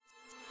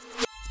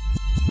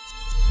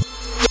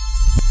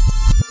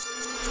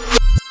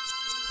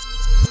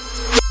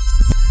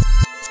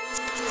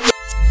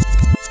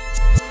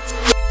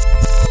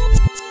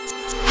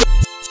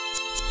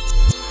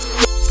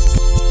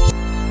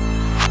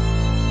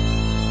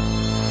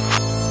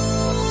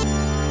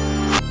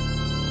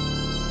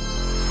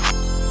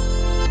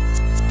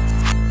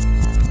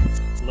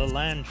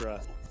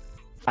Lalandra.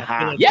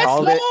 Yes,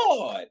 Called it.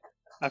 Lord.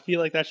 I feel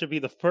like that should be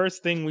the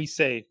first thing we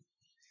say.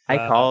 I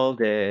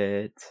called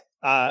it.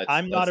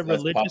 I'm not a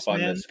religious pop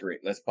on man. the screen.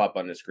 Let's pop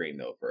on the screen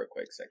though for a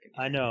quick second.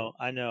 I know.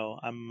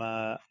 I'm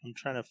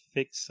trying to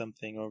fix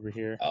something over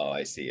here. Oh,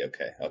 I see.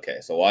 Okay.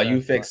 So while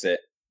you fix it,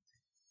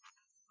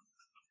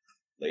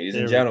 ladies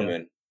and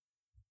gentlemen,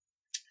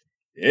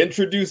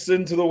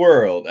 introducing to the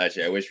world.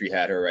 Actually, I wish we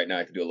had her right now.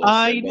 I could do a little.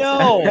 I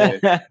know.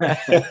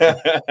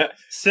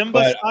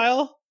 Simba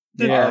style.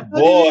 Our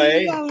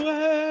boy.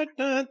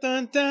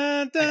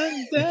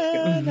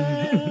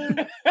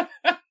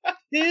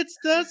 It's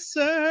the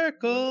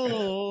circle.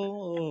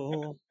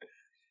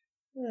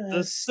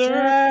 The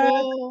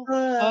circle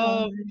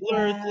of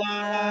blurred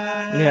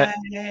lines. Yeah.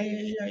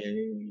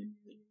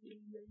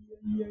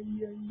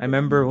 I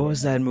remember, what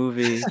was that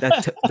movie?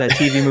 That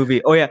TV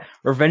movie. Oh yeah,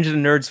 Revenge of the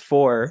Nerds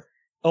 4.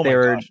 Oh they my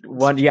were gosh.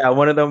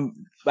 one of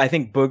them. I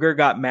think Booger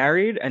got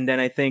married, and then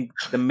I think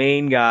the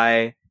main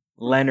guy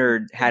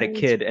Leonard had a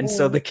kid, and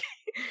so the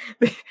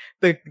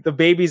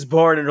baby's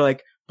born, and they're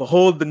like,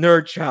 "Behold the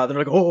nerd child." And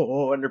they're like,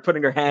 "Oh," and they're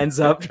putting her hands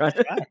up. Trying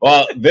to...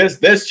 Well,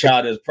 this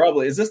child is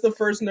probably. Is this the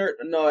first nerd?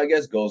 No, I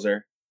guess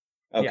Gozer.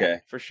 Okay, yeah,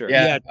 for sure.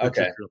 Yeah,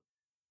 okay.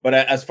 But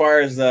as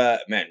far as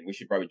man, we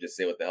should probably just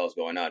say what the hell's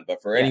going on.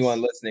 But for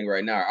anyone listening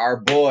right now, our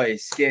boy,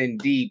 Skin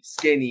Deep,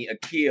 Skinny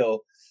Akil,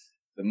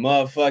 the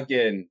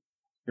motherfucking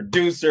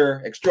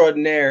producer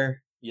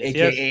extraordinaire,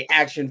 aka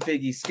Action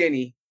Figgy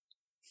Skinny,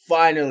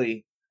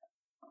 finally,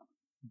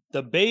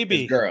 the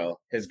baby,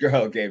 his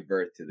girl gave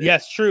birth to this.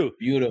 Yes, true,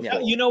 beautiful. Yeah,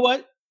 you know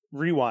what?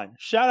 Rewind.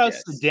 Shout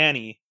outs to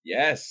Danny.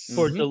 Yes,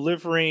 for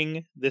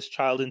delivering this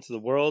child into the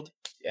world.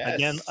 Yes.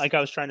 Again, like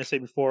I was trying to say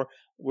before,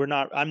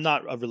 I'm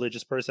not a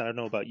religious person. I don't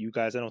know about you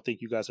guys. I don't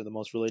think you guys are the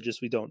most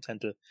religious. We don't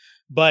tend to.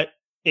 But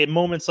in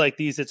moments like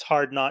these, it's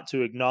hard not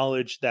to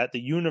acknowledge that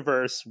the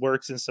universe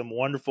works in some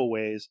wonderful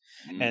ways.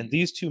 And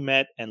these two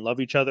met and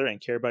love each other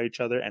and care about each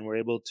other and were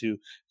able to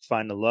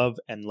find a love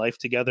and life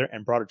together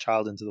and brought a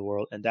child into the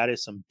world. And that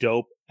is some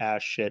dope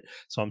ass shit.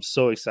 So I'm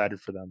so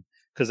excited for them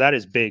because that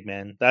is big,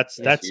 man. That's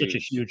such a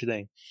huge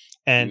thing.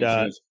 And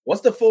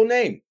what's the full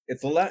name?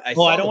 It's I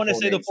don't want to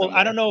say the full. Somewhere.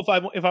 I don't know if I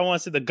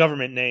want to say the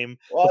government name.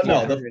 Well,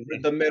 no,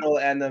 the middle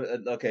and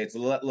the okay. It's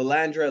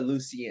Lalandra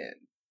Lucien.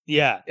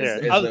 Yeah,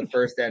 is the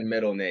first and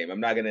middle name. I'm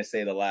not gonna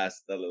say the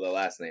last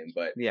name,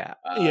 but yeah.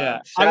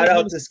 Shout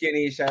out to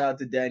Skinny. Shout out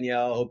to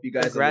Danielle. Hope you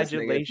guys are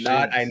listening. If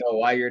not, I know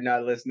why you're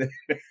not listening.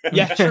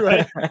 Yeah, true,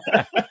 right.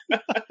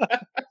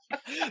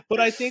 But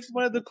I think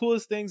one of the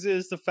coolest things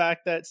is the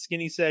fact that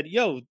Skinny said,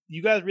 "Yo,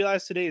 you guys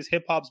realize today is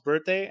hip hop's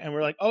birthday?" And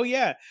we're like, "Oh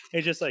yeah."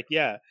 It's just like,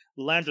 yeah,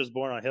 Lalandra's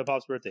born on hip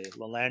hop's birthday.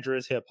 Lalandra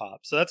is hip hop.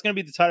 So that's going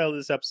to be the title of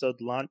this episode.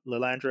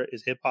 Lalandra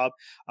is hip hop.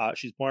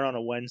 She's born on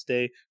a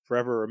Wednesday,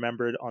 forever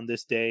remembered on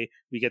this day.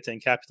 We get to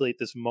encapsulate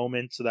this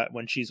moment so that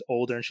when she's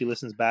older and she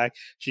listens back,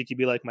 she could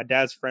be like, "My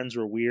dad's friends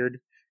were weird,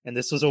 and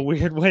this was a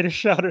weird way to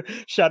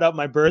shout out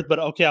my birth, but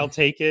okay, I'll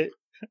take it."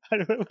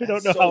 We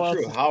don't know how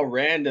true. How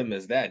random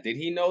is that? Did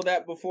he know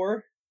that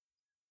before?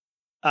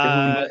 He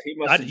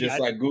must have just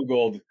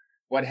Googled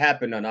what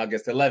happened on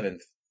August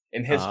 11th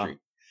in history,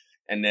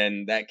 and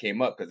then that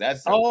came up because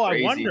that's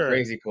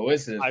crazy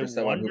coincidence for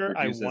someone who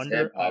produces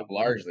hip hop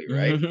largely,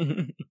 right?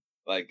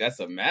 Like that's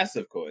a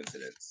massive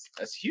coincidence.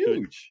 That's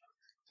huge.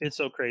 It's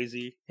so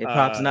crazy. Hip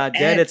hop's not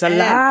dead; it's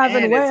alive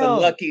and well. It's a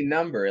lucky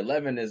number.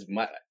 11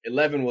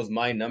 was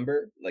my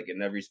number. Like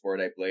in every sport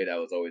I played, I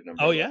was always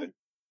number 11.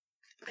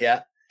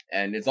 Yeah.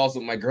 And it's also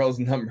my girl's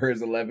number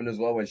is 11 as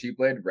well when she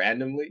played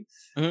randomly.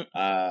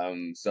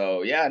 Mm-hmm.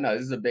 So yeah, no,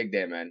 this is a big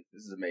day, man.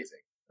 This is amazing.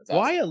 That's awesome.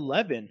 Why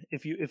 11?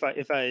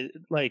 If I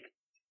like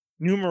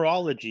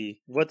numerology,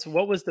 what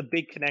was the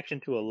big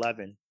connection to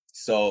 11?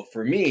 So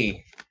for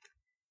me,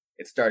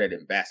 it started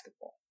in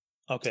basketball.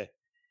 Okay.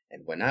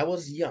 And when I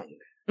was young,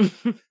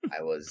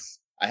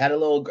 I had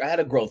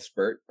a growth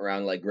spurt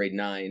around like grade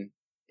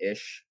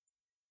 9-ish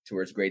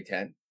towards grade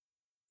 10,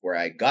 where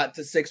I got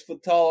to 6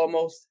 foot tall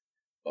almost.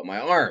 But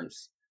my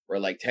arms were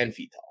like 10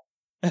 feet tall.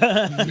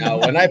 Now,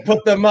 when I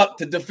put them up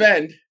to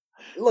defend,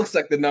 it looks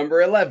like the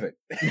number 11.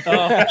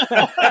 Oh.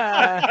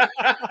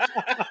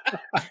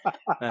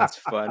 That's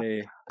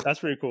funny.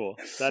 That's pretty cool.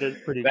 That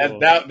is pretty cool.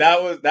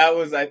 That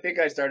was. I think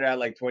I started at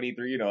like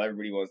 23. You know,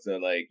 everybody wants to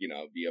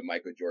be a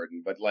Michael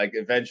Jordan, but like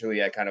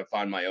eventually, I kind of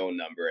found my own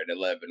number, and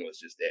 11 was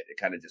just it. It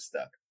kind of just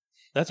stuck.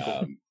 That's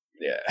cool.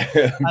 Yeah,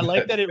 I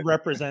like that it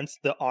represents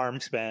the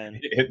arm span.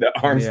 The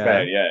arm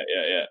span.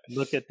 Yeah.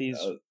 Look at these.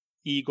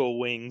 Eagle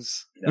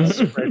wings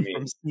spread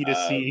from sea to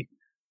sea.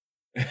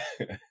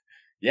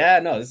 Yeah,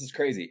 no, this is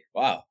crazy.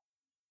 Wow,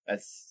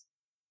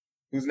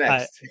 who's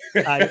next?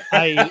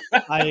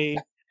 I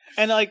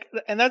and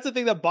that's the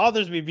thing that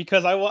bothers me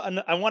because I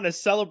want to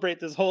celebrate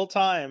this whole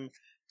time,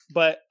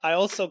 but I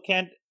also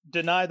can't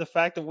deny the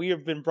fact that we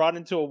have been brought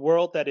into a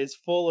world that is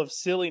full of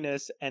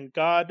silliness. And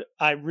God,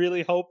 I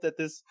really hope that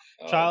this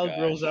child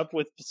grows up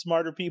with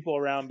smarter people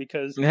around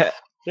because.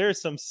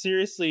 There's some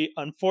seriously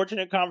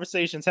unfortunate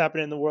conversations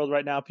happening in the world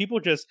right now. People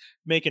just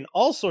making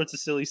all sorts of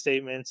silly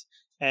statements.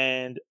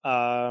 And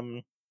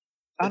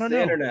I don't the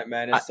know. Internet,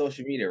 man. It's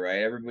social media, right?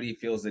 Everybody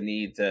feels the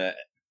need to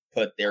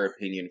put their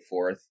opinion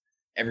forth.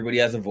 Everybody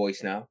has a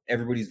voice now.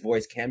 Everybody's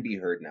voice can be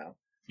heard now.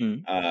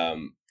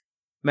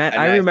 Man,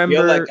 I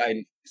remember.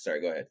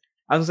 Sorry, go ahead.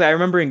 I was gonna say, I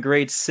remember in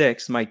grade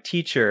 6, my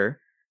teacher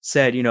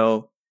said, you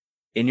know,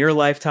 in your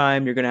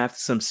lifetime, you're gonna have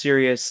some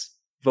serious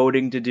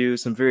voting to do,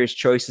 some various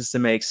choices to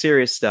make,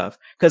 serious stuff.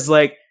 Because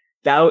like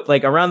that,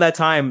 like around that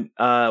time,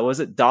 was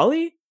it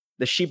Dolly?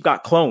 The sheep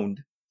got cloned.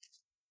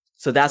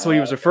 So that's what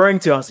he was referring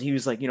to. He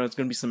was like, you know, it's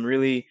gonna be some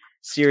really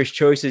serious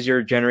choices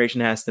your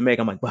generation has to make.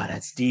 I'm like, wow,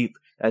 that's deep.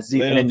 That's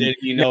deep. Little did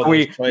you know,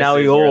 now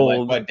we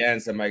old. Like, what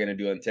dance am I gonna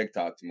do on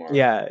TikTok tomorrow?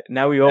 Yeah,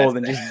 now we old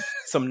and just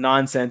some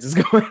nonsense is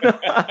going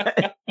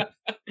on.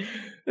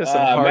 There's some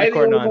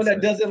hardcore nonsense. One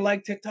that doesn't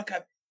like TikTok, I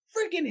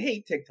freaking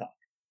hate TikTok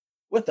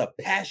with a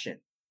passion.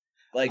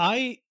 Like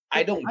I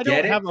don't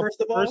get it.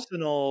 First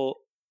of all,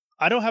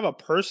 I don't have a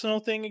personal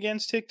thing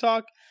against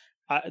TikTok.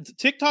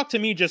 TikTok to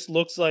me just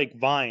looks like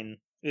Vine.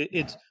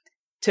 It's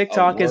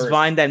TikTok is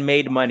Vine that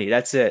made money.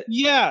 That's it.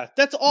 Yeah,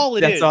 that's all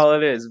it is. That's all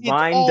it is.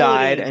 Vine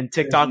died, and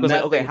TikTok was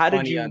like, okay, how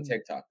did you on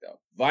TikTok though?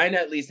 Vine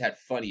at least had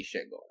funny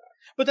shit going on.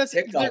 But that's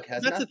TikTok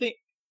has that's the thing.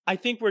 I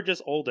think we're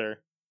just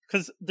older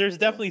because there's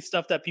definitely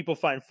stuff that people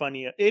find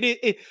funny.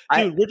 Dude,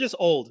 we're just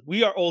old.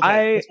 We are old.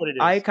 That's what it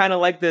is. I kind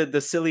of like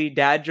the silly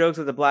dad jokes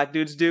that the black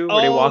dudes do,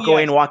 where they walk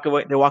away and walk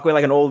away. They walk away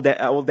like an old dad.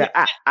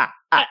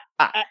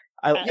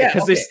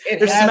 Because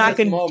they're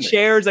smacking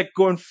chairs, like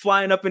going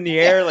flying up in the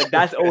air. Like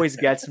that always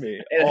gets me.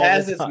 It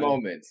has its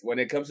moments when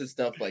it comes to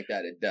stuff like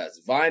that. It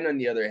does. Vine, on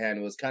the other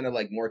hand, was kind of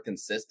like more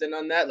consistent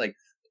on that. Like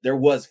there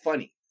was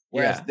funny.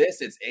 Whereas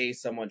this,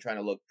 it's someone trying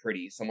to look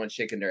pretty, someone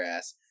shaking their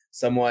ass,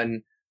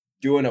 someone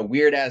doing a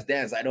weird ass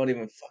dance. I don't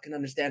even fucking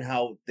understand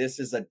how this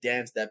is a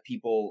dance that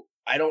people.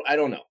 I don't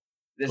know.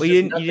 Well,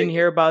 you didn't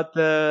hear about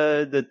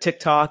the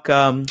TikTok,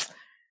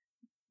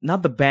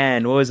 not the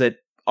ban. What was it?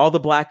 All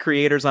the black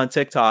creators on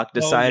TikTok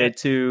decided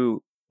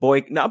to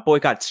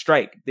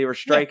strike. They were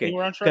striking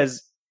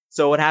because.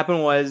 So what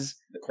happened was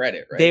the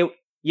credit, right?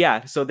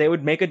 So they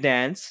would make a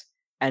dance,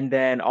 and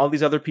then all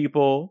these other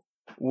people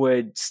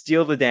would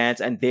steal the dance,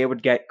 and they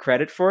would get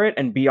credit for it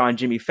and be on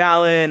Jimmy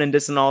Fallon and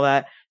this and all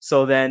that.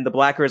 So then the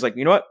black creators like,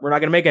 you know what? We're not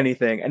gonna make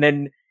anything, and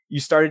then you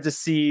started to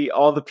see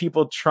all the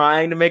people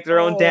trying to make their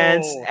own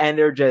dance, and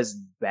they're just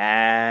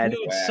bad.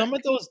 Dude, some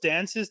of those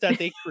dances that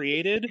they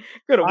created,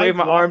 gonna wave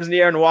my arms in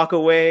the air and walk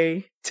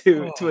away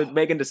to a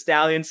Megan Thee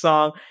Stallion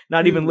song,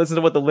 not even listen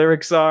to what the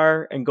lyrics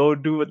are, and go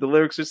do what the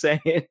lyrics are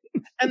saying.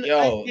 And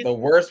the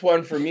worst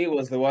one for me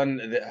was the one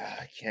that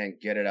I can't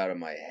get it out of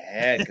my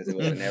head because it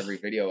was in every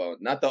video.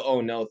 Not the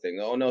oh no thing.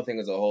 The oh no thing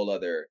is a whole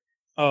other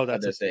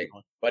that's a thing.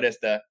 But it's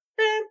the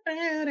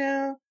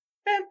yeah.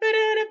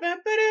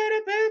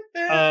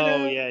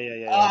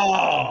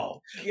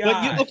 Oh,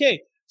 God. But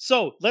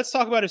so let's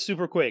talk about it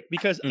super quick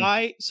because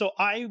I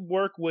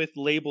work with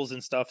labels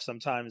and stuff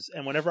sometimes,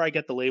 and whenever I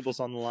get the labels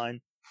on the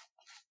line,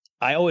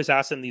 I always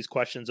ask them these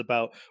questions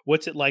about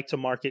what's it like to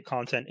market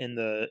content in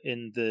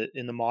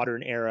the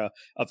modern era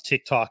of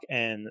TikTok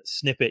and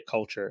snippet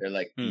culture. They're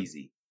like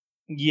easy.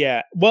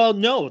 Yeah. Well,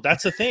 no,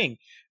 that's the thing.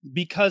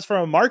 Because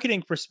from a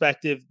marketing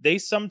perspective, they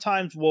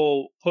sometimes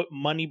will put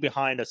money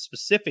behind a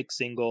specific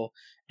single,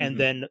 and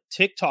then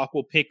TikTok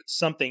will pick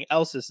something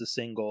else as a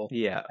single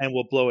and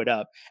will blow it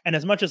up. And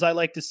as much as I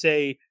like to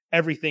say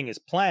everything is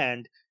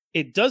planned,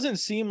 it doesn't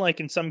seem like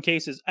in some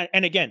cases,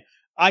 and again,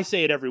 I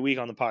say it every week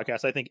on the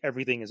podcast, I think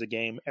everything is a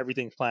game,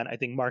 everything's planned. I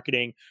think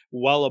marketing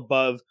well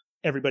above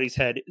everybody's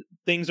head.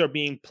 Things are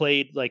being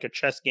played like a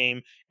chess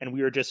game, and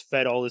we are just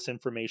fed all this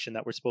information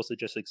that we're supposed to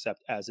just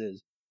accept as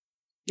is.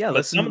 Yeah,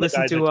 listen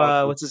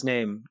to what's his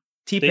name?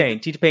 T-Pain.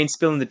 T-Pain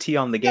spilling the tea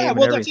on the game and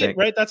everything. That's it,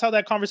 right? That's how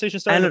that conversation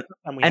started.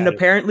 And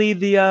apparently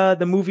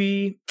the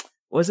movie,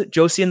 was it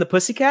Josie and the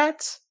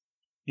Pussycats?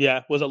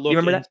 Yeah, was a look. You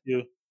remember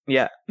that?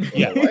 Yeah.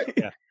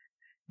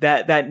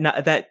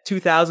 That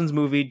 2000s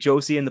movie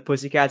Josie and the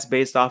Pussycats,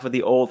 based off of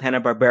the old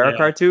Hanna-Barbera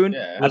cartoon,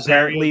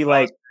 apparently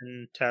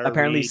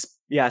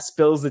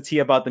spills the tea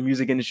about the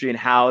music industry and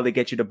how they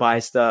get you to buy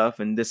stuff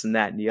and this and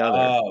that and the other.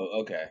 Oh,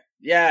 okay.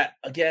 Yeah,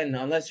 again,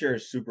 unless you're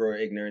super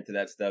ignorant to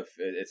that stuff,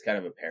 it's kind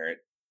of apparent.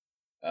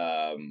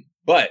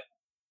 But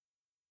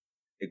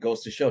it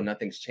goes to show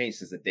nothing's changed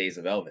since the days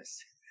of Elvis.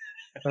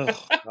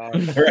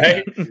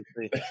 Right?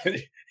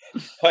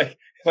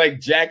 like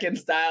jacking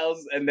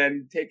styles and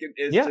then taking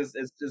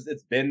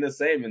it's been the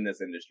same in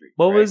this industry.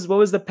 What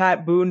was the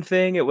Pat Boone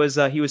thing? It was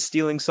he was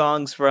stealing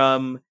songs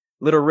from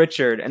Little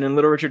Richard, and then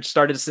Little Richard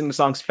started to sing the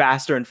songs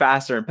faster and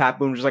faster, and Pat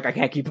Boone was like, I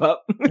can't keep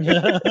up.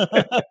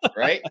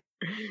 Right?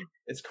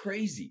 It's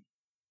crazy.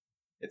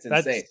 It's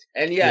insane.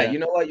 And you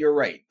know what? You're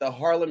right. The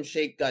Harlem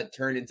Shake got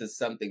turned into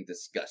something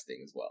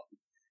disgusting as well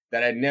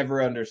that I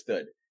never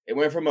understood. It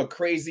went from a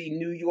crazy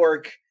New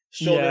York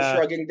shoulder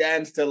shrugging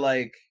dance to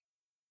like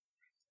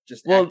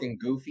just acting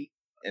goofy.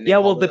 And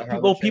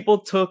people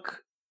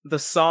took the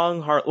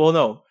song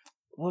what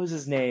was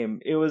his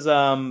name? It was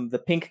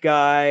the Pink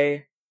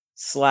guy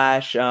 /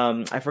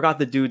 I forgot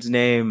the dude's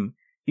name.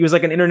 He was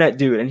like an internet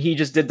dude, and he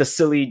just did the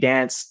silly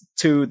dance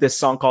to this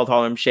song called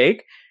Harlem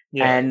Shake.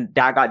 Yeah. And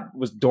that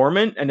was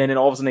dormant, and then it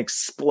all of a sudden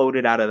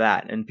exploded out of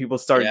that, and people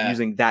started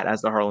using that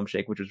as the Harlem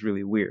Shake, which was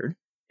really weird.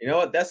 You know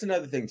what? That's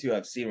another thing too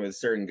I've seen with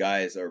certain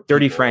guys or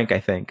Dirty Frank, I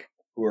think,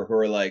 who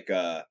are like,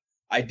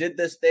 I did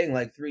this thing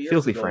like 3 years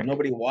Filthy ago. Frank.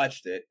 Nobody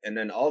watched it, and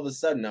then all of a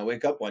sudden I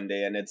wake up one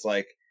day and it's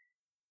like,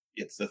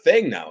 it's the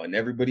thing now, and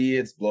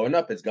it's blowing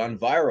up. It's gone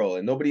viral,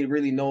 and nobody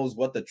really knows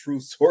what the true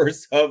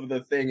source of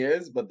the thing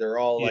is, but they're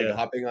all like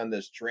hopping on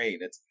this train.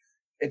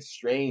 It's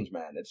strange,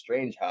 man. It's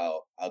strange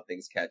how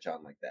things catch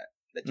on like that.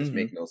 That just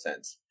make no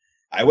sense.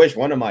 I wish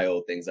one of my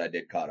old things I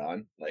did caught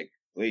on. Like,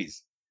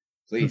 please,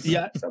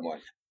 someone.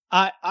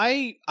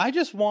 I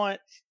just want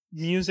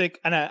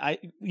music, and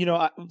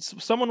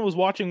someone was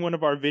watching one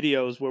of our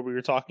videos where we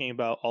were talking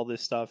about all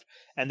this stuff,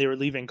 and they were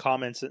leaving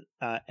comments,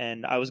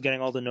 and I was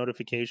getting all the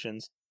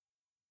notifications.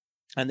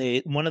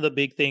 And one of the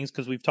big things,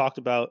 because we've talked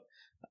about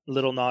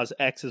Lil Nas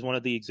X is one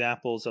of the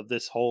examples of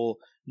this whole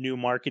new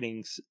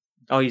marketing.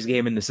 Oh, he's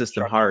gaming the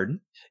system hard.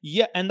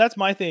 Yeah, and that's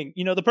my thing.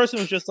 The person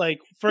was just like,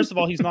 first of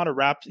all, he's not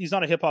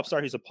a hip hop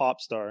star, he's a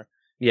pop star.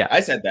 Yeah, I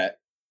said that.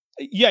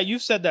 Yeah,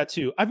 you've said that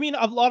too. I mean,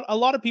 a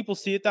lot of people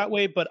see it that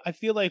way, but I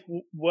feel like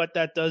what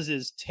that does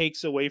is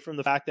takes away from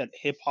the fact that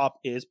hip hop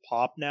is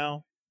pop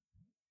now.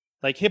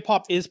 Like, hip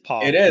hop is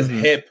pop. It is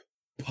hip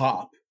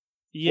hop.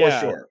 Yeah,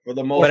 for sure. For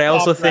the most, but I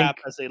also think, rap,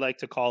 as they like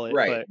to call it,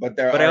 right? But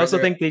I also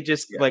think they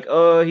just like,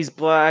 oh, he's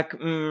black,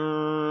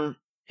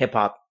 hip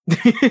hop.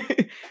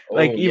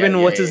 Like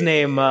even what's his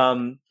name?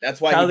 That's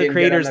why Tyler, the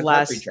Creator's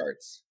last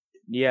charts.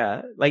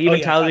 Yeah, like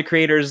even Tyler, the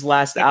Creator's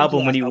last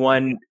album when he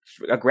won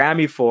a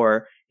Grammy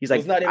for, he's like,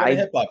 it's not even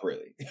hip hop,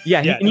 really.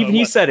 Yeah, even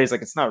he said it's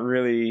like it's not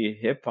really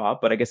hip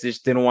hop, but I guess they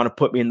just didn't want to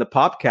put me in the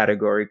pop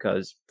category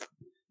because.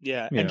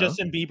 Yeah, and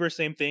Justin Bieber,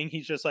 same thing.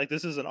 He's just like,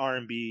 this is an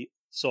R&B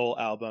soul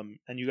album,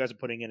 and you guys are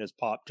putting it as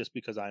pop just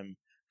because I'm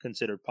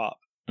considered pop.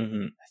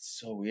 That's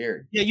so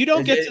weird. Yeah, you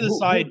don't get to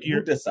decide.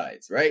 Who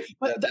decides, right?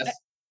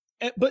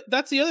 But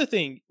that's the other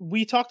thing.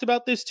 We talked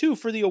about this too.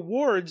 For the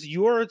awards,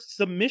 your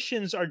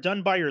submissions are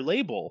done by your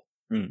label,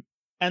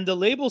 and the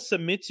label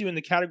submits you in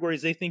the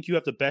categories they think you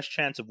have the best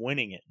chance of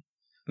winning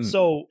in.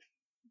 So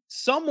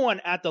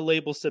someone at the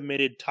label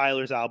submitted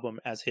Tyler's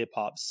album as hip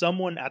hop.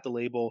 Someone at the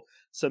label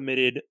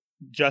submitted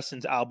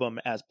Justin's album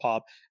as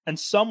pop, and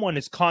someone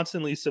is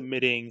constantly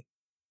submitting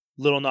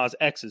Lil Nas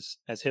X's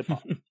as hip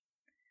hop.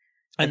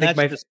 And I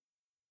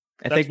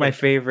think my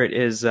favorite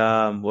is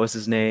what's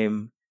his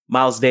name?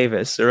 Miles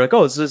Davis. They're like,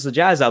 oh, this is a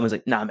jazz album. He's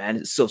like, nah, man,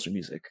 it's social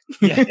music.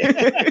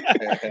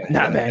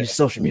 Nah, man, it's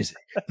social music.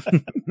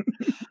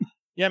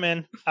 Yeah,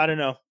 man. I don't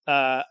know.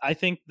 I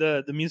think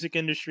the music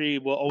industry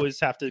will always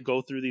have to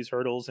go through these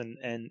hurdles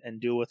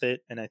and deal with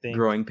it. And I think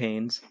growing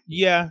pains.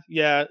 Yeah.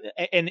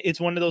 And it's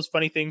one of those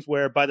funny things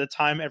where by the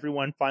time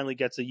everyone finally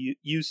gets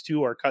used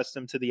to or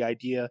accustomed to the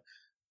idea,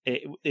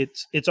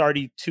 it's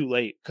already too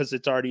late because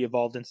it's already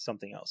evolved into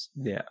something else.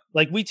 Yeah.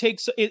 Like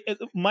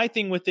my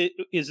thing with it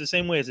is the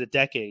same way as the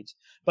decades.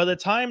 By the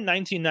time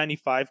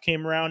 1995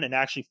 came around and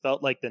actually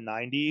felt like the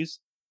 90s,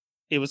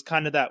 it was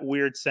kind of that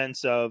weird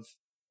sense of,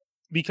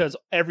 because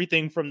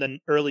everything from the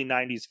early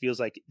 90s feels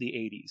like the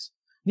 80s.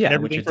 Yeah. And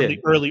everything from the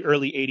early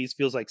 80s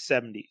feels like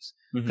 70s.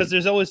 Because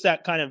there's always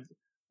that kind of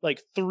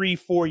like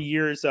 3-4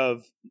 years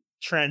of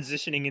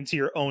transitioning into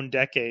your own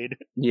decade.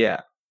 Yeah.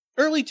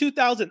 Early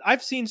 2000s.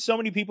 I've seen so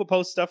many people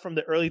post stuff from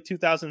the early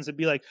 2000s and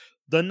be like,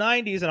 the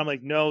 90s. And I'm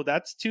like, no,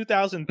 that's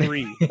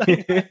 2003.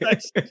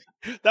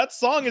 That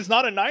song is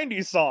not a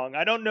 90s song.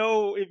 I don't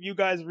know if you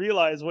guys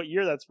realize what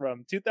year that's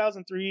from.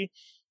 2003.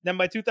 Then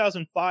by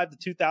 2005, the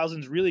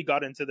 2000s really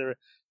got into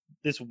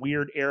this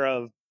weird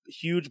era of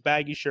huge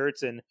baggy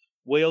shirts and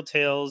whale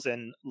tails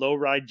and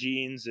low-ride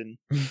jeans, and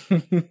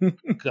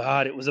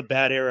God, it was a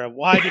bad era.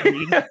 Why did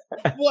we?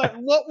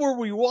 What were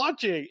we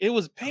watching? It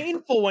was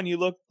painful when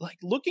you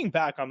looking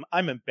back.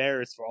 I'm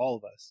embarrassed for all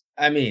of us.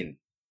 I mean,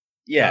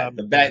 yeah,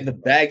 the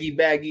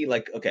baggy,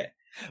 like, okay,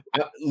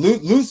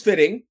 loose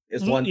fitting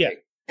is one thing.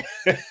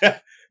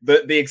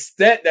 The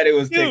extent that it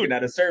was taken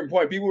at a certain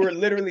point, people were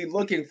literally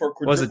looking for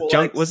quadruple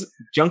X. Was it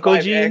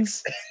Junko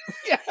jeans?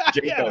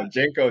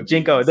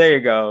 Jinko. There you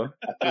go.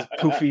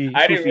 Poofy.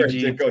 I didn't wear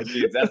jeans. Jinko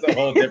jeans. That's a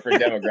whole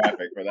different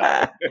demographic for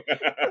that.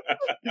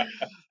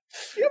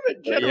 You have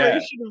a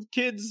generation of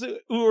kids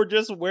who are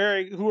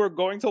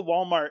going to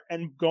Walmart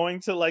and going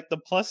to like the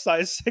plus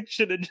size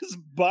section and just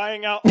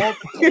buying out all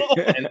the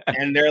clothes.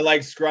 and they're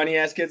like scrawny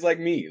ass kids like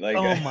me. Like,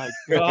 oh my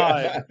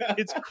God.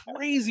 It's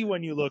crazy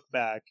when you look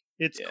back.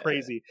 It's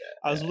crazy.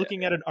 I was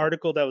looking at an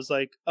article that was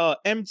like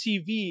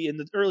MTV in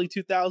the early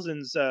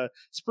 2000s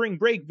spring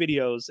break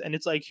videos, and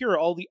it's like, here are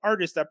all the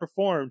artists that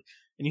performed,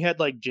 and you had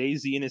like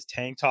Jay-Z in his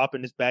tank top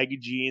and his baggy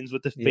jeans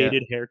with the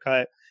faded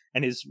haircut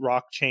and his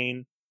rock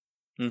chain.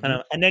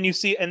 And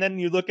then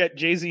you look at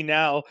Jay-Z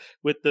now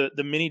with the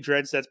mini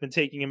dreads that's been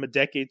taking him a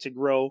decade to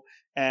grow,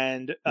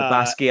 and the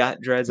Basquiat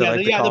dreads.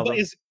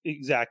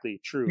 Exactly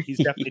true. He's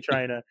definitely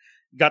trying to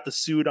got the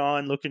suit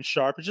on, looking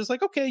sharp. It's just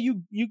like, okay,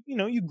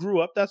 you grew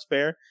up, that's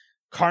fair.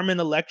 Carmen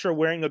Electra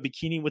wearing a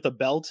bikini with a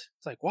belt.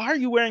 It's like, why are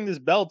you wearing this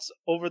belt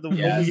over the?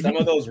 Yeah, some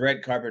of those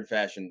red carpet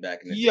fashion back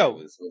in the day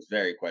was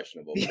very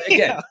questionable. But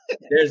again,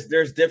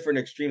 there's different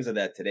extremes of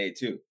that today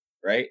too,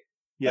 right?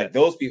 Yeah, like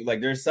those people,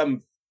 like there's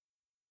some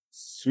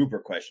super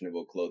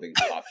questionable clothing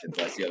options.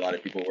 I see a lot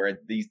of people wear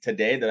these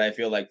today that I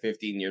feel like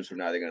 15 years from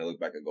now they're gonna look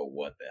back and go,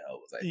 "What the hell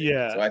was I thinking?"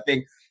 Yeah. So I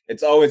think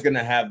it's always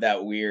gonna have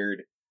that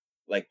weird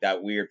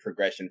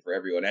progression for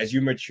everyone. As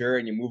you mature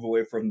and you move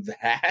away from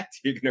that,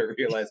 you're gonna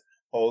realize,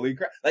 holy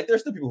crap! Like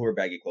there's still people who wear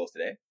baggy clothes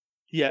today.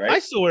 Yeah, right? I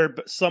still wear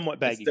somewhat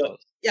baggy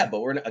clothes. Yeah,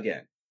 but we're not,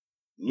 again,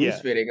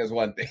 loose fitting is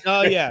one thing.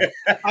 Oh yeah,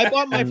 I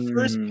bought my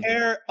first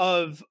pair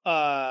of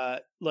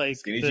like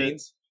skinny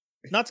jeans.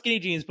 Not skinny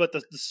jeans, but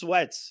the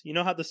sweats. You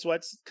know how the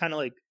sweats kind of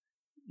like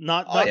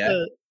not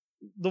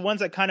the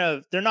ones that kind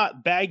of they're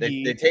not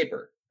baggy. They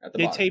taper at the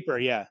bottom. They taper,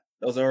 yeah.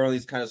 Those are all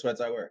these kind of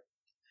sweats I wear.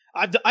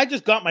 I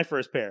just got my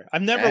first pair.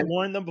 I've never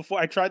worn them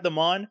before. I tried them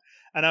on,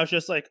 and I was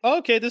just like, oh,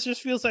 okay, this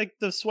just feels like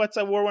the sweats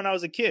I wore when I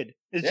was a kid.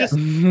 It's just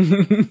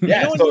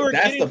so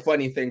that's the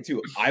funny thing too.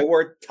 I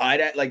wore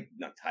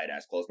not tight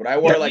ass clothes, but I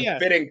wore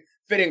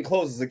fitting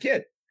clothes as a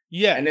kid.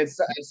 Yeah, and then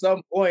at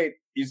some point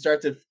you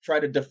start to try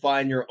to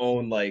define your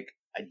own like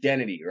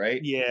identity, right?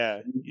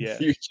 Yeah.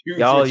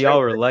 Y'all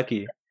were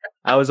lucky.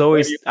 I was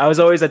always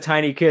a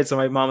tiny kid, so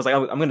my mom was like,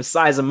 I'm gonna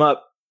size them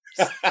up,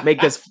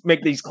 make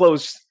these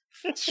clothes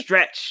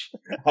stretch,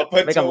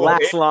 make them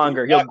last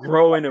longer. He'll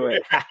grow into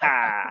it.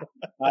 How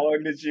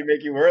long did she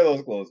make you wear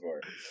those clothes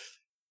for?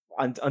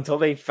 Until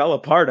they fell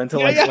apart,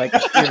 until or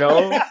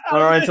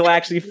until I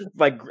actually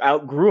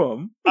outgrew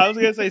them. I was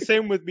gonna say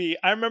same with me.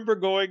 I remember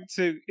going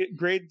to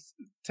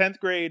 10th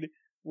grade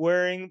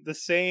wearing the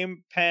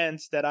same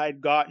pants that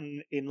I'd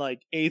gotten in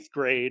like 8th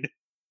grade.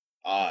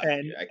 I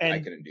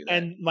couldn't do that.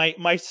 And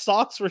my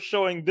socks were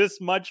showing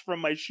this much from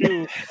my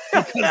shoe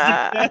because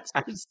the pants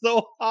were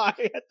so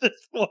high at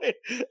this point,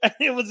 and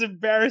it was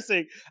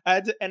embarrassing.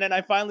 And then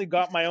I finally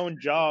got my own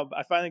job.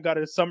 I finally got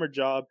a summer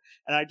job,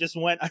 and I just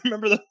went. I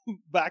remember the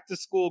back to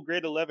school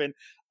grade 11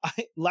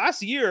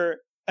 last year,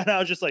 and I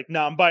was just like,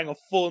 "No, I'm buying a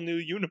full new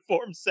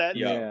uniform set,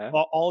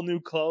 all new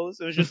clothes."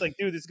 It was just like,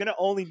 dude, it's gonna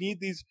only need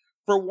these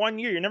for 1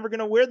 year. You're never going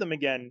to wear them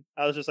again.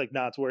 I was just like,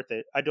 nah, it's worth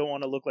it. I don't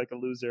want to look like a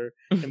loser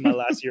in my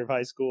last year of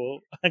high school.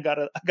 I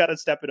gotta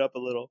step it up a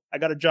little. I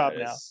got a job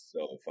now.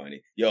 So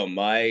funny.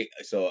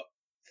 So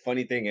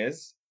funny thing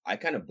is, I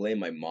kind of blame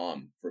my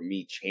mom for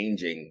me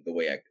changing the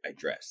way I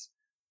dress.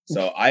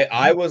 So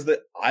I was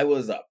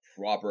a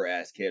proper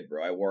ass kid,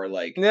 bro. I wore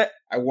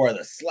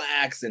the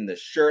slacks and the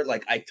shirt.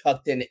 Like I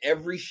tucked in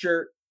every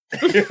shirt.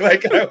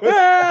 Like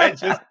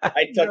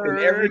I tucked in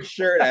every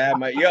shirt. I had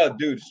my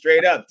dude,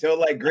 straight up till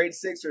like grade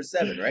 6 or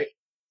 7, right?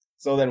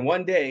 So then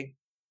one day,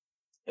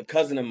 a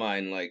cousin of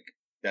mine, like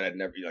that I'd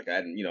never I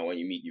hadn't, when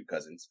you meet your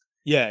cousins,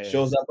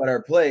 shows up at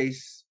our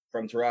place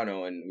from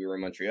Toronto, and we were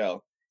in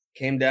Montreal.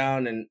 Came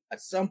down, and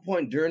at some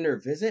point during their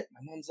visit,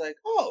 my mom's like,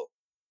 "Oh,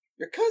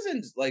 your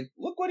cousin's like,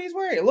 look what he's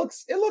wearing. It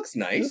looks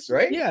nice,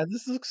 right? Yeah,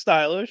 this looks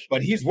stylish.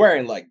 But he's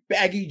wearing like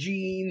baggy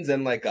jeans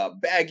and like a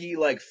baggy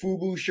like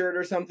FUBU shirt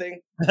or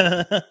something."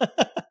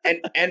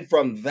 and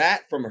from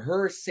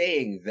her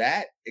saying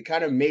that, it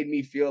kind of made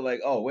me feel like,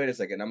 oh, wait a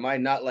second, am I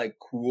not like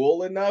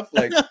cool enough?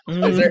 Like,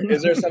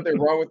 is there something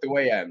wrong with the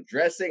way I'm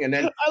dressing? And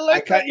then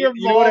you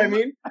know what I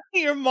mean?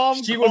 Your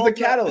mom, she was the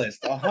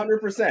catalyst,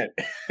 100%.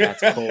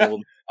 That's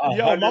cold. 100%.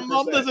 Yo, my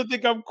mom doesn't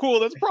think I'm cool.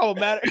 That's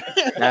problematic.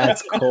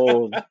 That's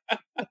cold.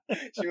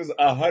 She was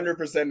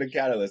 100% the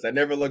catalyst. I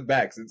never looked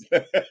back since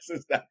that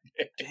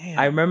day. Damn.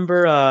 I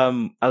remember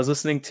I was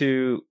listening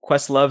to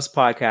Questlove's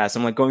podcast.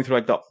 I'm like going through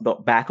like the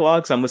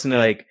backlog. So I'm listening to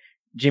like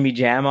Jimmy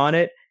Jam on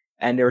it.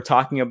 And they were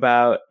talking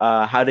about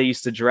how they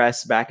used to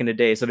dress back in the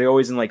day. So they're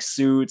always in like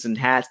suits and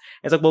hats.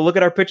 And it's like, well, look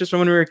at our pictures from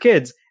when we were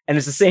kids. And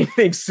it's the same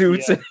thing,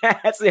 suits and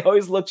hats. They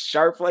always look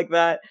sharp like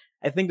that.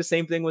 I think the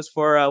same thing was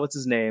for, what's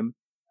his name?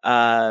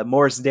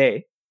 Morris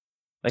Day.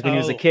 Like when he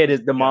was a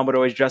kid, the mom would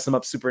always dress him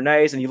up super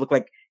nice. And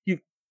you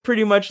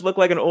pretty much look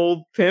like an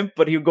old pimp,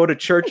 but he would go to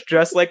church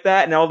dressed like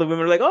that. And all the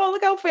women are like, oh,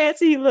 look how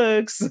fancy he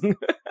looks.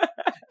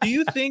 Do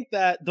you think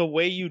that the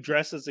way you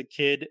dress as a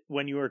kid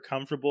when you were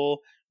comfortable,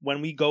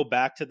 when we go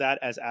back to that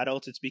as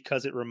adults, it's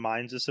because it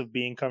reminds us of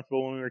being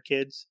comfortable when we were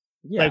kids?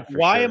 Yeah, like,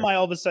 why am I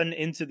all of a sudden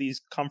into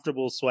these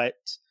comfortable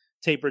sweats,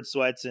 tapered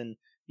sweats, and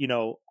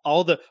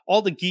all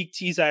the geek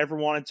tees I ever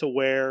wanted to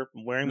wear?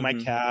 I'm wearing my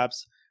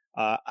caps.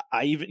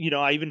 I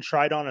even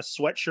tried on a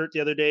sweatshirt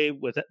the other day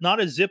with not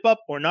a zip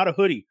up or not a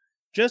hoodie,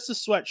 just a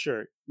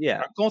sweatshirt.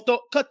 Yeah, coton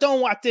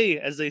ouaté,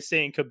 as they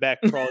say in Quebec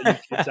for all you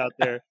kids out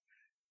there.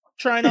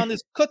 Trying on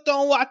this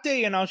coton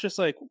ouaté, and I was just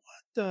like, what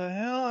the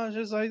hell? I was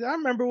just like, I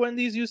remember when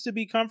these used to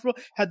be comfortable.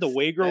 Had the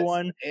Wager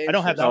one. I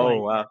don't have that one.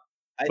 Oh wow.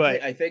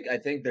 I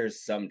think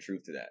there's some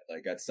truth to that.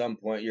 Like at some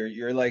point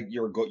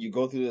you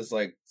go through this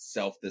like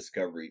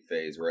self-discovery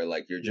phase where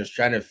like you're just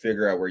trying to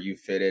figure out where you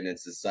fit in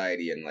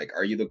society, and like,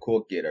 are you the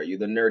cool kid? Are you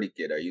the nerdy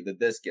kid? Are you the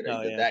this kid?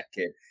 Are you the that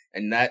kid?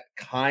 And that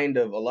kind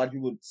of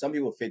some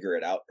people figure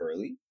it out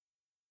early,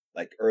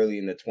 like early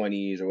in the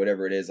 20s or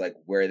whatever it is, like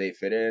where they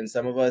fit in. And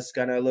some of us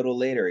kind of a little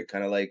later. It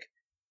kind of like,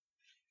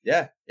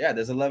 there's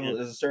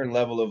a certain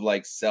level of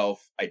like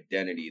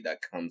self-identity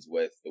that comes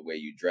with the way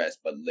you dress,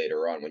 but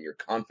later on when you're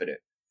confident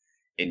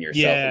in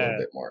yourself a little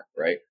bit more,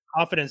 right?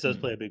 Confidence does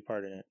play a big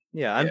part in it.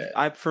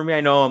 Yeah, for me,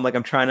 I know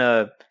I'm trying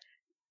to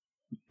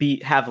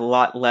have a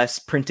lot less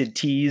printed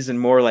tees and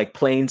more like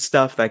plain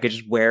stuff that I could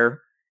just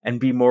wear and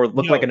be more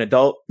look like an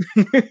adult.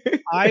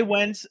 I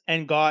went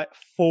and got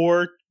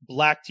 4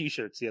 black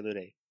t-shirts the other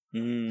day.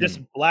 Just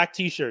black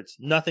t-shirts,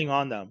 nothing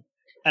on them.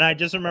 And I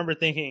just remember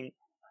thinking,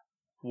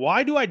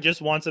 why do I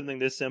just want something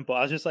this simple?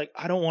 I was just like,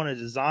 I don't want a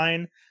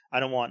design. I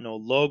don't want no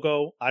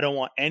logo. I don't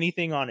want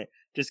anything on it.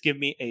 Just give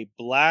me a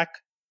black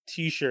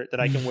t-shirt that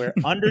I can wear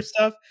under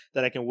stuff,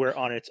 that I can wear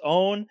on its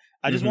own.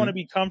 I just want to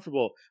be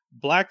comfortable.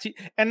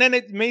 And then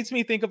it makes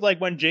me think of like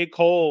when J.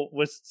 Cole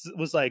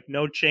was like,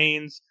 no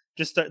chains,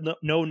 just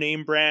no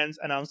name brands.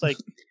 And I was like,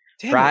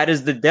 pride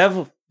is the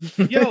devil.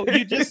 Yo,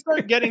 you just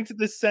start getting to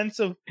this sense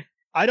of,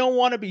 I don't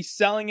want to be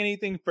selling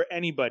anything for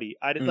anybody.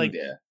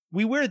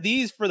 We wear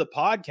these for the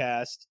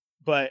podcast,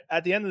 but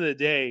at the end of the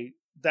day,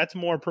 that's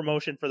more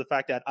promotion for the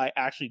fact that I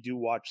actually do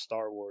watch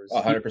Star Wars.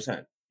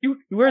 100%. You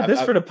wear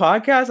this for the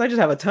podcast? I just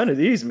have a ton of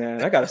these,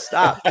 man. I gotta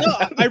stop. No,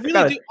 I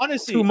really do.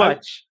 Honestly, too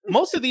much.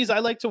 Most of these I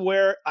like to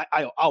wear.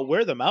 I'll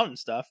wear them out and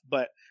stuff,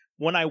 but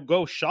when I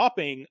go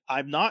shopping,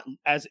 I'm not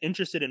as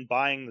interested in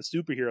buying the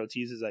superhero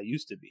tees as I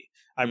used to be.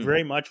 I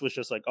very much was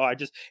just like,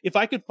 if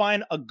I could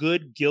find a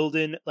good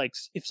Gildan, like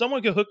if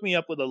someone could hook me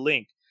up with a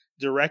link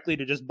directly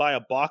to just buy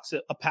a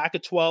pack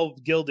of 12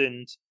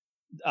 Gildans,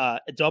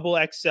 double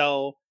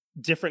XL,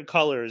 different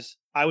colors,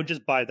 I would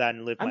just buy that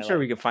and live my life. I'm sure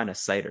we can find a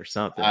site or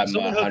something. I'm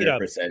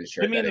 100%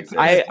 sure that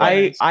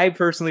exists. I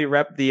personally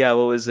rep the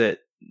what was it?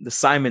 The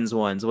Simons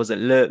ones. Was it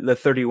Le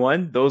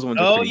 31? Those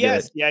ones are pretty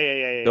good.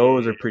 Yeah.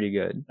 Those are pretty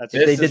good.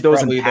 They did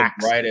those in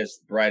packs. The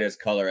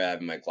brightest color I have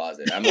in my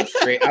closet. I'm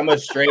a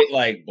straight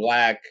like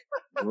black,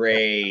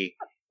 gray,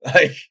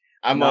 like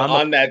I'm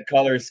on that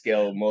color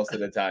scale most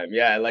of the time.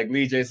 Yeah, like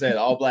Lee J said,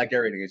 all black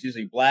everything. It's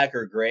usually black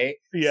or gray.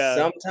 Yeah.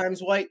 Sometimes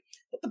white.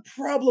 But the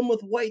problem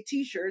with white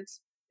t-shirts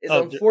is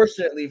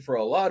unfortunately for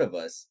a lot of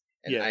us,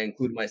 and I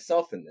include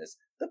myself in this,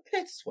 the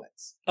pit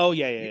sweats. Oh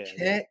yeah.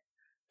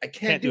 I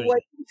can't do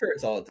white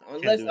t-shirts all the time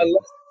unless I know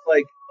it's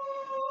like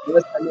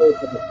a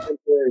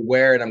temporary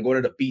wear and I'm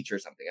going to the beach or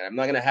something, and I'm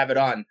not gonna have it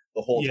on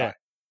the whole time,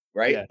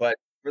 right? Yeah. But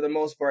for the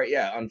most part,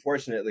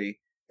 unfortunately,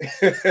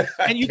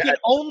 and you can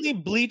only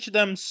bleach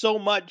them so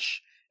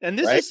much. And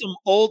this is some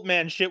old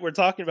man shit we're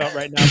talking about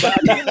right now. But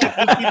I feel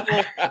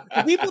like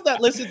the people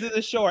that listen to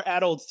this show are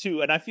adults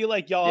too, and I feel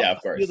like y'all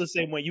feel the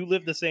same way. You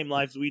live the same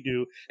lives we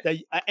do.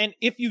 And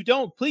if you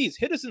don't, please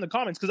hit us in the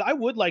comments, because I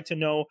would like to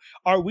know: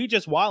 are we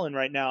just wilding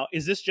right now?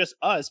 Is this just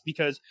us?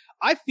 Because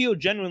I feel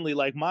genuinely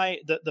like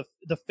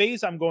the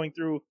phase I'm going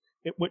through,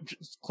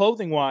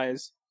 clothing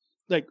wise,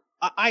 like.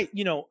 I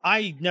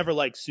never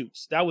liked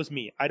suits. That was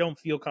me. I don't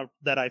feel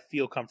that I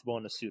feel comfortable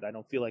in a suit. I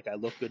don't feel like I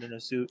look good in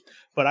a suit,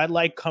 but I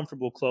like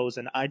comfortable clothes,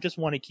 and I just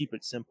want to keep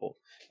it simple,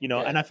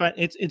 And I find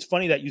it's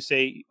funny that you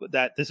say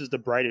that this is the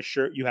brightest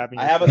shirt you have.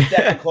 I have a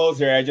stack of clothes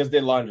here. I just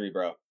did laundry,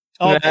 bro.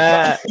 Oh,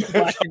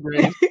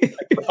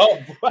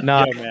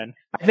 no, man.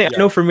 I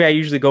know for me, I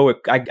usually go with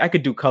I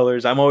could do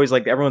colors. I'm always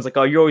like, everyone's like,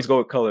 oh, you always go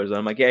with colors. And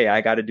I'm like, yeah, I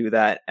got to do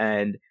that.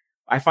 And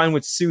I find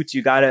with suits,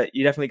 you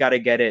definitely got to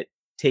get it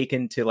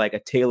taken to like a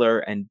tailor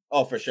and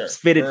for sure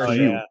fit it for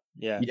you.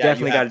 You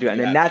definitely got to do it,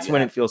 and then that's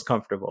when it feels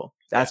comfortable.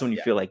 That's when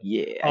you feel like,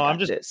 I'm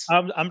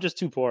just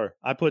too poor.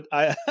 Because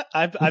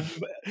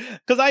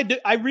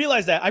I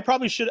realize that I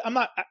probably should.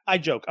 I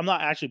joke. I'm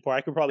not actually poor.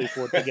 I could probably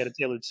afford to get a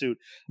tailored suit.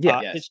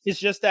 It's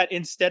just that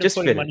instead of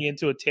putting money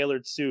into a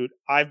tailored suit,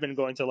 I've been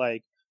going to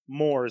like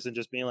Moores and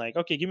just being like,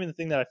 okay, give me the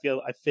thing that I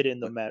feel I fit in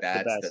the best.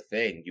 That's the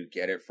thing. You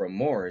get it from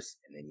Moores,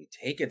 and then you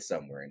take it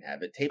somewhere and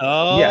have it taped.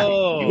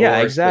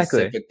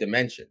 Exactly. Specific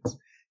dimensions.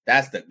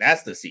 That's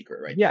the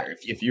secret right there.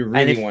 If you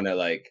really want to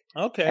like,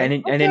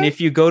 and then if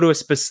you go to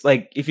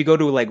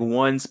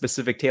one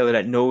specific tailor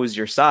that knows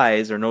your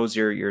size or knows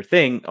your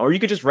thing, or you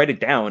could just write it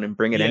down and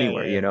bring it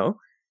anywhere,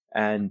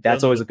 and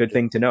that's always a good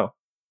thing to know.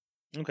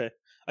 Okay.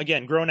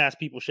 Again, grown-ass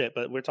people shit,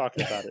 but we're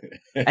talking about it.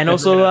 And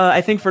also, I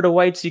think for the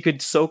whites, you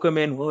could soak them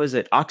in, what was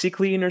it,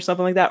 OxyClean or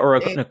something like that, or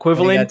an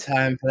equivalent. Got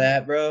time for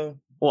that, bro.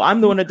 Well, I'm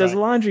the one that does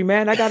laundry,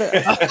 man. I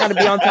gotta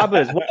be on top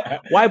of this.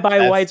 Why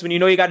buy whites when you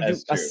know you gotta do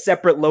a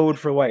separate load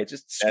for whites?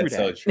 Just screw that.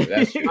 So true.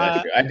 That's true.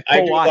 I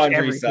do laundry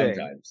everything.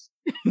 Sometimes.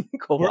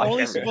 We're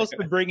only supposed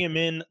to bring him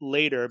in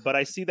later, but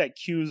I see that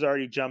Q's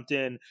already jumped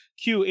in.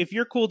 Q, if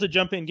you're cool to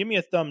jump in, give me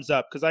a thumbs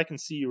up because I can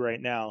see you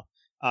right now.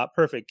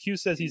 Perfect. Q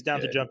says he's down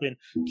to jump in.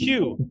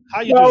 Q, how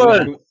you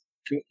doing?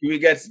 Do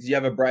you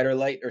have a brighter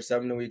light or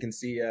something that we can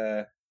see?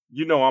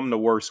 I'm the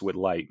worst with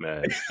light,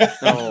 man.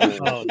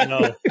 Oh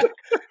no.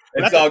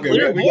 It's all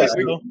good.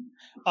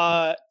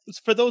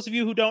 For those of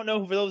you who don't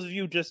know, for those of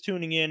you just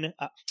tuning in,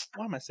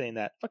 why am I saying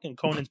that? Fucking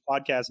Conan's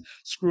podcast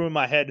screwing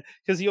my head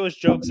because he always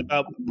jokes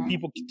about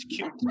people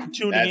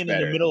tuning in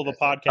the middle of a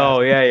podcast.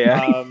 Oh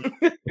yeah.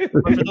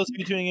 But for those of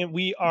you tuning in,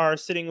 we are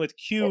sitting with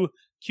Q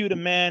the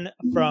man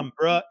from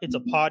Bruh. It's a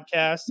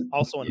podcast,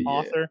 also an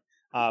author.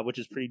 Which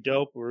is pretty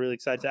dope. We're really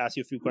excited to ask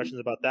you a few questions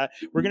about that.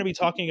 We're going to be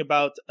talking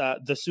about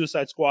the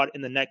Suicide Squad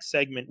in the next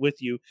segment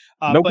with you.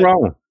 No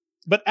problem.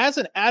 But as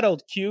an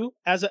adult, Q,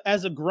 as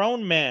a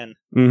grown man,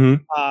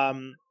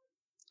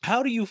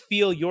 how do you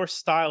feel your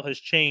style has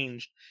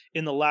changed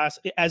in the last,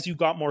 as you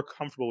got more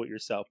comfortable with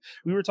yourself?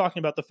 We were talking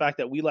about the fact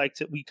that we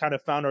kind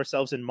of found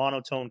ourselves in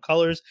monotone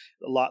colors,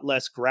 a lot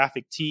less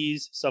graphic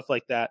tees, stuff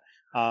like that.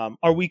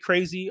 Are we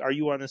crazy? Are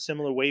you on a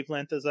similar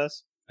wavelength as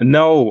us?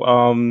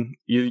 No,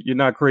 you're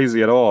not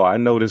crazy at all. I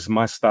notice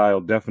my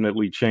style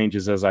definitely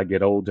changes as I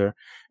get older,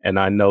 and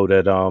I know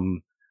that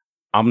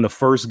I'm the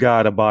first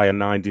guy to buy a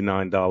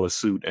 $99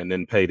 suit and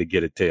then pay to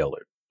get it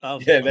tailored. Oh,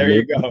 yeah, there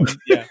you go.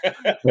 Yeah,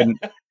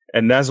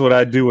 and that's what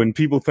I do. And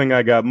people think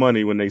I got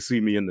money when they see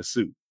me in the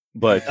suit.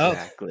 But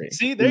exactly.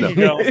 See, there you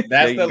go.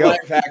 That's the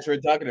life hacks we're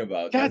talking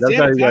about. God that's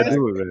damn how it, you gotta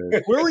do it,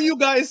 man. Where were you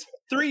guys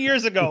 3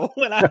 years ago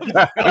when I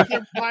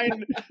was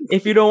buying?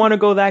 If you don't want to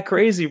go that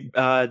crazy,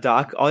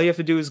 Doc, all you have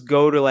to do is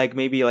go to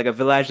maybe a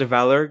Village de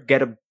Valor,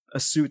 get a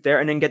suit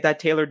there, and then get that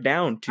tailored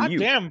down to you.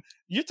 Damn,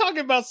 you're talking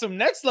about some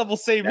next level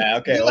savings. Yeah,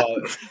 okay, well,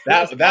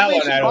 that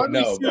one I don't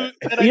know.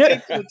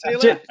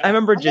 I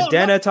remember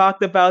Jadena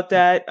talked about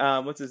that.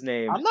 What's his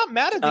name? I'm not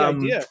mad at the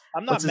idea.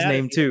 I'm not what's mad his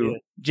name at the too? idea.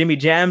 Jimmy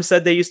Jam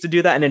said they used to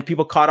do that, and then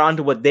people caught on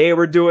to what they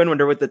were doing when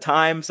they're with the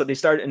time. So they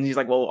started, and he's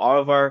like, "Well, all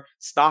of our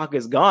stock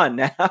is gone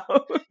now."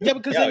 Yeah,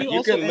 because then you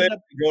also can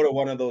go to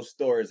one of those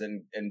stores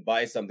and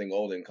buy something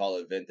old and call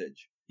it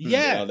vintage.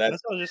 Yeah,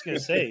 that's what I was just gonna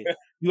say.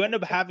 You end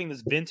up having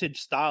this vintage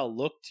style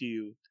look to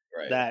you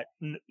that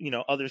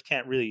others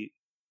can't really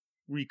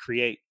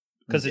recreate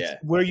because it's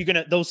where you're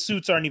gonna. Those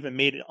suits aren't even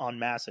made en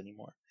masse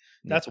anymore.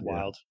 That's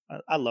wild.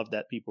 I love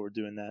that people are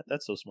doing that.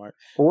 That's so smart.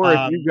 Or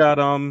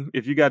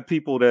if you got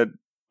people that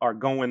are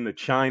going to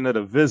China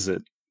to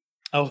visit.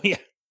 Oh yeah.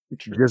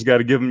 You just got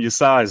to give them your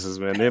sizes,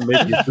 man. They'll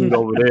make you suit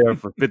over there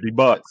for $50.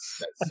 That's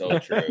so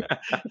true.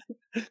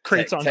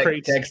 Crates on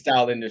crates.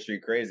 Textile industry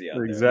crazy out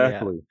there.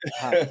 Exactly.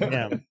 Yeah.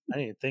 Damn, I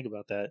didn't even think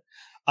about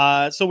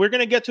that. So we're going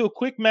to get to a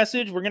quick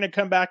message. We're going to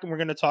come back and we're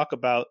going to talk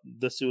about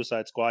the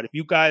Suicide Squad. If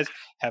you guys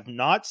have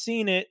not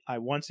seen it,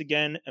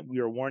 we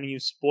are warning you,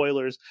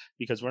 spoilers,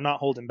 because we're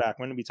not holding back.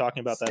 We're going to be talking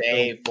about that.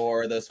 Stay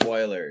for the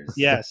spoilers.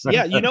 Yes.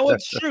 Yeah, you know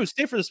what's true.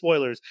 Stay for the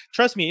spoilers.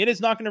 Trust me, it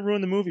is not going to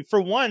ruin the movie.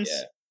 For once,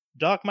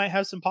 Doc might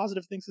have some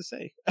positive things to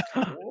say.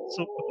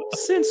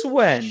 Since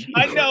when?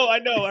 I know.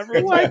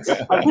 What?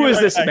 Who is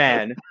this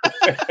man?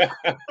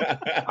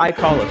 I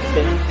call it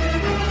fake.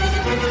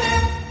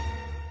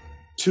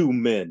 Two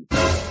men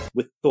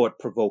with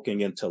thought-provoking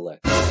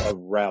intellect, a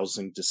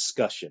rousing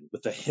discussion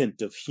with a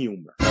hint of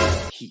humor.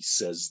 He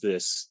says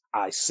this,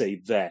 I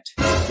say that,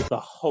 with a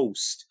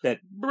host that...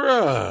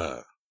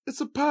 Bruh,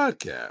 it's a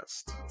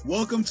podcast.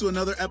 Welcome to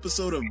another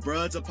episode of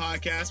Bruh's a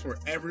Podcast, where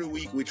every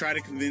week we try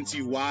to convince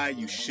you why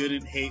you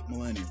shouldn't hate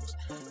millennials.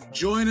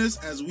 Join us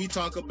as we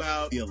talk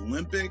about the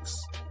Olympics.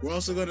 We're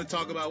also going to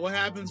talk about what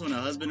happens when a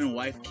husband and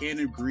wife can't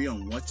agree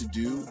on what to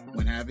do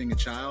when having a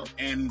child,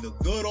 and the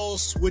good old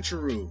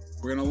switcheroo.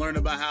 We're going to learn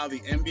about how the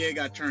NBA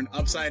got turned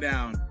upside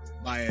down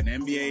by an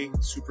NBA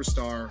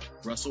superstar,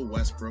 Russell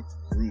Westbrook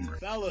groomer.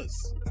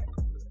 Fellas,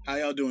 how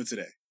y'all doing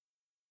today?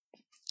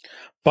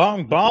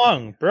 Bong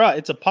bong, bruh,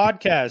 it's a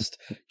podcast.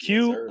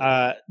 Q,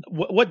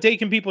 what day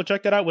can people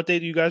check that out? What day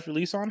do you guys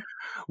release on?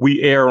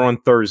 We air on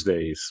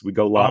Thursdays. We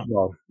go live.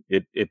 Well,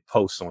 it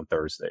posts on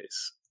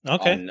Thursdays.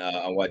 Okay.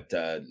 On what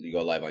you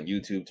go live on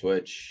YouTube,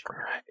 Twitch?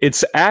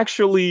 It's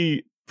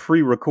actually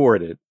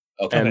pre-recorded.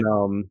 Okay.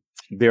 And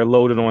they're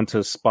loaded onto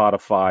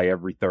Spotify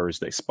every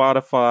Thursday.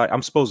 Spotify,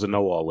 I'm supposed to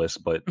know all this,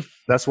 but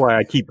that's why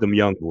I keep them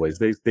young boys.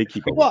 They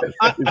keep it. Well,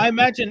 I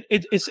imagine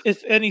it's,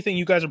 if anything,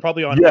 you guys are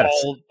probably on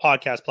all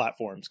podcast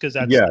platforms because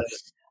that's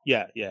yes.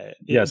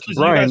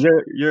 Brian,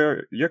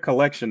 your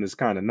collection is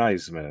kind of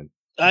nice, man.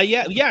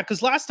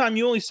 Because last time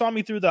you only saw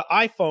me through the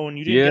iPhone.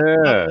 You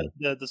didn't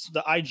get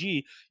the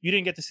IG. You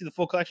didn't get to see the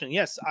full collection.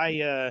 Yes,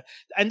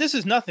 and this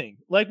is nothing.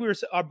 Like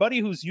our buddy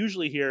who's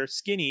usually here,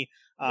 Skinny.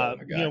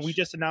 We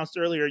just announced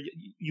earlier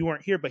you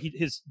weren't here, but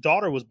his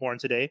daughter was born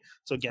today.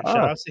 So again, shout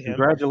out to him.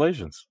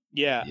 Congratulations.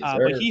 Yeah,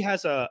 but he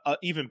has a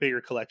even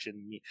bigger collection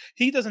than me.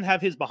 He doesn't have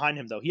his behind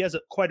him though. He has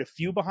quite a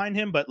few behind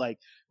him, but like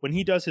when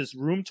he does his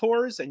room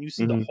tours and you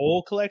see the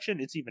whole collection,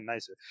 it's even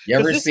nicer. You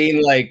ever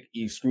seen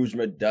you Scrooge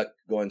McDuck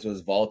go into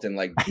his vault and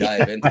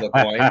dive into the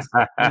coins?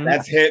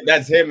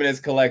 That's him and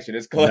his collection.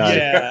 His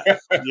collection.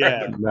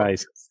 Yeah.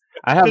 Nice.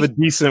 I have a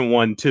decent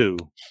one too.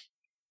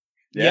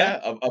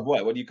 Yeah. Of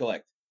what? What do you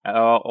collect?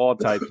 All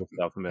types of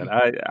stuff, man.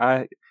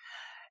 I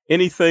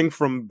anything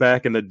from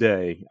back in the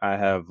day. I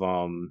have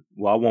I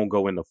won't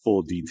go into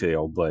full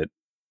detail, but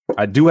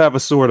I do have a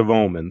Sword of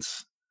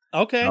Omens.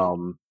 Okay.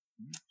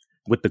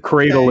 with the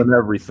cradle and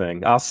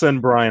everything. I'll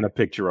send Brian a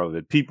picture of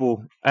it.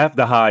 People, I have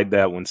to hide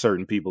that when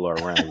certain people are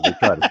around. They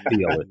try to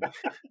steal it.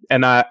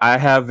 And I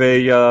have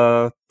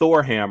a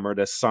Thor hammer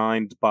that's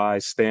signed by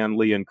Stan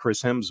Lee and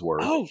Chris Hemsworth.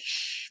 Oh,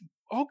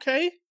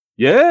 okay.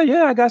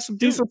 Yeah, I got some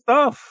decent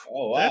stuff.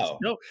 Oh, wow.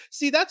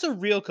 See, that's a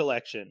real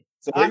collection.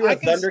 So were you a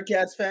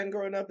Thundercats fan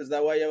growing up? Is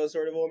that why you was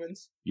sort of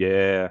Omens?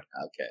 Yeah.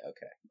 Okay.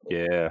 Cool.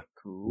 Yeah.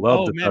 Cool.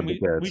 Love the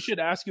Thundercats. We should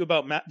ask you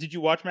about did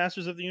you watch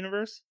Masters of the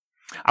Universe?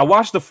 I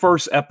watched the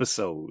first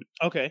episode.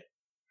 Okay.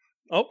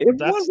 Oh, it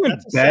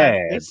wasn't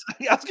bad.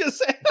 I was gonna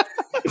say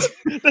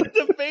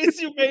the face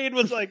you made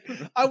was like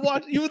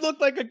you look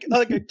like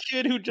a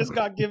kid who just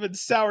got given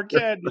sour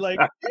candy. Like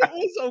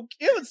it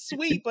was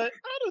sweet, but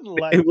I didn't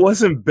like it. It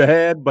wasn't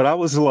bad, but I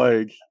was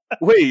like,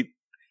 wait,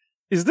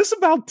 is this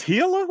about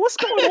Teela? What's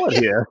going on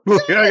here?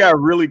 I got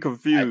really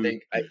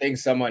confused. I think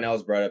someone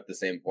else brought up the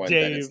same point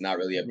that it's not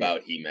really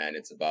about He-Man.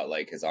 It's about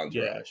like his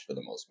entourage for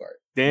the most part.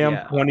 Damn,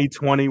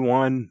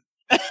 2021.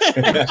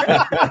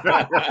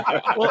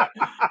 Well,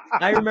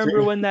 I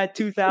remember when that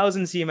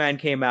 2000 He-Man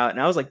came out, and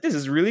I was like, "This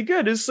is really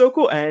good. This is so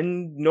cool."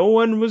 And no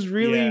one was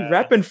really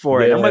repping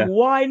for it. I'm like,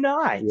 "Why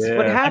not?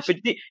 What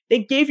happened? They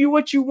gave you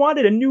what you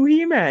wanted, a new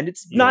He-Man.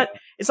 It's not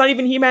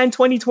even He-Man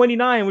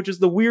 2029, which is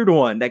the weird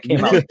one that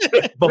came out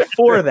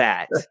before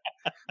that.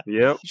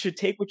 Yep, you should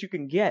take what you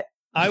can get."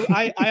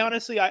 I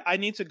honestly I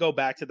need to go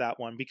back to that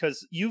one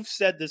because you've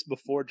said this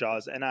before,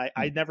 Jaws, and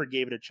I never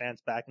gave it a chance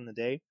back in the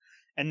day.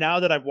 And now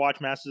that I've watched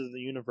Masters of the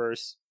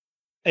Universe,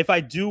 if I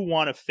do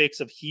want a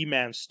fix of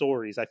He-Man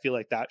stories, I feel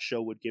like that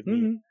show would give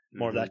me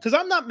more of that. Because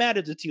I'm not mad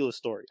at the Teela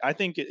story. I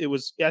think it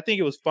was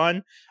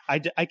fun. I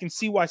can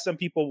see why some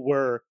people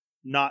were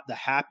not the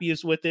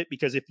happiest with it,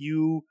 because if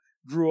you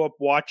grew up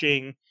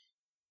watching,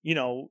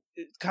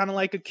 kind of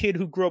like a kid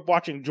who grew up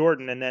watching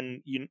Jordan, and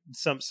then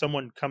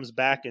someone comes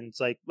back and it's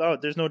like, oh,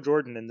 there's no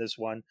Jordan in this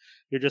one.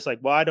 You're just like,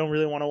 well, I don't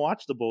really want to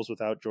watch the Bulls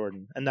without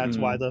Jordan, and that's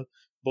why the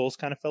Bulls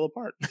kind of fell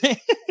apart.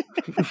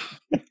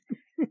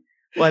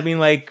 Well, I mean,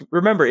 like,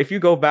 remember, if you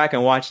go back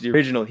and watch the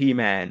original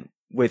He-Man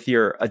with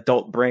your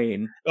adult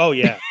brain. Oh,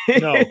 yeah.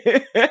 No.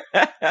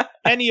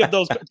 Any of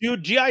those.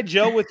 Dude, G.I.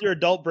 Joe with your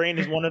adult brain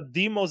is one of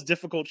the most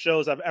difficult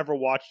shows I've ever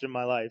watched in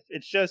my life.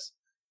 It's just...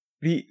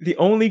 The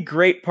only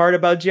great part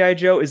about G.I.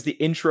 Joe is the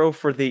intro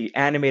for the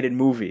animated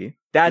movie.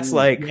 That's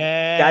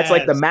that's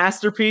like the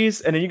masterpiece,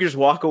 and then you can just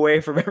walk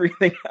away from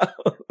everything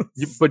else.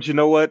 But you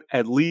know what?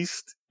 At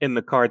least in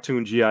the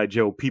cartoon G.I.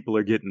 Joe, people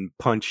are getting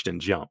punched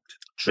and jumped.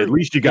 True. At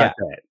least you got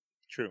that.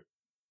 True.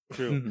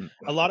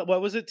 A lot of,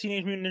 what was it?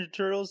 Teenage Mutant Ninja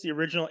Turtles, the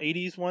original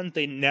 80s one?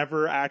 They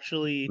never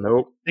actually...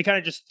 Nope. They kind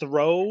of just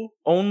throw...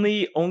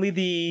 Only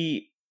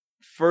the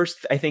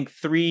first, I think,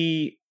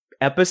 3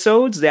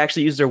 episodes, they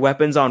actually used their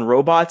weapons on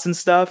robots and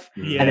stuff.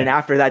 Yeah. And then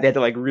after that, they had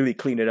to like really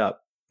clean it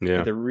up. Yeah. They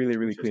had to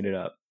really clean it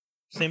up.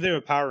 Same thing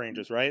with Power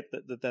Rangers, right?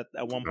 That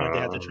at one point they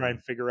had to try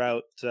and figure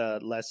out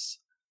less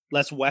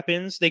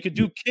weapons. They could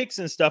do kicks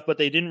and stuff, but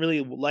they didn't really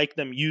like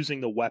them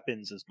using the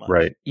weapons as much.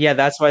 Right. Yeah,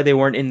 that's why they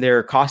weren't in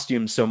their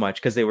costumes so much,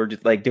 because they were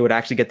just like, they would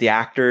actually get the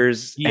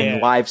actors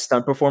and live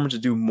stunt performers to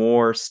do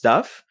more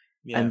stuff.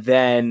 Yeah. And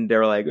then they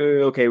were like,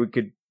 oh, okay, we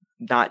could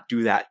not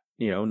do that,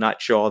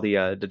 not show all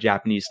the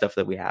Japanese stuff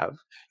that we have.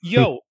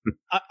 Yo,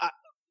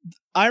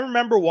 I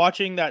remember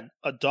watching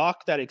a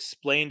doc that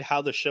explained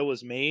how the show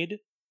was made,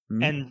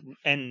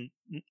 and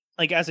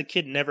like as a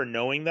kid never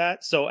knowing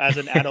that. So as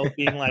an adult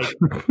being like,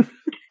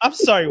 I'm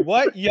sorry,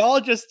 what? Y'all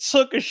just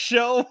took a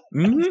show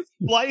and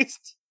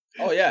spliced?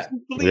 Oh, yeah.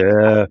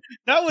 Yeah.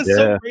 That was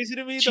so crazy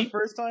to me the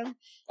first time.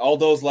 All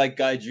those like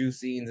Gaiju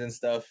scenes and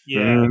stuff.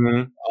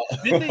 Yeah.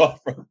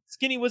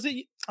 Skinny, was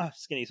it?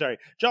 Skinny, sorry.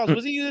 Jaws,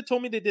 was it you that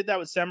told me they did that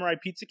with Samurai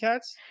Pizza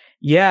Cats?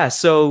 Yeah,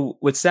 so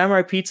with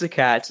Samurai Pizza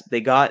Cats,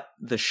 they got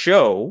the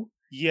show.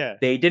 Yeah.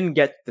 They didn't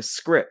get the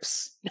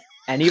scripts.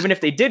 And even if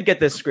they did get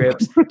the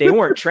scripts, they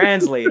weren't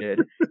translated.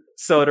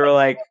 So they're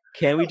like,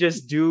 can we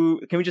just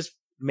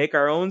make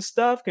our own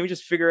stuff? Can we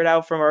just figure it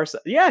out from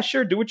ourselves? Yeah,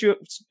 sure. Do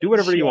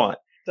whatever you want.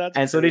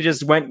 So they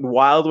just went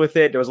wild with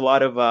it. There was a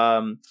lot of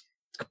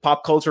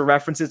pop culture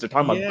references. They're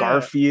talking about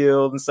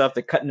Garfield and stuff.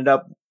 They're cutting it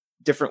up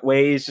different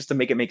ways just to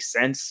make it make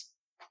sense.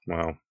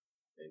 Wow.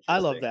 I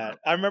love that.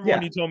 I remember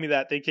when you told me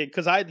that, thinking,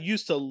 because I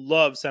used to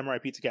love Samurai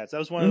Pizza Cats. That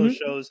was one of those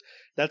shows.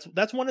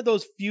 That's one of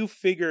those few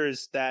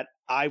figures that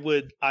I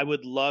would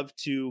love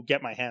to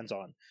get my hands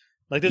on.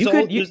 Like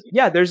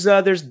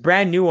there's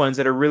brand new ones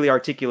that are really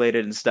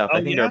articulated and stuff.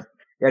 I think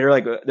they're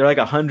like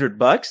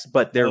 $100,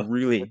 but they're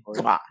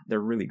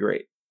really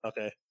great.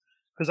 Okay.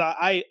 Because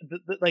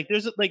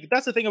there's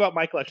that's the thing about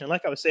my collection.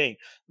 Like I was saying,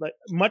 like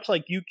much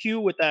like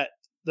UQ with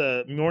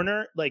the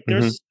Mjolnir, like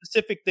there's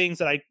specific things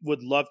that I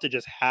would love to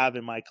just have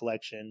in my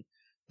collection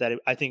that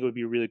I think it would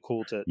be really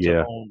cool to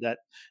own. That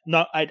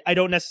I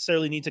don't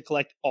necessarily need to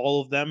collect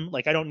all of them.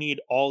 Like I don't need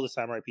all the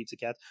Samurai Pizza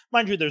Cats.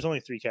 Mind you, there's only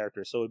 3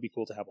 characters, so it'd be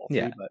cool to have all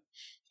 3. But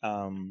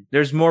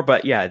there's more.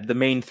 But yeah, the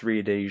main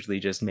 3 they usually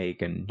just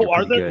make. And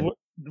are there?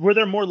 were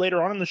there more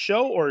later on in the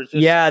show, or just...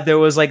 Yeah, there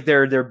was like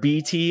their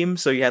B team.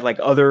 So you had like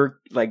other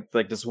like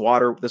this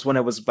one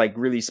that was like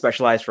really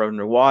specialized for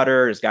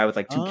underwater. This guy with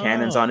like 2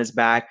 cannons on his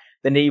back.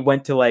 Then he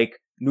went to like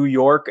New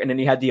York, and then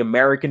he had the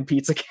American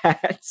Pizza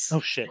Cats.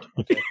 Oh shit!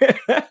 Okay.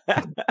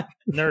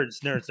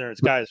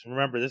 Nerds, guys.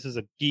 Remember, this is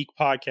a geek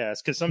podcast,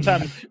 because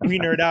sometimes we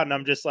nerd out, and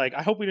I'm just like,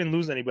 I hope we didn't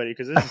lose anybody,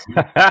 because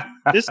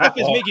this stuff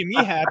is making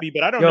me happy,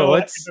 but I don't know.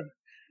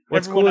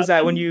 What's cool is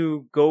that when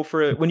you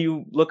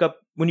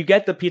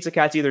get the Pizza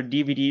Cats, either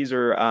DVDs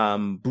or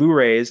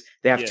Blu-rays,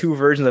 they have 2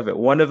 versions of it.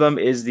 One of them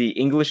is the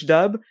English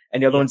dub,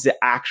 and the other one's the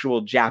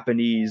actual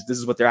Japanese. This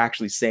is what they're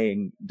actually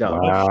saying dub.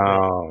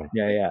 Wow.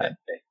 Yeah.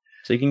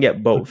 So you can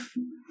get both.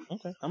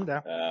 Okay, I'm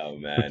down. Oh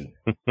man,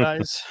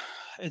 guys,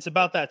 it's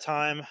about that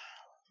time.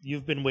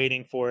 You've been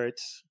waiting for it.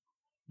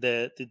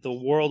 The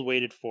world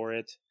waited for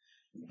it,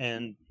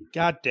 and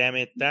god damn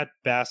it, that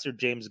bastard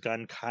James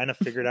Gunn kind of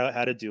figured out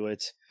how to do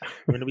it.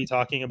 We're going to be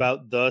talking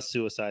about the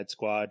Suicide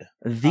Squad.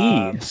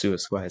 The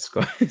Suicide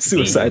Squad.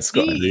 Suicide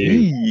Squad.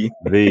 The.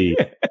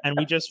 And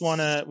we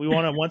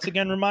want to once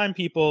again remind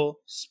people,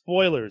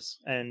 spoilers,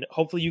 and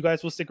hopefully you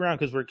guys will stick around,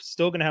 because we're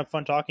still going to have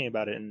fun talking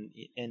about it.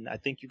 And I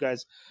think you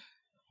guys,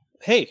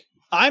 hey,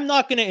 I'm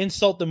not going to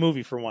insult the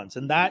movie for once,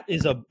 and that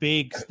is a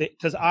big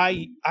because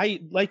I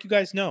like you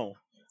guys know,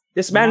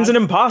 this man's an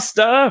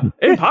imposter.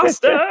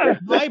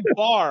 My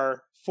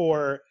bar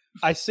for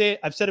I've said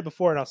it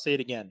before, and I'll say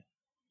it again.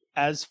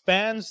 As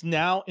fans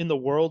now in the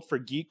world for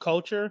geek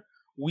culture,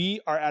 we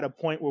are at a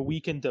point where we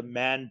can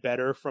demand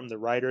better from the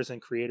writers and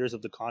creators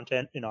of the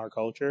content in our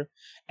culture.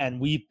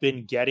 And we've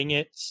been getting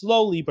it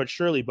slowly but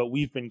surely, but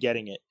we've been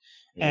getting it.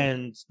 Yeah.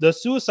 And the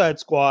Suicide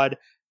Squad,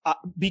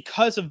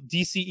 because of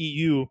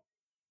DCEU,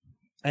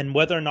 and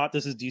whether or not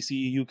this is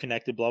DCEU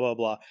connected, blah, blah,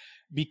 blah,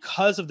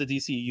 because of the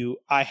DCEU,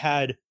 I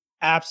had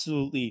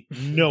absolutely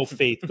no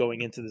faith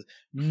going into this.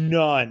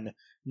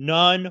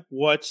 None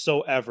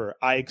whatsoever.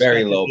 I expected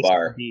very low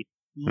bar.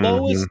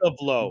 Lowest of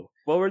low.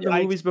 What were the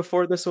movies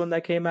before this one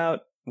that came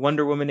out?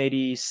 Wonder Woman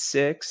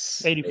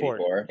 86?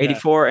 84.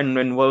 84. Yeah.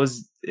 And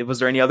was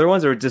there any other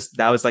ones, or just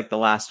that was like the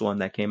last one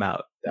that came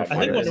out? I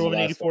think Wonder Woman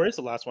 84 is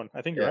the last one.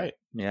 I think you're right.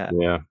 Yeah.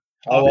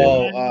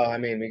 I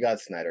mean, we got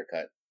Snyder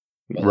Cut.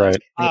 Right.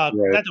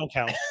 That don't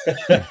count.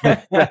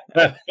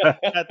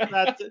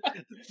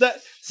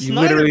 You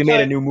literally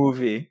made a new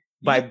movie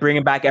by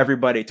bringing back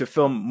everybody to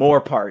film more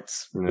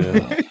parts.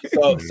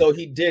 Yeah. So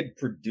he did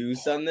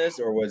produce on this,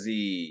 or was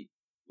he?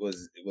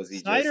 Was he?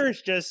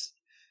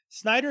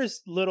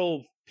 Snyder's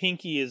little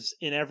pinky is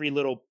in every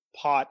little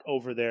pot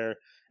over there.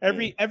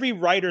 Every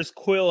writer's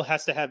quill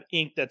has to have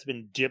ink that's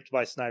been dipped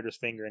by Snyder's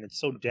finger, and it's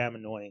so damn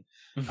annoying.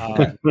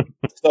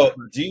 So,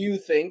 do you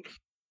think?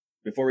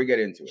 Before we get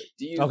into it,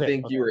 do you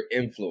think you were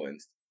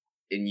influenced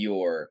in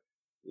your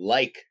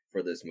like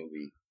for this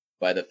movie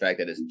by the fact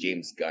that it's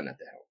James Gunn at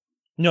the helm?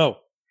 No.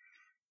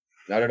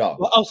 Not at all.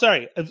 Well,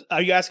 sorry.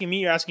 Are you asking me?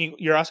 You're asking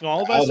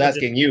all of us? I was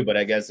asking you, but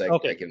I guess I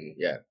can,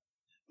 yeah.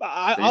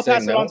 I'll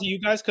pass it on to you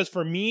guys, because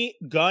for me,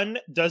 Gunn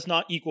does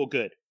not equal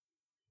good.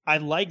 I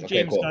like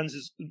James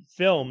Gunn's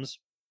films,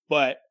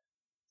 but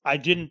I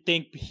didn't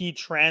think he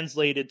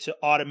translated to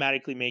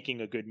automatically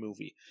making a good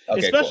movie.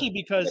 Especially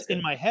because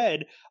in my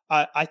head,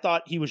 I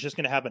thought he was just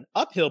going to have an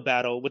uphill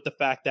battle with the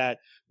fact that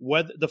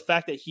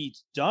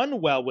he's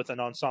done well with an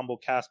ensemble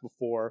cast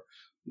before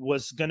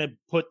was going to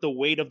put the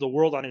weight of the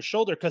world on his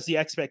shoulder, because the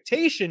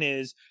expectation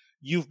is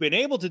you've been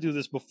able to do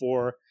this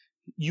before,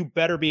 you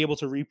better be able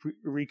to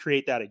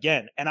recreate that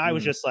again. And I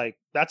was just like,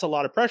 that's a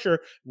lot of pressure.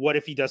 What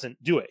if he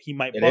doesn't do it? He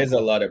might. It is a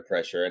lot of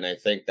pressure, and I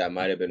think that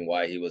might have been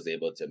why he was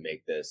able to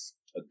make this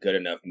a good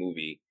enough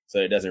movie, so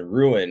it doesn't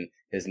ruin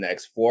his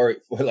next foray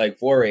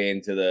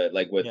into the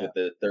with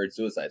the third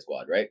Suicide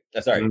Squad, right?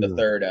 The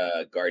third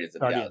Guardians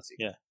of the Galaxy.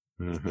 Yeah,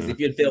 because if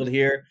you had failed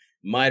here,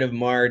 might have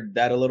marred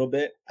that a little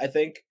bit, I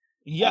think.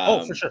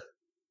 Yeah, for sure.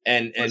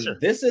 And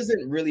this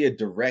isn't really a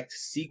direct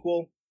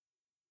sequel,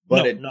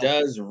 but it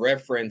does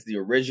reference the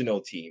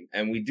original team,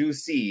 and we do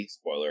see,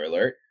 spoiler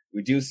alert,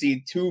 we do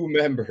see 2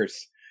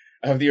 members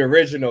of the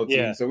original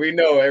team, so we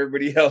know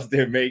everybody else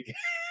didn't make it.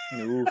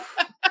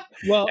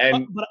 Well,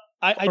 but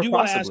I do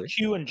want to ask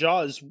Q and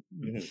Jaws,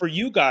 for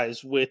you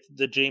guys with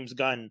the James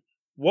Gunn,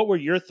 what were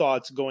your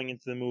thoughts going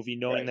into the movie,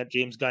 knowing that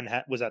James Gunn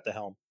was at the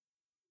helm?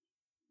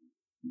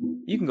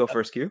 You can go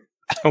first, Q.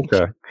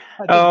 Okay.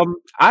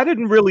 I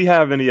didn't really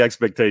have any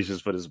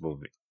expectations for this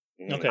movie.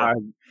 Okay.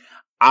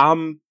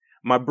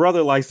 My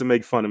brother likes to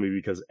make fun of me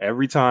because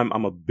every time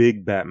I'm a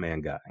big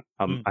Batman guy.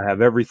 I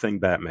have everything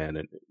Batman,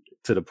 and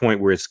to the point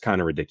where it's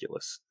kind of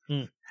ridiculous.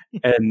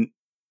 And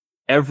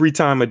every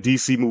time a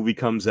DC movie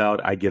comes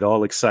out, I get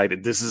all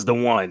excited. This is the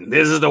one.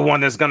 This is the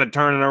one that's going to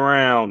turn it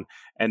around.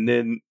 And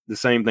then the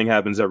same thing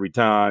happens every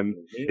time.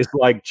 It's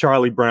like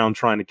Charlie Brown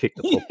trying to kick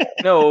the football.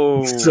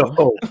 No. So,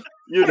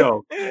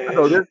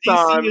 so this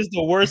time DC is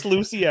the worst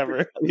Lucy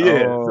ever.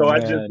 Yeah. I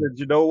just said,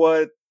 you know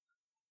what?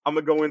 I'm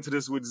going to go into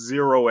this with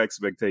 0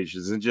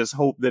 expectations and just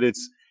hope that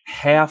it's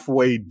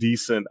halfway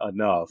decent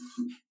enough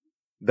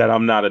that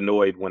I'm not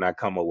annoyed when I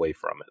come away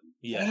from it.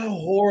 Yeah. How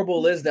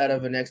horrible is that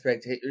of an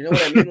expectation? You know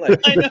what I mean? Like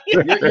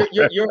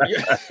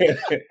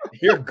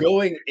you're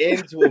going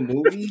into a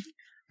movie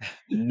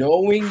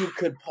knowing you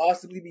could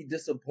possibly be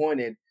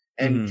disappointed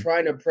and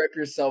trying to prep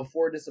yourself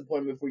for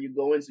disappointment before you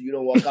go in, so you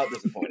don't walk out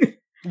disappointed.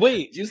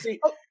 Wait, you see?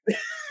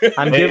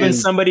 I'm giving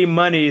somebody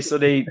money so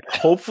they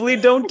hopefully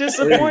don't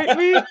disappoint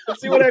me.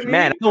 See what I mean?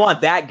 Man, I don't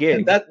want that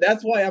gig.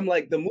 That's why I'm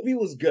like, the movie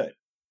was good.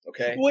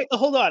 Okay. Wait,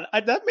 hold on.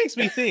 That makes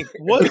me think.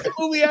 Was the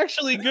movie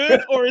actually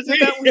good, or is it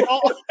that we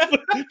all?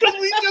 Because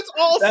we just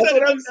all said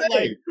it. I'm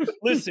like,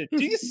 listen,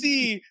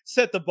 DC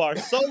set the bar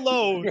so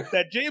low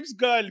that James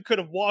Gunn could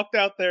have walked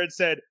out there and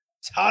said,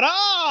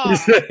 "Ta-da!"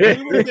 And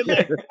we would have been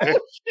like, "Oh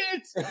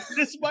shit,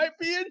 this might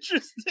be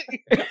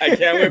interesting." I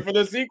can't wait for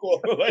the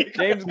sequel. Like,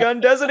 James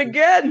Gunn does it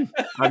again.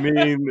 I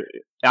mean,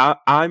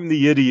 I'm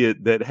the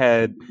idiot that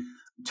had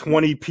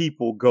 20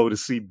 people go to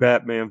see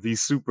Batman v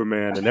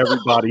Superman, and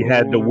everybody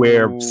had to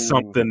wear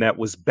something that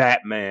was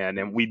Batman,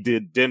 and we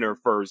did dinner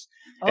first,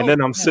 and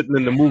then I'm sitting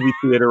in the movie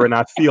theater and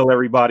I feel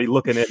everybody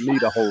looking at me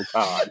the whole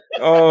time.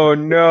 Oh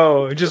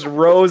no, just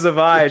rows of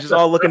eyes, just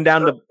all looking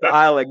down the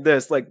aisle like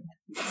this, like,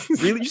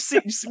 really? You're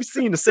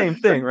seeing the same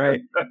thing,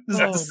 right? This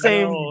is the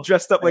same,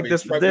 dressed up like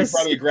this for this. You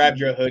probably grabbed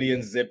your hoodie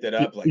and zipped it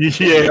up. Like,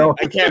 yeah,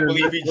 I can't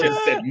believe he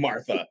just said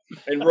Martha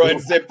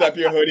and zipped up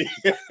your hoodie.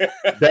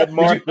 That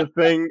Martha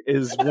thing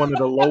is one of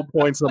the low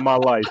points of my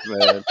life,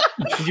 man.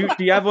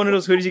 Do you have one of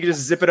those hoodies you can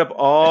just zip it up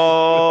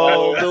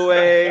all the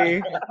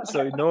way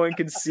so no one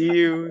can see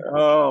you?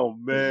 Oh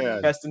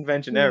man, best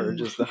invention ever,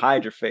 just to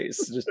hide your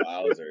face. Just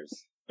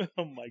wowzers.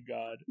 Oh my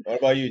god. What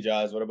about you,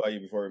 Jaws? What about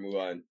you before we move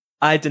on?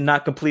 I did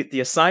not complete the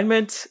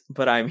assignment,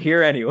 but I'm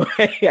here anyway.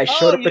 I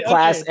showed up to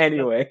class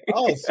anyway.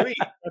 Oh, sweet.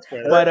 That's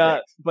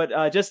fair.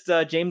 But just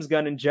James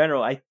Gunn in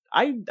general, I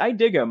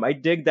dig him. I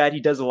dig that he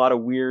does a lot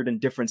of weird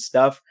and different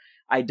stuff.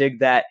 I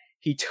dig that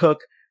he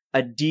took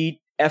a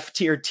D F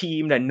tier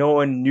team that no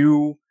one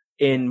knew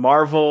in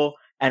Marvel,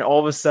 and all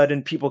of a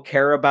sudden people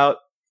care about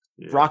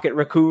Rocket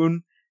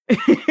Raccoon.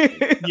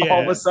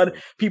 All of a sudden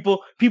people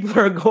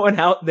are going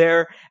out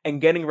there and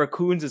getting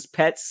raccoons as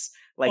pets.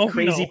 Like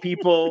crazy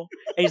people,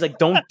 and he's like,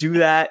 "Don't do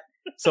that."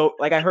 So,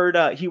 like, I heard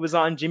he was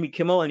on Jimmy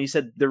Kimmel, and he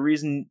said the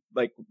reason,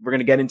 like, we're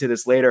gonna get into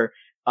this later.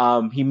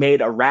 He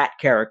made a rat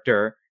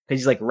character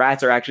because he's like,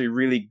 rats are actually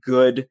really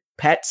good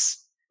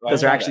pets because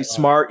they're actually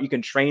smart. You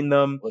can train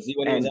them. Was he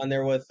when he was on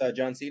there with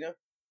John Cena?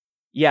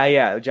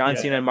 Yeah, John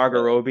Cena and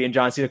Margot Robbie, and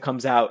John Cena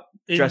comes out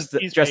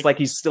dressed like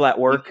he's still at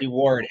work. He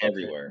wore it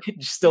everywhere.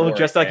 Still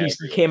dressed like he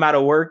came out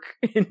of work,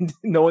 and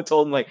no one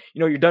told him, like,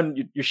 you're done.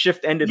 Your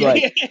shift ended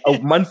like a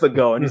month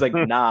ago, and he's like,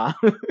 nah.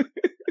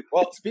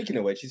 Well, speaking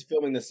of which, he's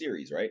filming the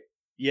series, right?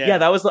 Yeah,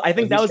 that was. I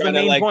think that was the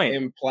main point.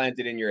 Implant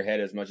it in your head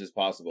as much as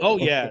possible. Oh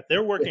yeah,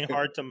 they're working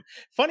hard to.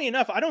 Funny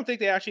enough, I don't think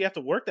they actually have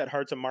to work that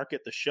hard to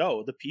market the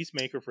show, The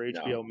Peacemaker, for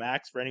HBO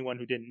Max. For anyone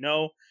who didn't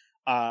know.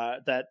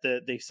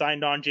 They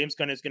signed on. James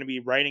Gunn is going to be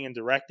writing and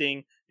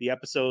directing the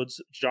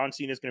episodes. John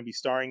Cena is going to be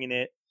starring in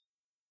it,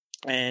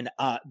 and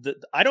I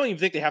don't even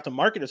think they have to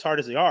market as hard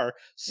as they are.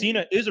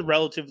 Cena is a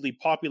relatively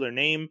popular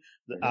name.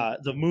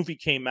 The movie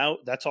came out.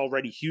 That's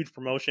already huge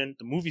promotion.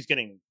 The movie's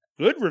getting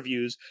good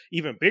reviews,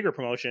 even bigger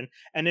promotion.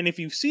 And then if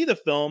you see the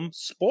film,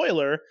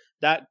 spoiler,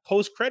 that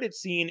post-credit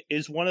scene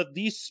is one of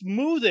the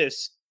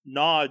smoothest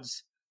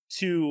nods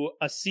to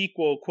a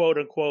sequel, quote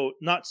unquote,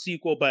 not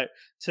sequel, but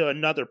to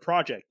another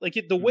project. Like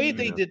the way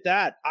they did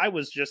that, I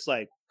was just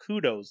like,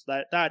 kudos.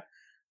 That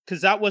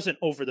because that wasn't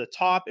over the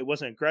top, it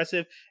wasn't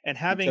aggressive, and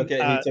having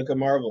he took a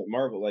Marvel,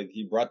 like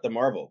he brought the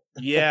Marvel.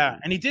 Yeah,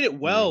 and he did it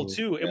well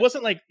too. It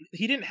wasn't like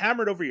he didn't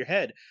hammer it over your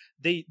head.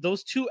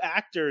 Those two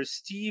actors,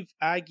 Steve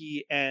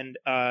Agee and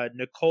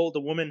Nicole, the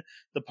woman,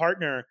 the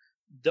partner,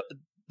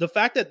 the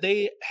fact that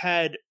they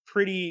had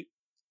pretty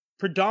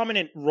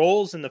predominant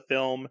roles in the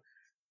film.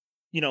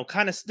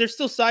 Kind of, they're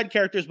still side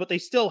characters, but they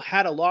still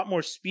had a lot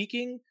more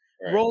speaking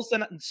roles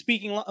than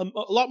a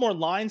lot more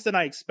lines than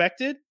I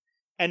expected.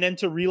 And then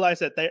to realize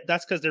that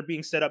that's because they're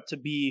being set up to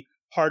be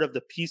part of the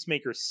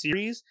Peacemaker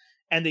series.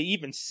 And they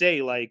even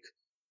say, like,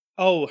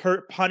 oh,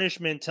 her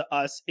punishment to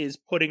us is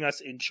putting us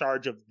in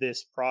charge of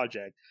this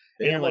project.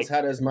 They almost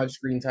had as much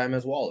screen time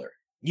as Waller.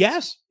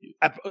 Yes,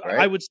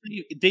 I would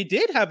say they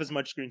did have as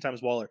much screen time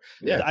as Waller.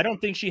 Yeah. I don't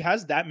think she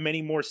has that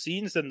many more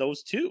scenes than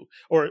those two.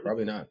 Or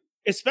probably not.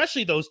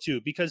 Especially those two,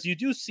 because you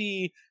do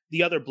see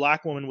the other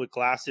black woman with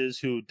glasses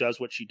who does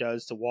what she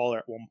does to Waller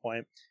at one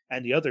point,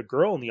 and the other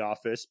girl in the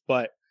office.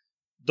 But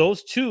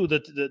those two,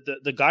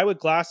 the guy with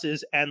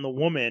glasses and the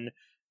woman,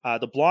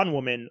 the blonde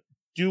woman,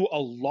 do a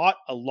lot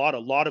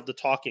of the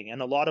talking,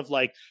 and a lot of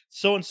like,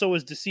 so and so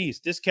is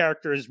deceased. This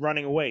character is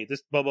running away.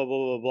 This blah blah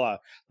blah blah blah.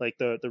 Like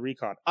the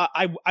recon.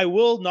 I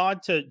will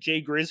nod to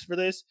Jay Grizz for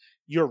this.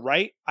 You're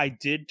right. I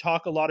did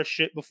talk a lot of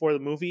shit before the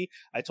movie.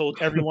 I told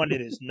everyone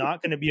it is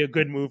not going to be a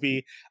good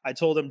movie. I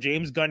told them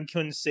James Gunn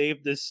couldn't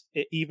save this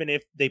even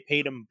if they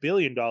paid him $1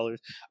 billion.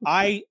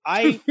 I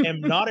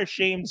am not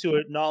ashamed to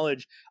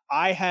acknowledge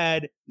I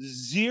had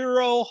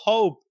zero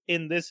hope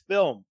in this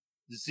film.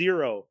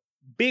 Zero.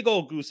 Big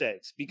old goose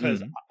eggs.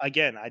 Because,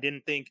 again, I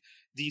didn't think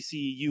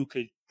DCU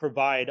could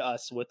provide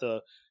us with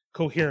a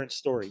coherent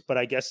story. But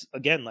I guess,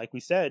 again, like we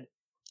said,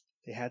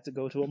 they had to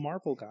go to a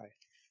Marvel guy.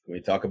 Can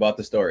we talk about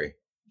the story?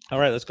 All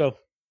right, let's go.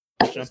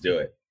 Let's do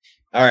it.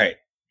 All right.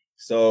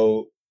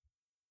 So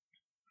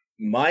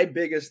my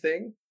biggest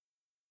thing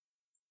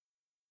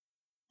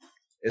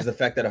is the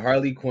fact that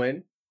Harley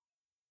Quinn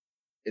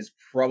is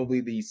probably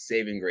the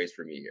saving grace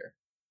for me here.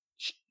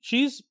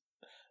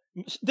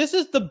 This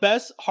is the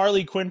best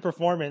Harley Quinn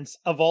performance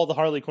of all the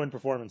Harley Quinn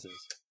performances.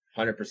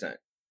 100%.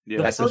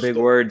 Yeah, that's the big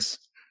words.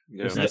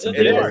 Yeah.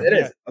 It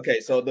is. Okay,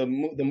 so the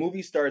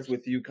movie starts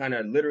with you kind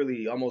of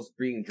literally almost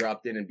being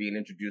dropped in and being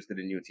introduced to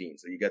the new team.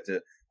 So you get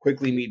to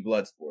quickly meet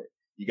Bloodsport.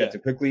 You get to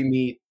quickly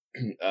meet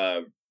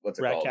what's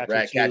it called?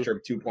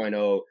 Ratcatcher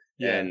 2.0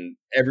 and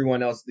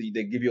everyone else.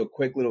 They give you a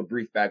quick little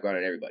brief background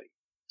on everybody.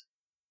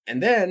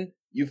 And then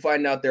you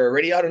find out they're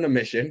already out on a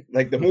mission.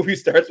 Like the movie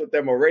starts with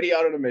them already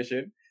out on a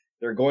mission.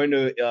 They're going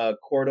to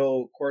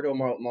Corto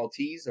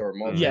Maltese or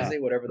Maltese,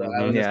 whatever the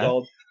island is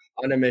called,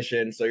 on a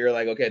mission. So you're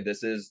like, okay,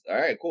 this is all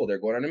right, cool. They're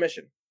going on a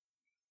mission.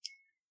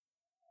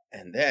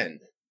 And then,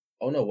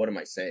 oh no, what am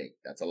I saying?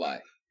 That's a lie.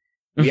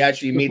 We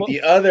actually meet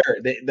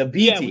the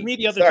B team. Yeah, we meet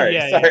the other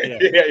team.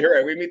 Yeah, you're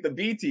right. We meet the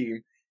B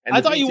team. And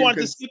I thought you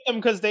wanted to skip them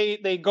because they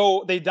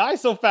die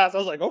so fast. I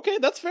was like, okay,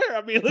 that's fair.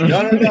 I mean,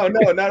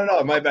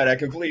 no. My bad. I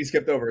completely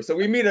skipped over. So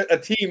we meet a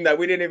team that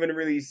we didn't even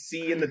really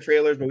see in the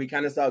trailers, but we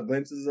kind of saw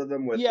glimpses of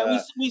them with.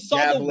 We saw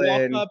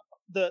Javelin,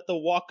 the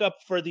walk up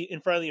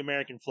in front of the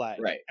American flag,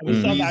 right? And we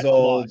saw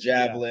Weasel,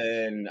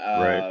 Javelin,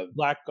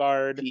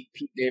 Blackguard,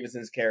 Pete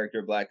Davidson's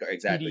character, Blackguard,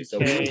 exactly. PDK. So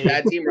we meet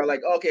that team. We're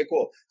like, okay,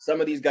 cool. Some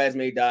of these guys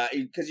may die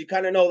because you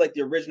kind of know like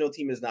the original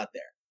team is not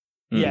there.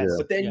 Yes,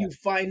 but then you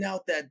find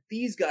out that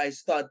these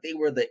guys thought they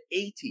were the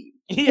A team.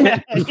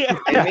 And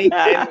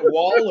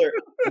Waller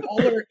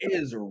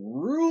is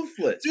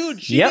ruthless,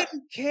 dude. She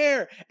didn't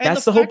care. And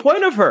that's the whole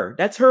point of her.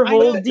 That's her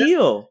whole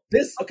deal.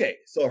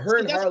 So her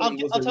and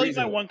Harley. I'll tell you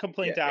my one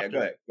complaint after. Go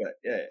ahead.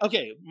 Yeah.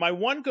 Okay, my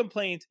one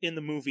complaint in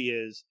the movie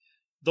is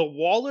the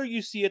Waller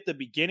you see at the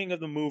beginning of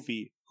the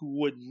movie,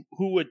 who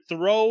would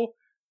throw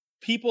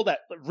people that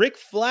Rick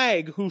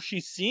Flag, who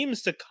she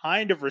seems to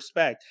kind of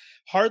respect,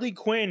 Harley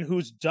Quinn,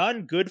 who's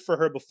done good for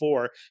her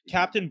before,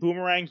 Captain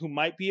Boomerang, who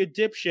might be a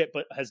dipshit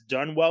but has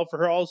done well for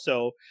her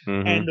also,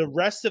 and the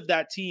rest of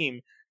that team,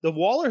 the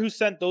Waller who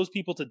sent those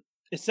people to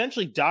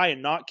essentially die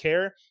and not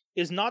care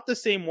is not the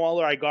same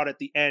Waller I got at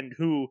the end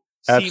who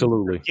seemed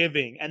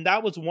forgiving, and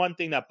that was one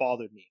thing that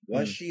bothered me.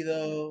 Was she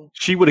though?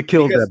 She would have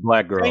killed that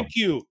black girl. Thank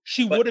you.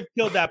 She would have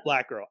killed that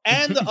black girl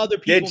and the other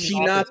people. Did she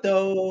not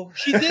though?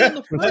 She did in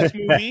the first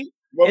movie.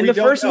 In the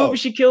first movie,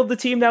 she killed the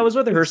team that was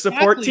with her. Her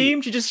support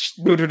team. She just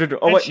no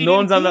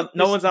one's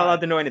allowed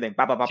to know anything.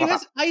 She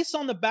has ice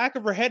on the back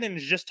of her head and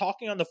is just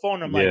talking on the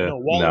phone. I'm like, no,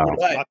 Waller would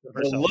have shot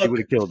herself. She would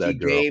have killed that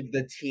girl. She gave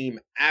the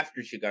team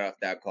after she got off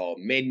that call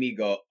made me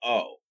go,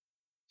 oh,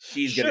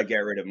 she's gonna get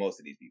rid of most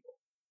of these people.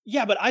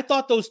 Yeah, but I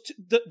thought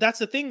that's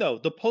the thing though.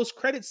 The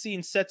post-credit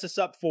scene sets us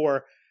up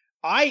for.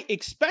 I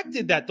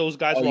expected that those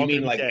guys were all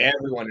going to be dead.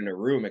 Everyone in the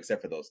room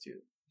except for those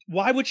two.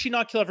 Why would she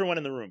not kill everyone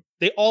in the room?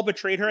 They all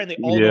betrayed her and they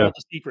all know all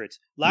the secrets.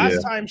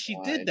 Last time she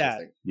did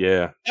that.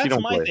 Yeah.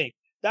 That's my thing.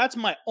 That's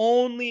my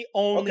only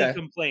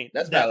complaint.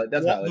 That's valid.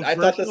 I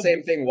thought the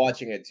same thing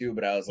watching it too,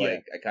 but I was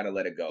like, I kind of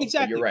let it go.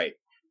 Exactly. So you're right.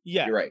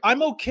 Yeah. You're right.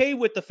 I'm okay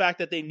with the fact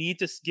that they need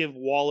to give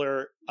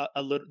Waller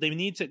a little, they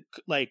need to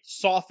like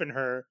soften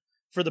her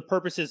for the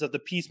purposes of the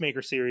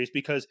Peacemaker series,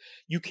 because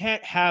you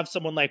can't have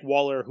someone like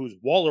Waller who's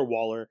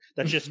Waller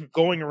that's just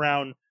going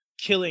around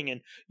killing,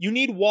 and you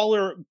need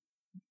Waller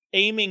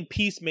aiming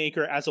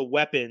Peacemaker as a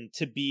weapon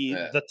to be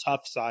the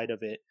tough side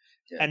of it.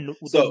 Yeah. And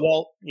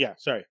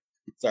sorry.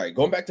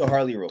 Going back to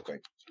Harley real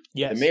quick.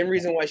 Yes. The main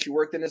reason why she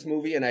worked in this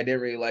movie, and I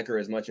didn't really like her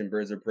as much in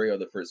Birds of Prey or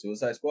the first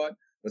Suicide Squad,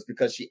 was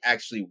because she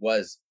actually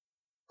was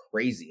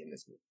crazy in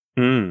this movie.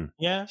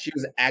 Yeah. She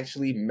was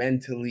actually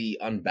mentally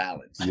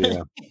unbalanced.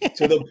 Yeah.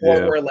 To the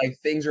point where like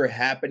things are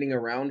happening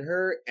around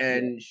her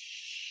and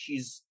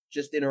she's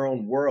just in her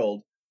own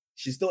world.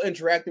 She's still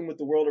interacting with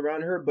the world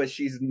around her, but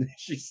she's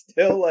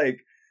still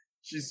like,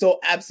 she's so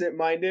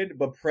absent-minded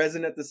but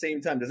present at the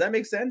same time. Does that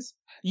make sense?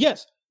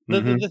 Yes.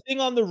 The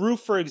thing on the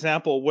roof, for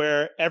example,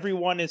 where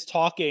everyone is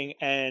talking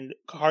and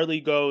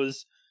Harley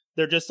goes,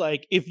 they're just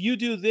like, if you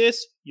do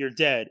this, you're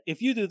dead.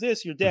 If you do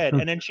this, you're dead.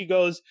 And then she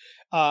goes,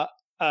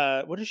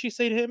 what does she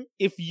say to him?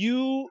 If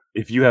you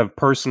have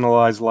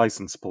personalized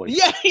license plates.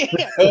 Yeah.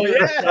 Oh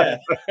yeah.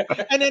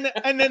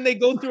 and then they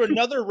go through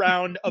another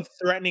round of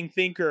threatening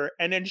thinker,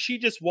 and then she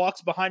just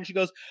walks behind. She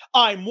goes,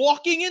 "I'm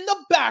walking in the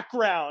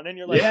background," and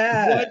you're like,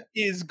 "What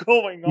is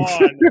going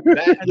on?"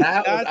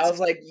 I was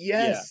like,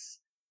 "Yes,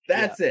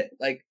 that's it.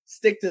 Like,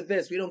 stick to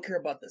this. We don't care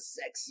about the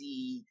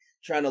sexy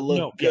trying to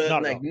look good.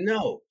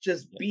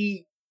 Just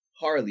be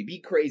Harley, be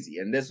crazy."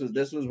 And this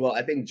was well.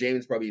 I think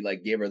James probably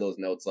like gave her those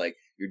notes like,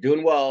 "You're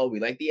doing well. We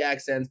like the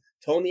accents.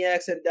 Tone the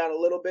accent down a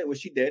little bit," which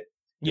she did.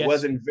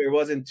 Yes. It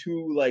wasn't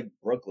too like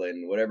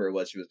Brooklyn, whatever it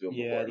was she was doing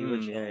before.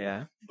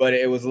 But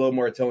it was a little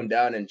more toned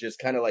down and just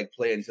kind of like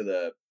play into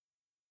the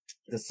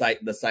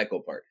psycho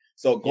part.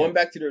 So going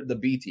back to the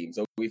B team,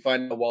 so we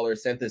find out Waller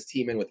sent this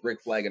team in with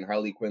Rick Flag and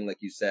Harley Quinn, like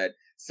you said,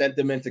 sent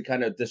them in to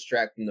kind of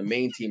distract from the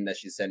main team that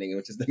she's sending in,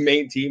 which is the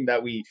main team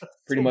that we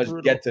pretty much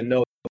get to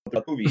know in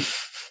the movie.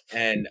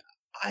 And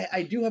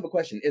I do have a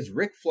question. Is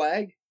Rick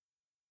Flag,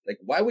 like,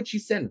 why would she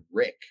send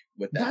Rick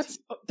with that?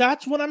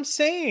 That's what I'm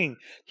saying.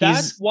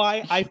 That's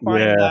why I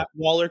find that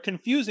Waller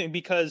confusing,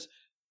 because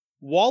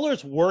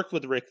Waller's worked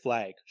with Rick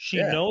Flag. She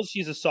knows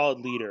he's a solid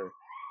leader.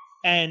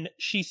 And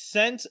she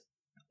sent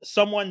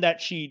someone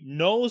that she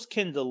knows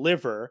can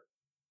deliver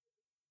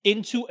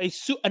into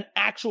an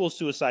actual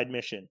suicide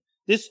mission.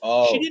 She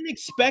didn't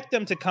expect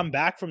them to come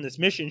back from this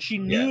mission. She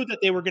knew that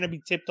they were going to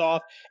be tipped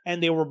off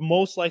and they were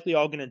most likely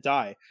all going to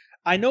die.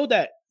 I know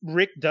that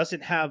Rick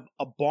doesn't have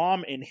a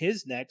bomb in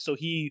his neck, so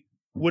he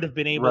would have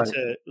been able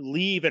to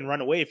leave and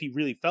run away if he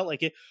really felt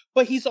like it.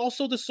 But he's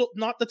also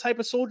not the type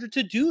of soldier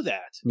to do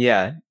that.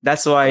 Yeah,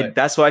 that's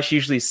why she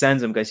usually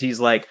sends him, because he's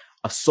like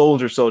a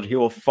soldier. He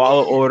will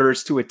follow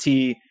orders to a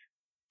T,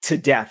 to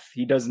death.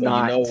 He does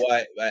not. You know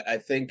what? I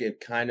think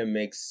it kind of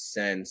makes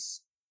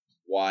sense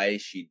why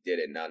she did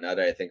it now that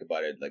I think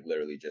about it, like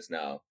literally just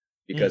now.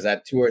 Because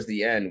towards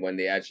the end, when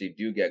they actually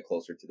do get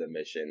closer to the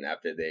mission,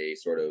 after they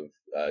sort of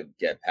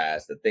get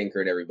past the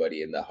Thinker and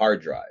everybody in the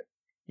hard drive.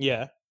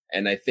 Yeah.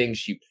 And I think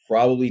she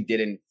probably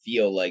didn't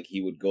feel like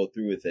he would go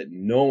through with it,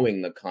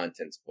 knowing the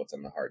contents of what's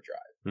on the hard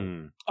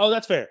drive. Oh,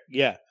 that's fair.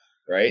 Yeah.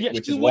 Right? Yeah,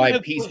 which is why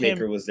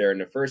Peacemaker was there in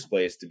the first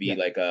place, to be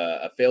like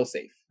a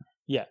failsafe.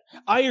 Yeah,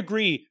 I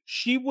agree.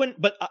 She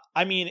wouldn't, but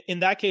I mean,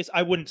 in that case,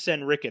 I wouldn't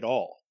send Rick at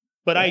all.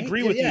 But I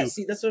agree with you.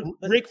 See, that's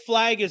Rick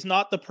Flag is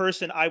not the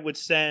person I would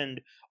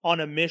send on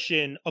a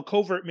mission, a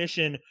covert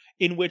mission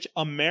in which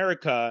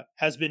America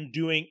has been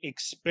doing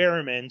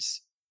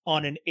experiments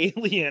on an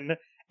alien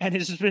and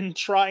has been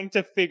trying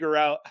to figure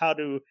out how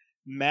to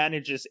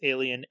manage this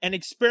alien and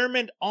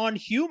experiment on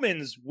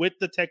humans with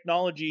the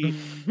technology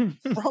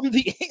from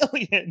the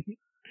alien.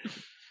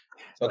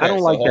 Okay, I don't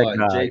like that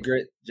guy.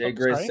 Jay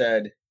Grizz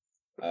said,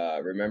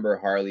 remember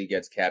Harley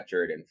gets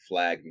captured and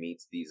Flag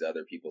meets these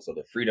other people, so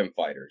the Freedom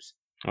Fighters.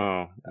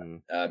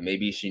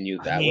 Maybe she knew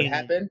that would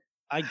happen.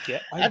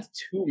 That's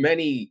too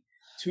many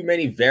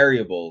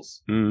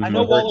variables. I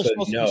know Waller's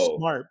supposed to be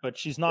smart, but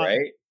she's not.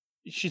 Right?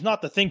 She's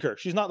not the Thinker.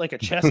 She's not like a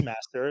chess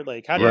master.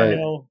 Like, how do you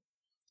know?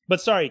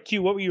 But sorry,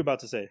 Q, what were you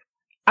about to say?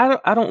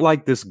 I don't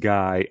like this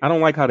guy. I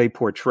don't like how they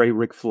portray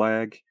Rick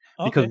Flag,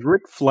 because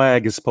Rick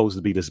Flag is supposed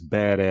to be this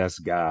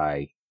badass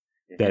guy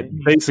that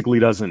basically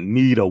doesn't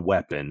need a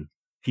weapon.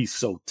 He's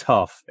so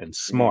tough and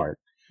smart.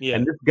 Yeah.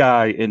 And this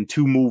guy in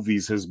 2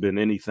 movies has been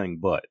anything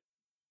but.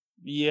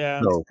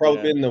 Yeah. So,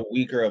 probably been the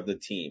weaker of the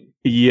team.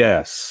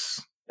 Yes.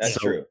 That's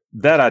true.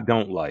 That I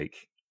don't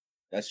like.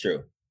 That's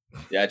true.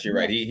 Yeah, you're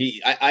right.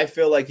 I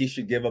feel like he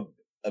should give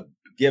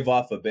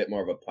off a bit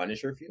more of a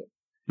Punisher feel.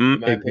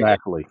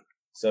 Exactly.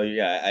 So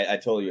yeah, I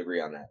totally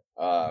agree on that.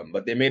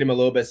 But they made him a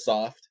little bit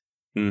soft.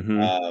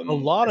 A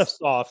lot of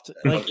soft.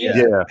 Like he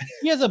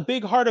has a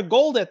big heart of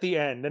gold at the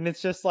end, and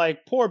it's just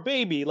like, poor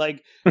baby.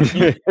 Like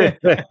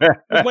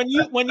when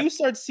you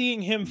start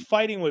seeing him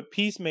fighting with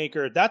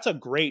Peacemaker, that's a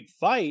great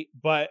fight.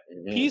 But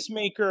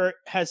Peacemaker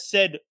has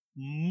said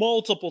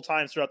multiple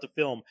times throughout the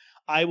film,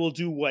 "I will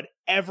do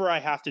whatever I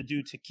have to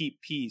do to keep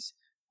peace,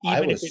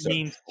 even if it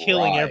means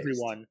killing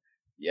everyone."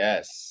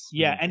 Yes.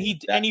 Yeah, and he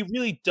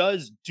really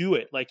does do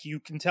it. Like, you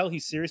can tell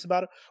he's serious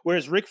about it.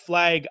 Whereas Rick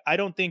Flag, I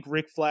don't think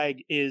Rick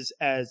Flag is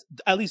as,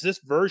 at least this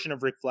version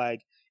of Rick Flag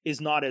is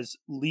not as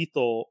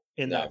lethal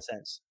in that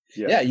sense.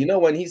 Yeah, you know,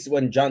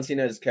 when John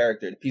Cena's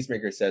character,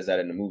 Peacemaker, says that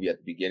in the movie at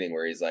the beginning,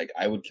 where he's like,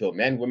 "I would kill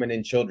men, women,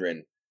 and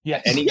children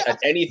at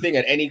anything,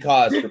 at any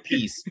cause for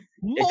peace."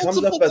 It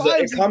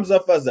comes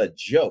up as a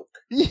joke.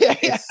 Yeah,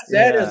 it's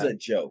said as a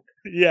joke.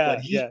 Yeah,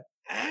 but he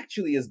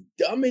actually, as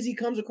dumb as he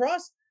comes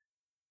across,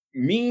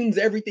 means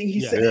everything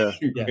he said.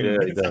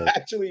 It's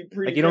actually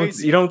pretty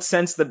crazy. You don't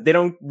sense that they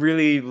don't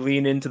really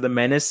lean into the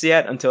menace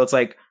yet until it's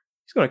like,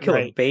 he's going to kill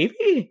a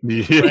baby.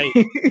 Right.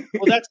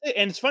 Well, that's it.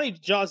 And it's funny,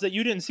 Jaws, that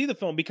you didn't see the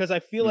film, because I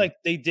feel like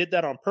they did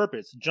that on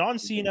purpose. John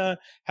Cena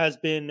has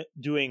been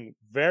doing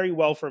very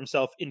well for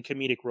himself in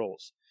comedic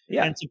roles.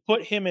 Yeah. And to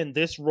put him in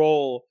this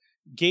role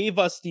gave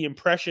us the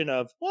impression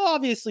of, well,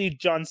 obviously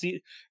John Cena,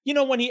 you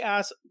know, when he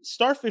asked,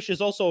 starfish is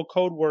also a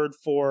code word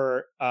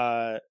for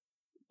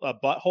a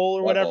butthole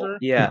or whatever.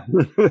 Yeah.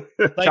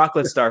 Like,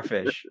 chocolate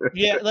starfish.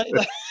 Yeah.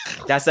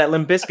 That's that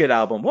Limp Bizkit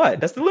album. What?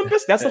 That's the Limp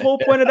Bizkit. That's the whole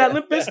point of that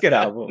Limp Bizkit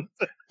album.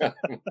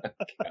 But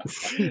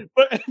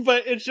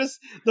it's just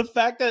the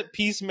fact that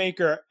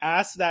Peacemaker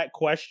asked that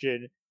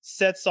question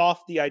sets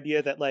off the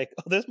idea that, like,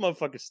 oh, this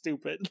motherfucker's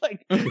stupid.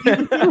 Like,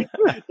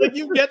 like,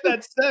 you get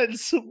that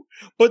sense,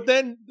 but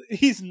then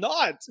he's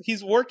not.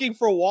 He's working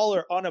for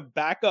Waller on a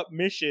backup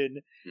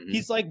mission.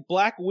 He's like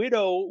Black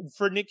Widow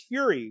for Nick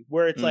Fury,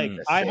 where it's like,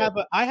 I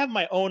have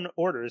my own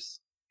orders.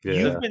 Yeah.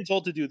 You've been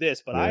told to do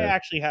this, but I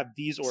actually have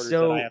these orders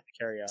that I have to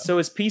carry out. So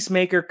is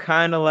Peacemaker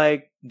kind of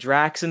like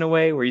Drax in a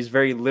way, where he's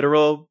very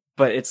literal,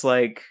 but it's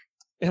like,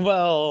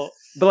 well,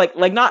 but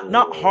like not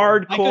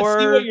hardcore. I can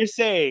see what you're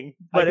saying,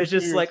 but it's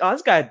just like, oh,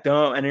 this guy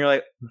dumb, and you're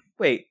like,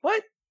 wait,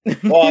 what?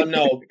 Well,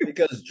 no,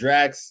 because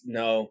Drax.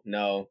 No.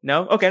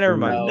 Okay, never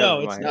mind.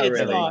 No, it's not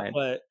really.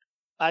 But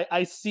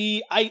I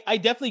see. I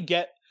definitely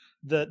get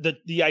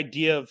the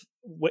idea of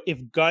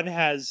if Gunn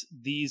has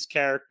these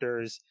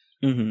characters.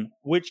 Mm-hmm.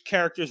 Which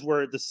characters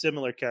were the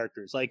similar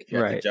characters? Like,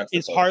 right?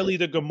 Is Harley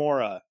the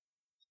Gamora?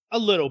 A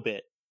little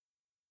bit,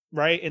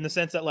 right? In the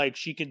sense that like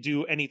she can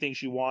do anything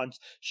she wants,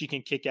 she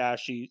can kick ass.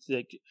 She's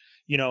like,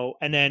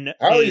 and then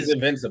Harley's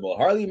invincible.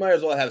 Harley might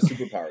as well have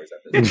superpowers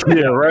at this point.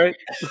 Yeah, right.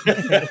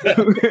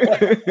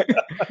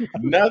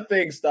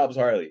 Nothing stops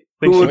Harley.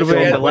 Who would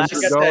win? Once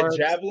you get that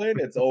javelin,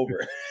 it's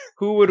over.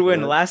 Who would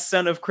win? Last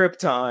Son of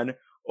Krypton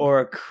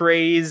or a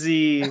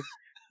crazy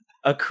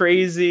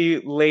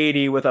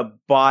lady with a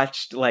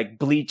botched, like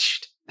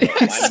bleached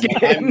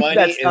my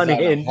money is on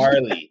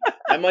Harley.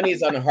 My money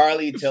is on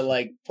Harley to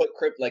like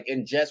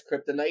ingest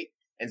kryptonite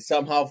and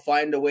somehow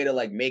find a way to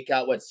like make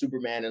out what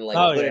Superman and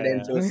like put it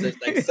into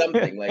like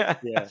something like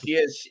she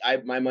is.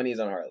 My money is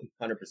on Harley,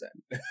 100%.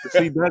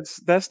 See,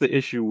 that's the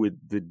issue with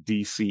the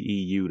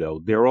DCEU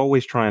though. They're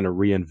always trying to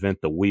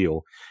reinvent the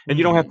wheel, and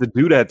you don't have to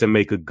do that to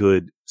make a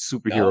good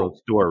superhero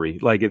story.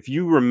 Like if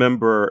you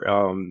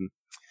remember.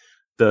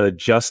 The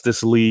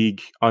Justice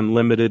League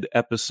Unlimited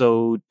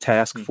episode,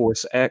 Task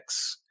Force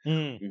X,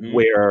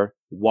 where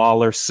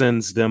Waller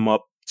sends them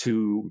up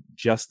to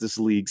Justice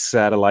League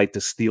satellite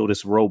to steal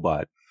this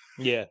robot.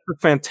 Yeah. It's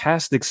a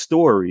fantastic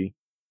story.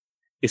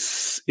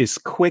 It's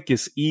quick,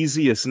 it's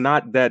easy, it's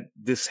not that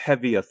this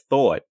heavy a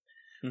thought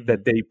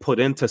that they put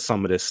into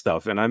some of this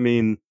stuff. And I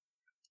mean,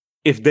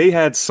 if they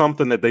had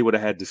something that they would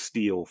have had to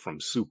steal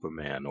from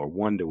Superman or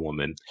Wonder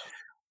Woman,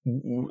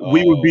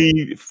 we would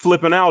be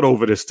flipping out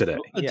over this today.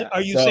 Yeah.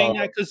 Are you saying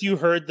that because you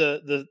heard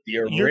the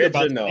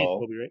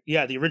original?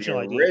 The original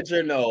idea.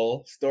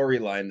 Original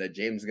storyline that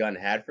James Gunn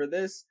had for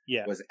this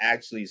was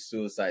actually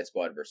Suicide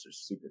Squad versus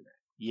Superman.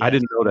 Yeah. I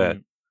didn't know that.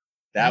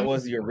 That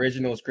was the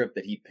original script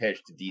that he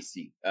pitched to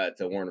DC,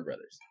 to Warner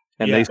Brothers.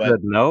 And they said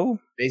no?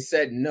 They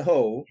said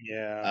no.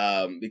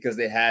 Yeah. Because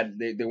they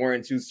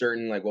weren't too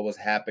certain like what was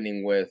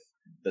happening with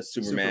the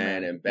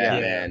Superman and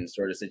Batman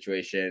sort of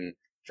situation.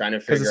 Trying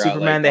to figure out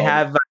Superman they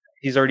have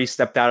he's already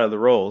stepped out of the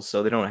role,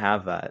 so they don't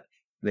have that.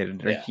 They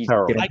don't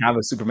have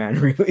a Superman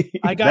really.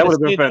 That would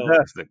have been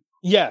fantastic.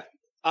 Yeah,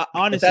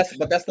 honestly,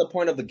 but that's the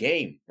point of the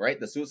game, right?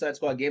 The Suicide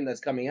Squad game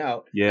that's coming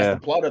out. Yeah, that's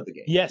the plot of the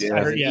game. Yes,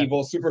 I heard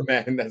evil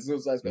Superman. That's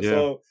Suicide Squad. Yeah.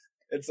 So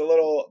it's a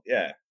little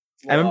I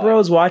remember I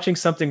was watching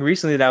something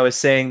recently that was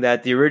saying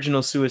that the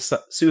original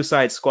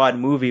Suicide Squad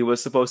movie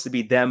was supposed to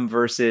be them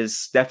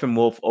versus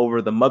Steppenwolf over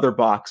the Mother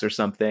Box or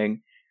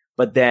something,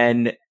 but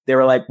then they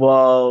were like,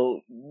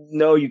 well,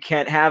 no, you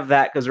can't have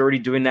that because we're already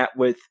doing that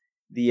with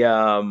the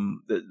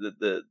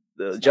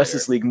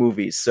Justice League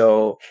movies.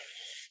 So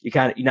you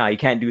can't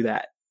do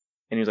that.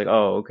 And he was like,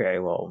 oh, okay,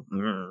 well,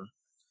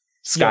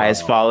 sky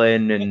has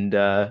fallen and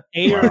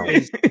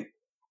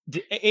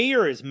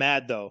Ayer is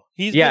mad though.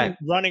 He's been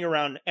running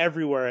around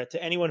everywhere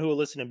to anyone who will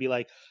listen and be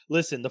like,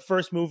 listen, the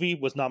first movie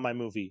was not my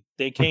movie.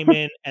 They came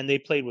in and they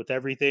played with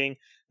everything.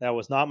 That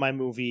was not my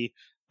movie.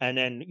 And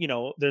then,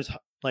 there's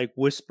like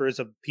whispers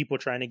of people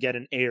trying to get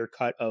an Ayer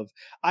cut of,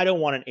 I don't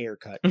want an Ayer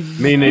cut.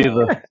 Me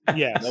neither.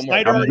 Yeah.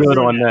 I'm good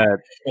on that.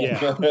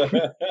 Yeah.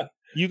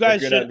 You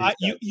guys should,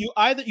 you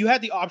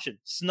had the option,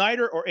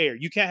 Snyder or Ayer.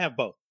 You can't have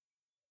both.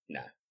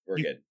 Nah, we're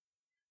good.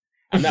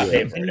 I'm not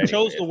paying for it. You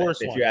chose the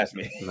worst one. If you ask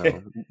me.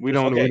 No, we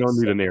don't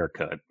need an Ayer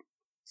cut.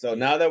 So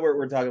now that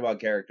we're talking about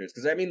characters,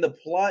 because I mean, the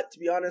plot, to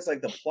be honest,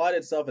 like the plot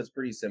itself is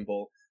pretty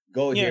simple.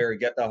 Go here,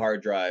 get the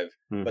hard drive.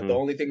 But the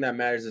only thing that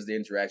matters is the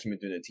interaction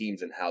between the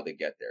teams and how they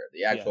get there.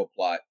 The actual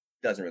plot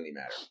doesn't really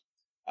matter.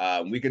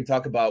 We can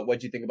talk about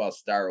what you think about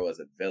Starro as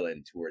a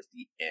villain towards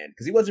the end.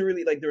 Because he wasn't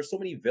really like, there were so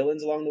many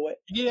villains along the way.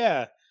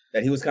 Yeah.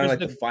 That he was kind of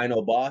like the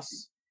final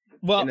boss.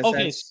 Well,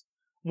 okay. Sense.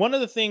 One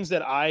of the things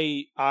that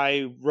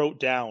I wrote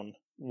down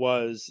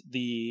was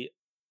the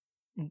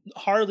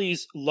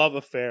Harley's love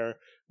affair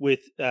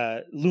with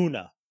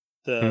Luna.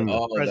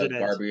 The president.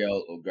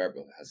 Gabriel,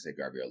 I say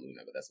Gabriel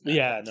Luna, but that's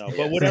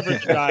but whatever the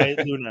guy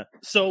Luna.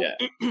 So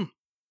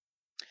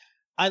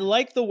I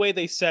like the way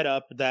they set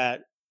up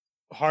that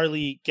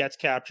Harley gets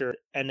captured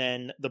and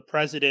then the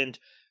president,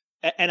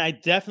 and I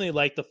definitely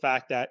like the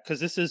fact that,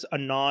 because this is a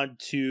nod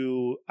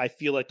to, I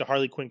feel like, the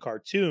Harley Quinn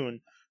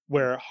cartoon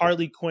where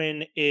Harley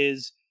Quinn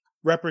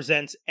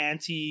represents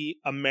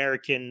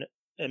anti-American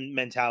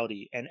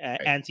mentality and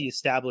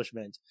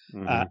anti-establishment,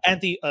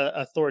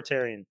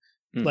 anti-authoritarian.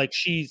 Like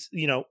she's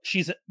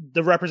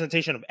the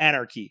representation of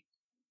anarchy.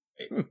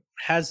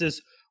 Has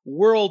this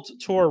world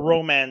tour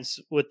romance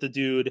with the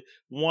dude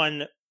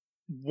one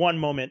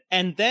moment,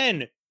 and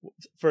then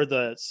for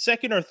the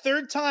second or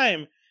third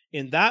time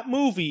in that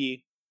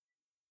movie,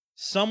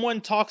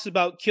 someone talks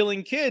about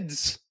killing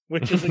kids,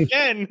 which is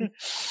again,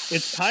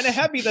 it's kind of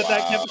heavy that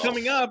kept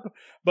coming up.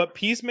 But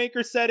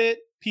Peacemaker said it.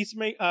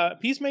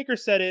 Peacemaker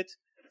said it.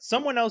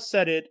 Someone else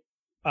said it.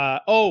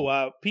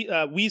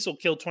 Weasel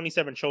killed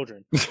 27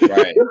 children.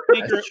 Right,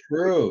 that's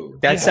true.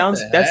 That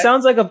sounds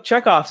like a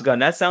Chekhov's gun.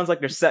 That sounds like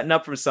they're setting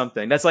up for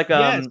something. That's like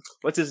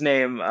what's his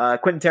name?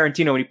 Quentin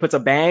Tarantino, when he puts a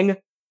bang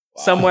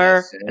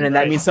somewhere, and then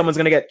that means someone's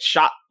gonna get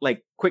shot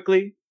like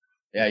quickly.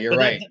 Yeah, you're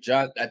right.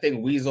 John, I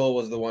think Weasel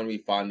was the one we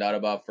found out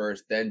about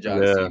first, then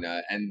John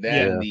Cena, and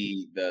then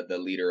the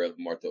leader of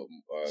Walter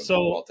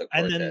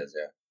Cortez.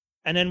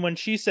 And then when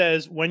she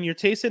says, "When your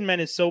taste in men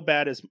is so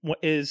bad as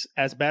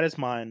bad as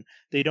mine,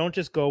 they don't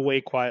just go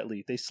away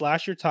quietly. They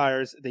slash your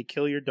tires, they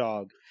kill your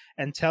dog,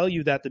 and tell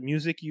you that the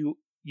music you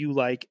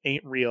like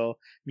ain't real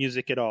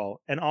music at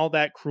all, and all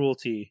that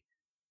cruelty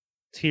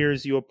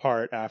tears you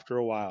apart after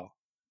a while."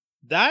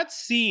 That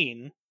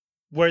scene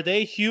where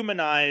they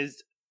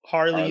humanized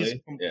Harley's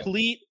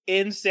complete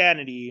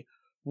insanity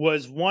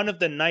was one of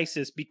the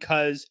nicest,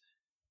 because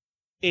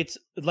it's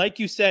like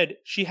you said,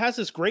 she has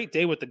this great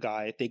day with the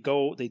guy. They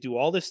do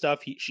all this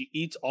stuff. She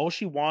eats all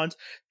she wants,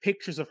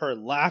 pictures of her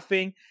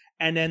laughing,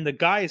 and then the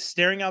guy is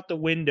staring out the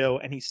window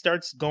and he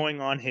starts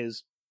going on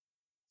his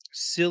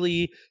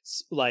silly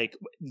like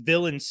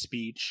villain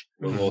speech.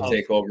 We'll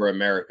take over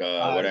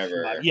America,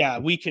 whatever. Yeah,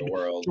 we can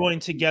join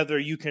together.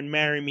 You can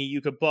marry me.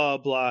 You could blah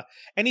blah.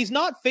 And he's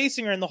not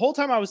facing her. And the whole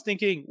time I was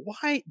thinking,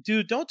 why,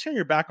 dude? Don't turn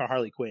your back on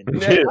Harley Quinn.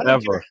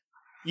 Never.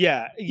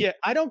 Yeah.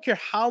 I don't care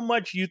how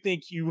much you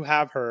think you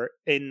have her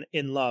in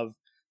love.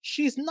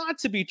 She's not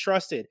to be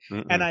trusted.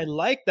 And I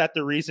like that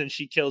the reason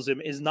she kills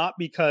him is not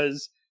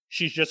because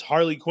she's just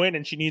Harley Quinn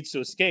and she needs to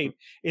escape.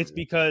 It's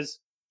because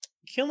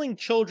killing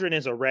children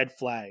is a red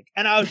flag.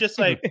 And I was just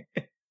like,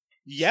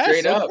 yes,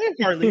 straight up,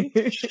 Harley.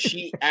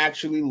 She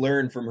actually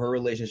learned from her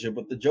relationship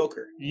with the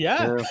Joker.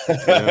 Yeah.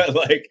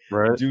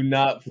 Do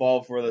not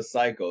fall for the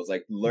cycles.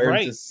 Like,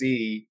 learn to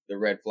see the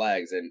red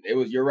flags. And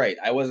you're right.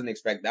 I wasn't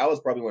expecting, that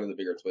was probably one of the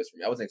bigger twists for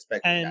me. I wasn't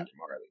expecting that from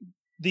Harley.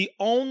 The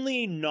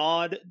only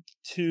nod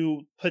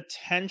to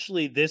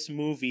potentially this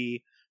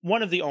movie,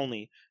 one of the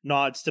only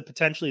nods to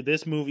potentially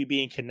this movie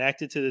being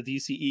connected to the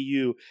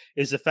DCEU,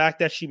 is the fact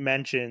that she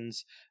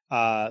mentions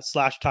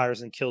slashed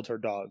tires and killed her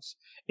dogs,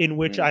 in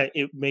which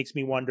it makes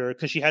me wonder,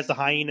 because she has the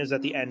hyenas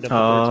at the end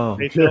of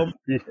the film.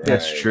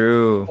 That's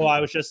true. Oh, I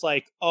was just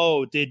like,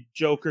 oh, did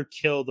Joker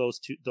kill those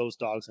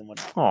dogs and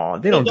whatnot? Oh,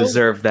 they don't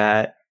deserve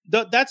that.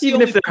 That's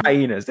even if they're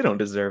hyenas, they don't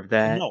deserve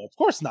that. No, of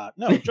course not.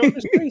 No,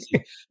 Joker's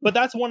crazy. But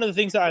that's one of the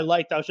things that I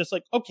liked. I was just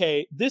like,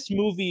 okay, this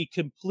movie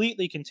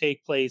completely can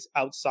take place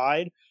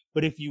outside,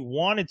 but if you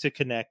wanted to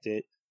connect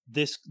it,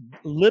 this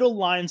little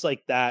lines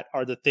like that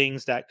are the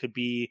things that could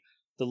be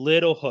the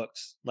little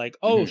hooks. Like,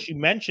 oh, she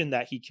mentioned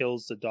that he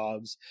kills the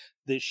dogs.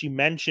 That she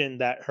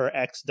mentioned that her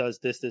ex does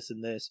this, this,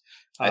 and this.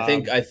 I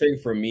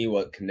think for me,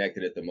 what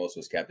connected it the most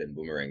was Captain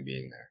Boomerang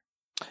being there.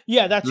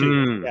 Yeah, that's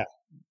true.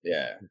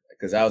 Yeah,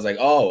 because I was like,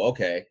 oh,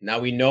 okay. Now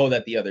we know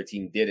that the other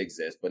team did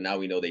exist, but now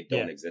we know they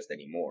don't exist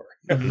anymore.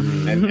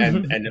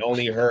 and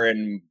only her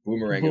and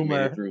Boomerang have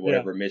made it through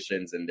whatever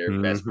missions, and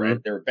they're best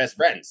friends. They're best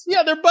friends.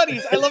 Yeah, they're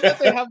buddies. I love that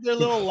they have their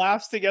little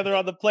laughs together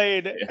on the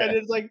plane. And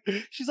it's like,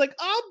 she's like,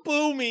 "I'm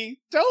Boomy.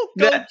 Don't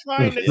go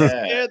trying to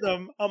scare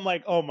them." I'm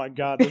like, oh my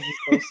god, this is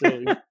so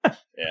silly. Yeah,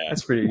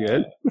 that's pretty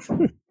good.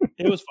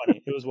 It was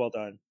funny. It was well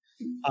done.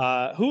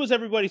 Who was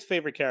everybody's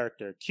favorite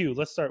character? Q,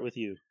 let's start with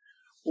you.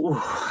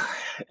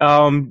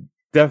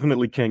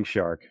 Definitely King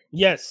Shark.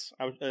 Yes.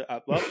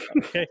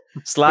 Okay.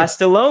 Sly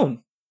Stallone.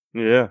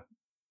 Yeah.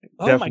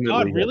 Oh my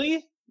god,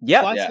 really? Yeah.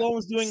 Sly Stallone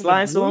was doing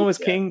Sly Stallone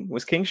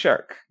was King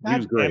Shark. He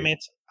was great. Damn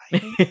it.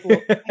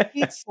 I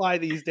hate Sly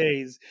these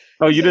days.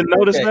 Oh, you didn't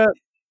notice that?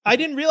 I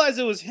didn't realize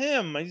it was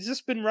him. He's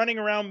just been running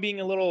around being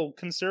a little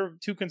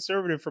too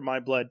conservative for my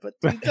blood, but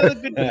he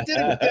did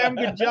a damn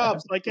good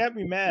job, so I can't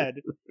be mad.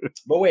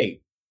 But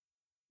wait.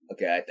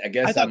 Okay, I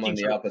guess I'm on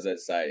the opposite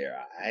side here.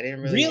 I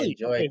didn't really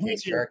enjoy King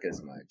Shark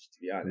as much, to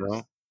be honest.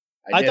 No.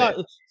 I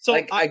thought so.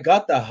 Like, I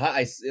got the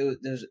hype. It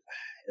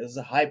was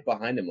a hype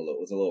behind him a little. It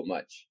was a little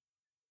much.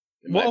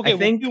 Well, okay.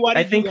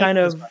 I think kind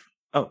of.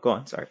 Oh, go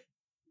on. Sorry.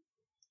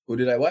 Who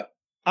did I what?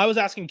 I was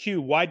asking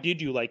Q, why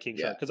did you like King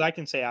Shark? Because I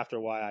can say after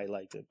why I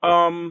liked it.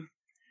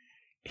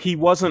 He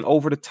wasn't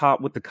over the top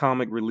with the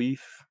comic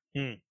relief,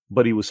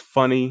 but he was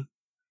funny.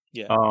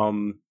 Yeah.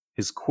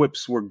 His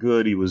quips were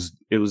good. It was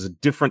a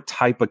different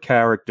type of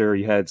character.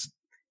 He had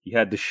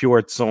the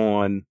shorts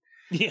on.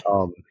 Yeah.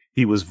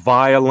 He was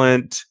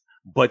violent,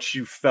 but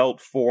you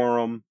felt for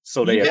him.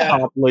 So they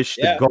accomplished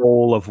the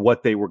goal of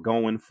what they were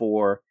going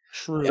for.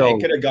 True. So it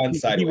could have gone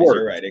sideways.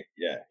 You're right.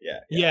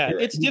 Yeah. Right.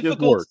 It's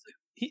difficult.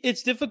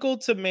 It's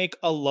difficult to make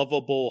a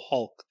lovable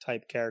Hulk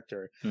type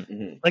character,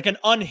 like an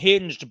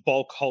unhinged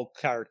bulk Hulk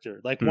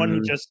character, like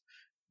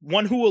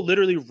one who will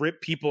literally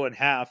rip people in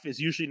half is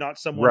usually not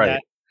someone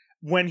that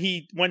when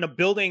a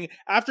building,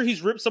 after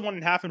he's ripped someone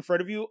in half in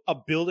front of you, a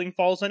building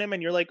falls on him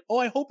and you're like, oh,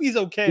 I hope he's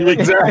okay.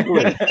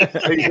 Exactly.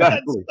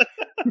 Exactly.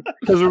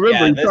 Because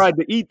remember, he tried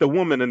to eat the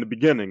woman in the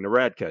beginning, the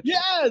rat catcher.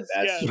 Yes.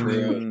 That's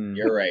true.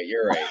 You're right.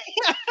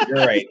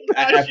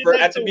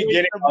 At the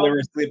beginning, while they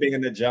were sleeping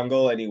in the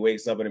jungle and he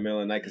wakes up in the middle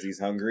of the night because he's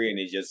hungry and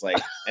he's just like,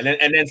 and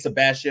then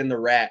Sebastian the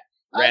rat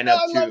ran up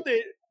to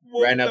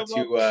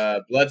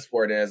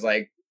Bloodsport and is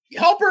like,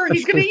 help her,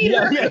 he's gonna eat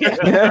her.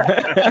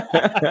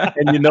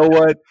 And you know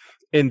what?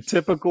 in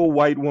typical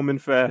white woman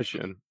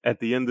fashion, at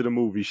the end of the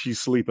movie, she's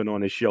sleeping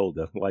on his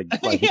shoulder. Like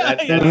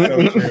that's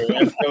so true.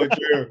 That's so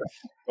true.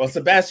 Well,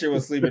 Sebastian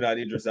was sleeping on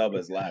Idris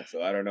Elba's lap,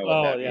 so I don't know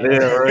what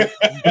right.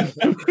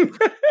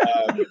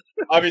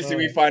 Obviously,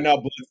 we find out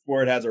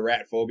Bloodsport has a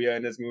rat phobia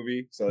in this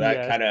movie, so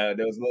that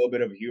there was a little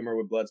bit of humor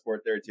with Bloodsport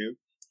there too.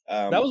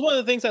 That was one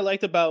of the things I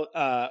liked about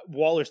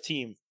Waller's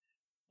team,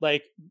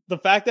 like the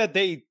fact that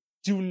they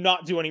do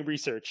not do any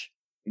research.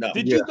 No.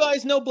 Did you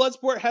guys know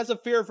Bloodsport has a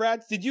fear of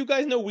rats? Did you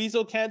guys know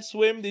Weasel can't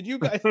swim? Did you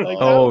guys like?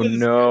 Oh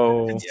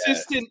no!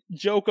 Consistent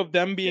joke of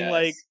them being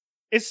like,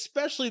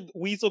 especially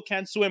Weasel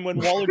can't swim when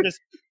Waller just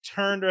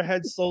turned her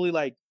head slowly,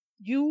 like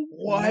you.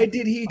 Why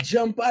did he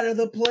jump out of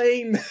the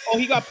plane? Oh,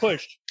 he got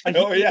pushed.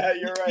 You're right.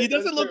 He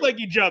doesn't look like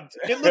he jumpp.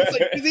 It looks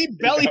like he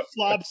belly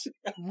flops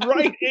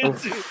right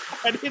into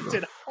and hits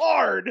it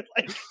hard,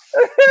 like.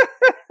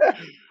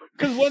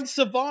 Because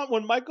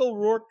when Michael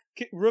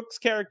Rourke's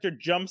character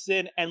jumps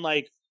in and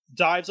like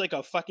dives like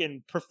a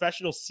fucking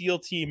professional SEAL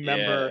team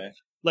member,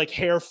 like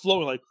hair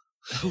flowing like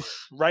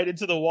right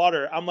into the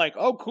water, I'm like,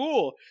 oh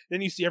cool.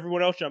 Then you see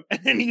everyone else jump,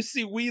 and then you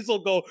see Weasel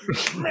go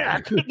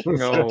smack.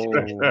 No,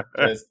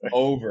 it's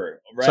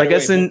over. Right so I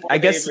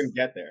guess even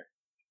get there.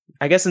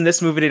 I guess in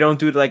this movie they don't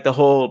do like the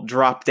whole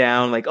drop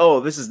down, like,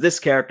 oh, this is this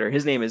character,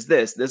 his name is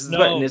this is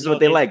what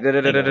they like. Okay,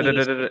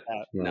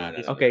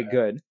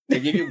 good. They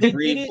give you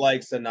brief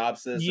like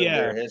synopsis of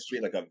their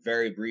history, like a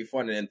very brief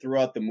one, and then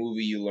throughout the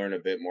movie you learn a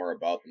bit more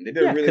about them. They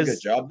did a really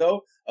good job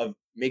though of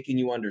making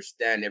you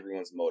understand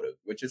everyone's motive,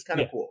 which is kind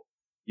of cool.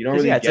 You don't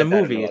really get it's a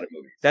movie. In a lot of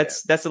movies.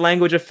 That's the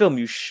language of film.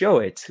 You show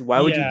it.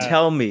 Why would you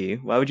tell me?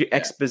 Why would you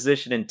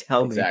exposition and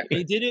tell me?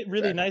 They did it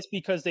really nice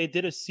because they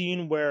did a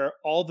scene where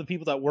all the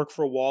people that work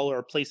for Waller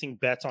are placing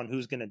bets on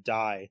who's going to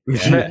die.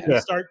 They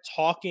start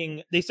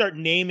talking. They start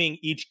naming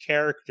each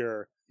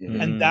character,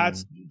 and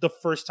that's the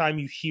first time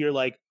you hear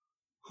like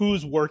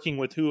who's working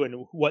with who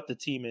and what the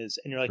team is,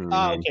 and you're like,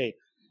 okay.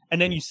 And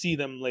then you see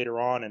them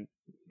later on, and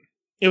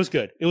it was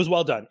good. It was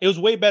well done. It was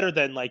way better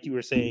than like you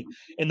were saying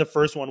in the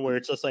first one where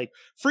it's just like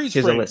freeze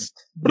frame.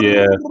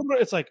 Yeah.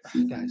 It's like,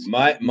 guys.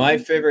 My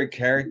favorite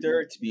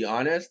character, to be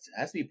honest,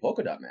 has to be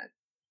Polka Dot Man.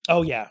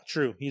 Oh yeah,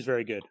 true. He's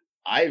very good.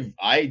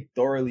 I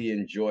thoroughly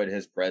enjoyed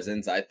his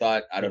presence. I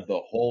thought out of the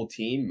whole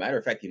team, matter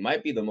of fact, he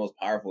might be the most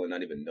powerful and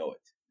not even know it.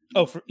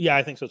 Oh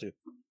I think so too.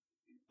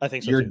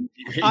 Your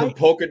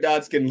polka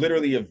dots can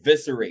literally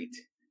eviscerate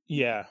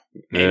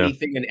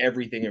anything and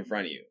everything in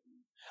front of you.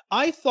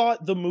 I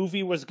thought the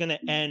movie was going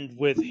to end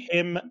with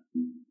him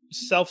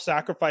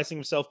self-sacrificing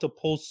himself to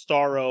pull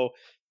Starro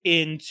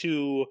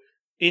into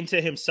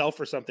himself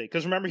or something.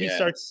 Because remember, he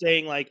starts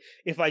saying like,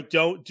 "If I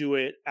don't do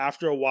it,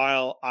 after a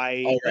while,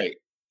 right.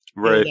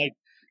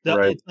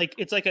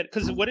 It's like a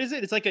because what is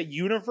it? It's like a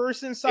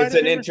universe inside. It's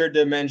an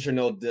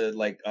interdimensional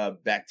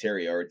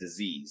bacteria or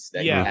disease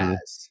that he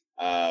has.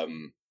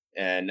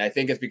 And I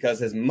think it's because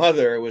his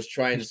mother was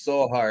trying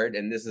so hard,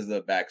 and this is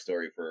a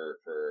backstory for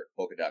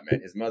Polka Dot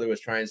Man. His mother was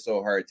trying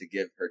so hard to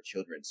give her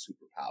children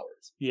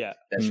superpowers. Yeah.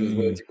 That she was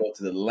willing to go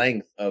to the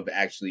length of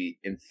actually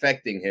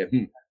infecting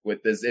him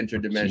with this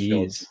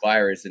interdimensional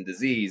virus and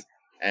disease.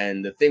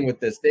 And the thing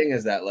with this thing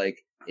is that,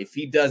 like, if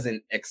he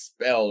doesn't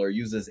expel or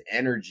uses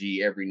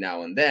energy every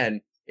now and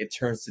then, it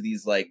turns to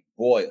these, like,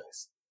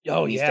 boils.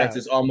 Oh, he starts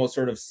this almost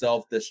sort of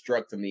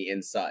self-destruct from the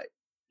inside.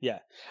 Yeah.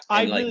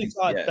 I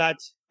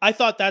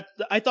thought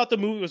the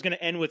movie was going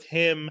to end with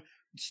him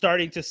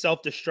starting to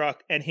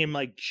self-destruct and him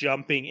like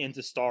jumping into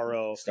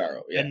Starro,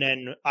 and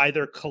then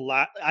either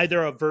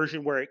a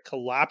version where it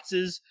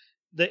collapses,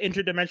 the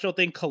interdimensional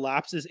thing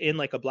collapses in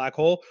like a black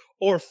hole,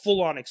 or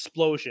full-on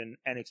explosion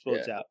and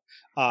explodes out.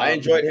 I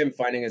enjoyed him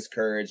finding his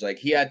courage. Like,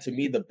 he had, to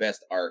me, the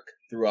best arc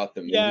throughout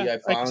the movie. I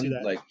found,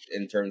 like,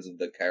 in terms of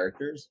the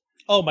characters.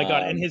 Oh my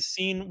god! And his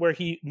scene where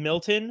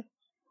Milton,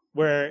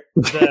 where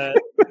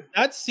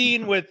that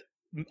scene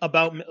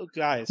about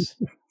guys.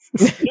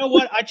 You know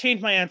what? I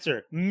changed my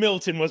answer.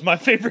 Milton was my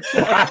favorite.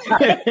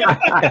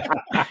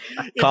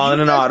 Calling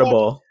an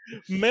audible.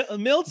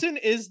 Milton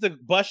is the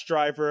bus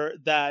driver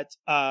that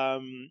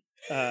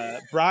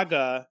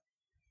Braga,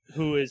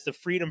 who is the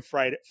freedom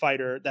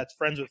fighter that's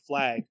friends with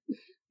Flag,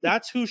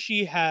 that's who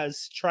she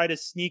has tried to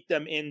sneak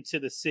them into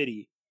the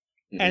city.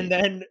 Mm-hmm. And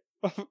then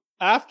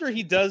after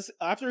he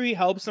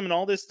helps them and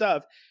all this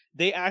stuff,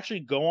 they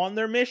actually go on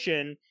their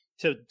mission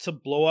to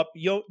blow up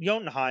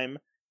Jotunheim.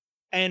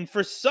 And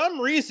for some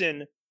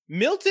reason,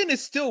 Milton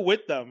is still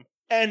with them,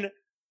 and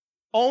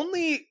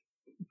only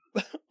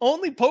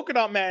Polka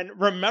Dot Man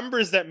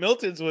remembers that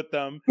Milton's with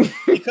them,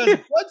 because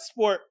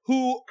Bloodsport,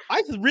 who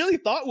I really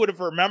thought would have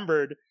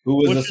remembered, who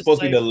was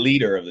supposed to be the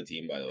leader of the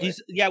team, by the way.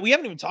 We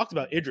haven't even talked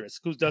about Idris,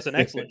 who does an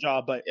excellent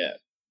job, but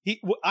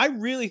I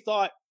really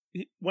thought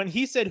when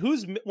he said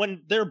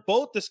when they're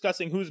both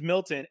discussing who's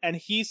Milton, and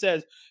he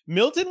says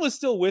Milton was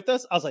still with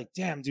us, I was like,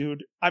 damn,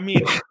 dude. I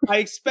mean, I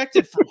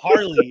expected from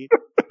Harley.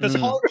 Because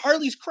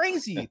Harley's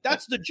crazy.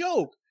 That's the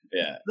joke.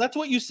 Yeah. That's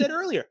what you said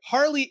earlier.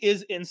 Harley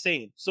is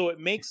insane. So it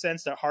makes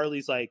sense that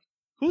Harley's like,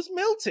 who's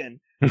Milton?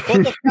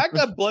 But the fact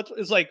that Blood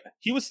is like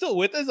he was still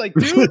with us, like,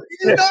 dude, you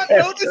did not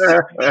know this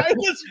guy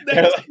was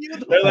next to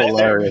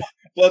you.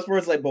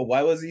 Bloodsport's like, but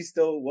why was he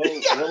still? Why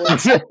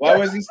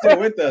was he still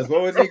with us?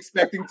 What was he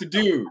expecting to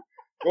do?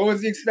 What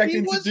was he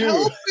expecting to do?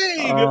 Helping.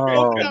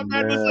 Oh, that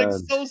man was like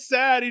so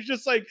sad. He's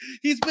just like,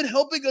 he's been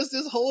helping us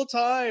this whole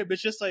time.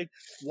 It's just like,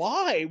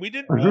 why? We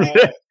didn't really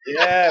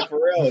yeah, for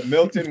real.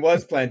 Milton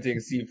was planting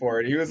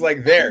C4. He was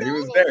like there. He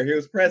was there. He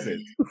was present.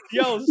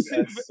 Yo,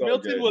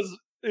 Milton was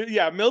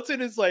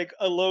Milton is like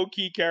a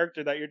low-key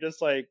character that you're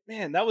just like,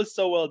 man, that was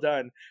so well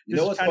done. You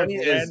know what's funny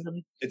is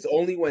it's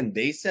only when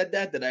they said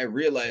that I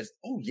realized,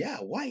 oh yeah,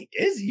 why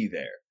is he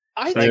there?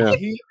 I think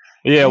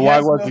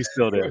why was he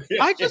still there?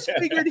 I just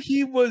figured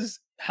he was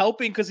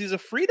helping because he's a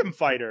freedom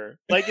fighter.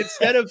 Like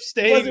instead of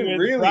staying, he wasn't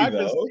really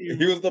though.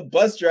 He was the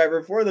bus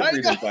driver for the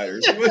freedom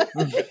fighters.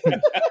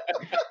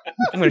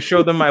 I'm going to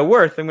show them my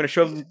worth. I'm going to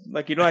show them,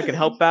 like, I can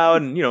help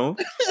out, and you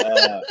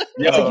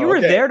were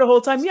there the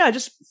whole time. Yeah,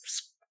 just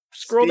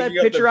scroll that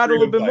picture out a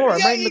little bit more. I'm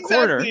right in the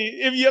corner.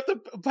 If you have to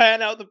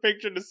pan out the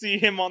picture to see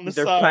him on the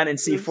side, they're planting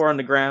C4 on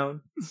the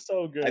ground.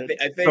 So good.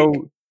 I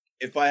think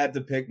if I had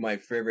to pick my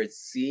favorite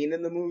scene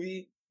in the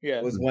movie,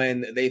 was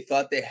when they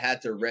thought they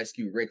had to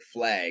rescue Rick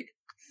Flag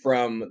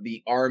from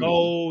the army.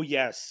 Oh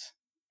yes,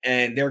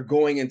 and they're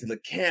going into the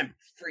camp.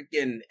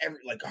 Freaking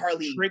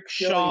Harley trick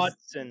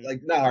shots and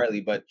like not Harley,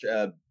 but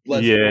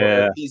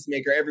Bloodsport,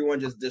 Peacemaker. Everyone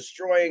just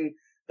destroying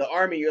the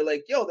army. You're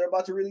like, yo, they're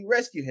about to really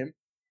rescue him.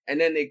 And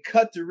then they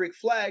cut to Rick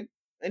Flag,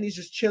 and he's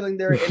just chilling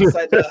there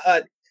inside the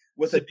hut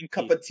with a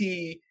cup of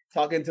tea,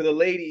 talking to the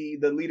lady,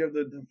 the leader of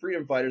the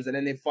freedom fighters. And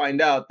then they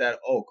find out that,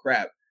 oh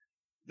crap,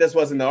 this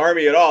wasn't the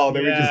army at all. They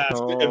were just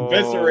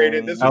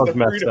eviscerated. This was the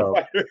freedom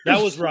fighters.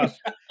 That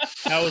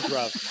was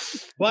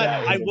rough. But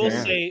I will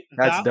say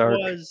that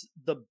was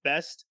the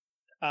best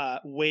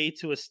way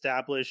to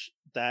establish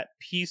that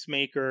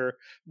Peacemaker.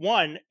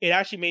 One, it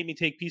actually made me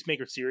take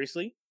Peacemaker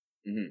seriously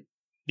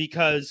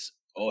because.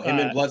 Oh, him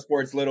and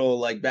Bloodsport's little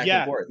back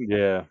and forth.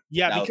 Yeah,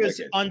 because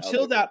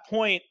until that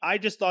point, I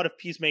just thought of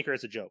Peacemaker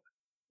as a joke.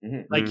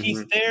 Like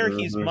he's there,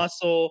 he's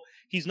muscle.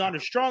 He's not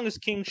as strong as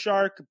King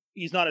Shark.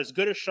 He's not as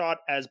good a shot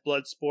as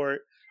Bloodsport,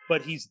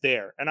 but he's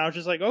there. And I was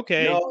just like,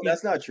 okay, no,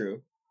 that's not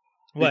true.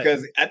 What?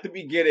 Because at the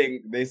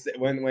beginning, they said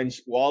when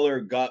Waller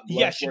got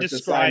Bloodsport to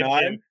sign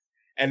on. Him.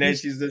 And then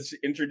she's just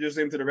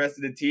introducing him to the rest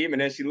of the team,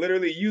 and then she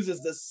literally uses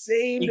the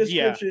same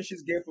description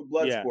she's gave for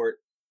Bloodsport.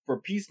 For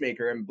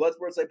Peacemaker, and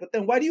Bloodsport's like, but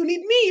then why do you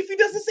need me if he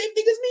does the same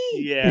thing as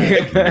me?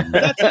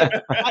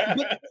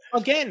 Yeah.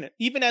 Again,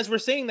 even as we're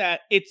saying that,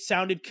 it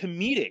sounded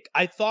comedic.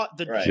 I thought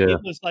it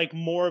was like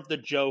more of the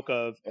joke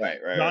of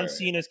John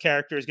Cena's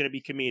character is going to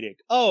be comedic.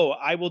 Oh,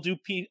 I will do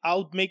peace.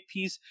 I'll make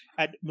peace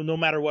at no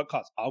matter what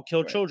cost. I'll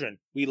kill children.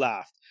 We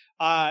laughed.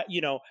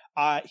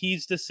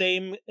 He's the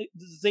same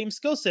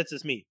skill sets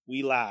as me.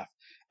 We laughed.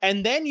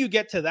 And then you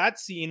get to that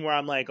scene where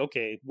I'm like,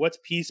 okay, what's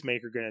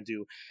Peacemaker going to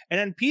do? And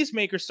then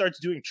Peacemaker starts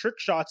doing trick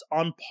shots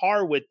on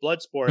par with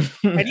Bloodsport.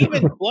 And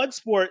even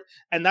Bloodsport,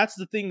 and that's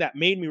the thing that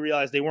made me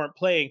realize they weren't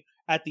playing,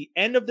 at the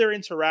end of their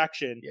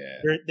interaction,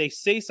 they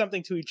say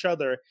something to each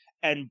other,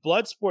 and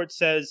Bloodsport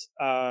says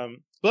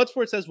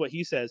what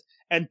he says,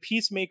 and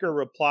Peacemaker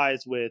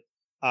replies with,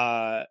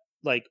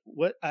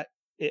 what?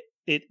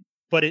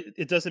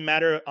 It doesn't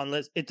matter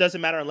unless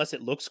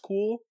it looks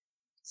cool.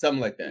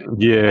 Something like that.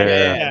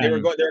 Yeah. They were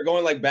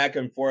going back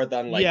and forth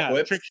on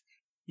quips. And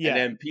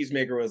then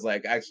Peacemaker was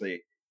like, actually,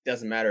 it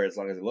doesn't matter as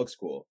long as it looks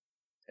cool.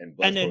 And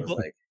Bloodsport was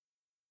like,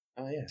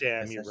 oh yeah.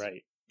 Damn, you're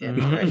right.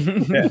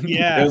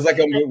 It was like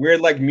a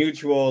weird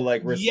mutual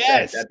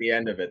respect at the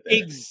end of it there.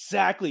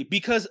 Exactly,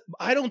 because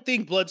I don't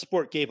think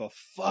Bloodsport gave a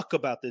fuck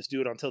about this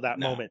dude until that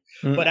moment.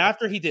 But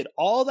after he did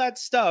all that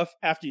stuff,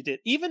 after he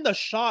did even the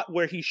shot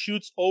where he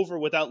shoots over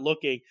without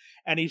looking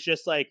and he's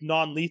just like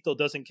non-lethal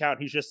doesn't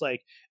count, he's just like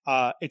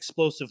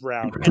explosive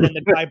round, and then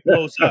the guy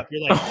blows up,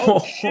 you're like,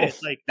 oh shit,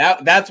 like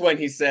that's when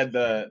he said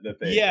the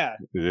thing. Yeah.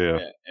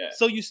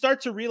 So you start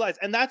to realize,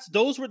 and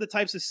those were the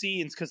types of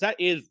scenes, because that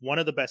is one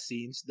of the best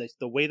scenes,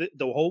 the way that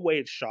the whole way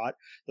it's shot,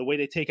 the way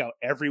they take out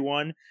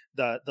everyone,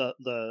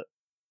 the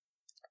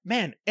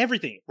man,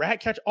 everything,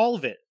 rat catch, all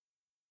of it.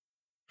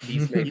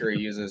 Peacemaker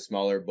uses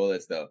smaller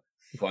bullets though.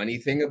 Funny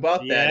thing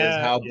about that is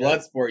how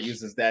Bloodsport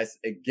uses that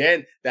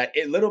again. That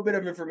little bit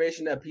of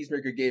information that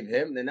Peacemaker gave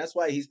him, and that's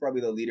why he's probably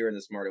the leader and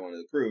the smarter one of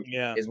the crew.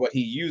 Is what he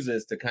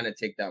uses to kind of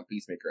take down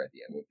Peacemaker at the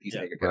end. When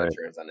Peacemaker kind of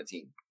turns on the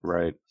team.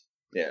 Right.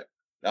 Yeah,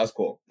 that was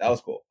cool.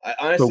 I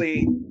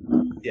honestly,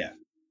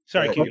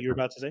 Sorry, Q, you were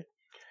about to say.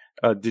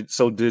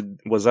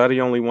 Was I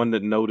the only one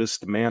that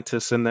noticed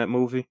Mantis in that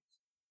movie?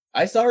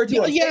 I saw her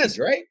too on stage,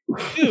 right?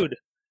 Dude,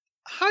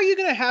 how are you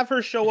gonna have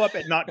her show up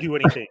and not do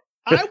anything?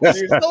 I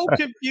was so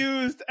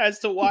confused as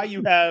to why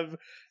you have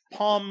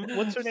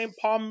what's her name?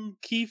 Palm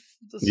Keefe?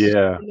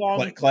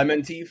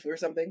 Clementif or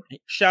something?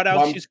 Shout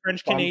out, she's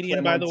French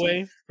Canadian, by the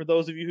way. For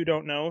those of you who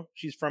don't know,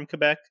 she's from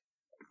Quebec,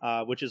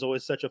 which is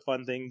always such a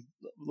fun thing,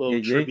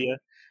 little trivia.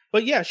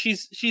 But yeah,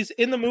 she's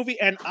in the movie,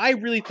 and I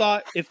really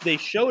thought if they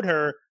showed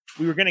her,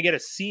 we were going to get a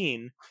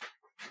scene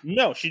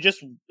No, she's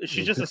just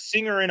a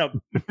singer in a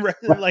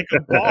like a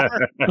bar.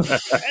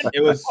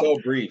 It was so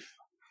brief.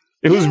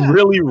 It was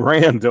really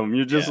random.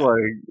 You're just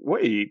like,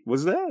 wait,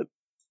 was that?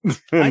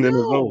 And then it's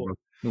over.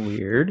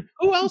 Weird.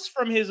 Who else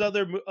from his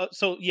other?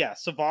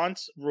 Savant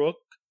Rook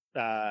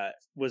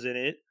was in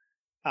it.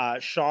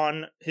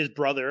 Sean, his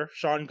brother,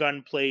 Sean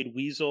Gunn played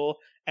Weasel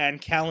and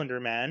Calendar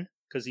Man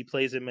because he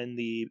plays him in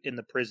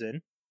the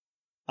prison.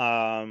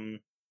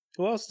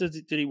 Who else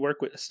did he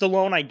work with?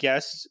 Stallone, I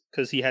guess,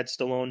 because he had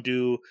Stallone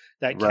do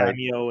that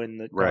cameo in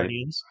the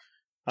Guardians.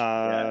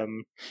 I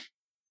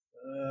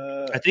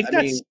think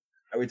that's.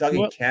 Are we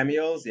talking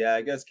cameos? Yeah,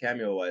 I guess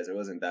cameo-wise, there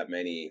wasn't that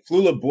many.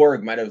 Flula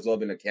Borg might have as well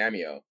been a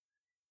cameo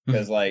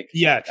because, like,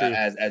 true.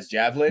 As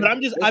Javelin. But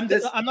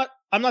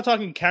I'm not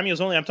talking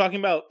cameos only. I'm talking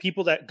about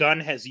people that Gunn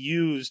has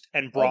used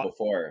and brought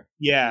before.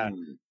 Yeah,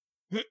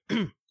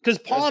 because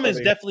Palm is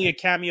definitely a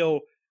cameo,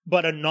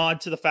 but a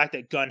nod to the fact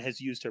that Gunn has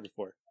used her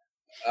before.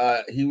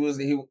 Taika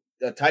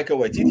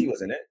Waititi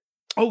was in it.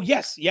 Oh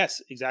yes,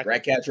 exactly.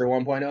 Ratcatcher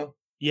 1.0.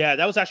 Yeah,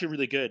 that was actually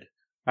really good.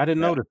 I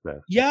didn't notice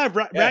that. Yeah,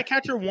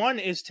 Ratcatcher 1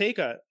 is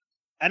Taika.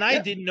 And I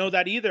didn't know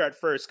that either at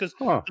first. Because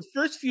the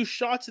first few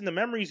shots in the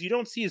memories, you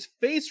don't see his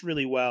face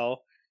really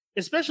well.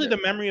 Especially the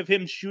memory of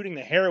him shooting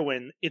the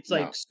heroin. It's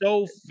like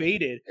so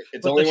faded.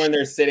 It's only when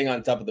they're sitting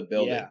on top of the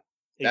building. Yeah,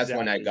 that's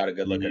when I got a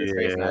good look at his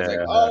face. And I was like,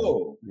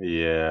 oh.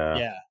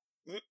 Yeah.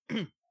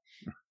 Yeah.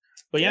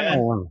 But yeah,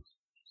 man.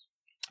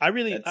 I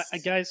really,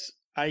 guys,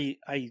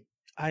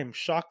 I'm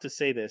shocked to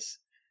say this.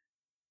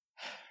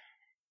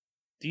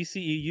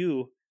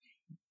 DCEU,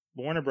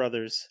 Warner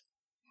Brothers,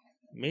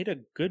 made a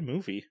good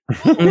movie.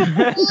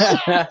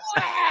 I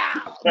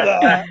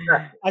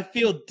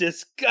feel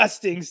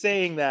disgusting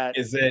saying that.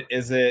 Is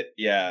it?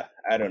 Yeah,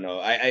 I don't know.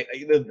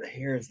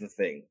 Here's the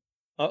thing.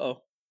 Are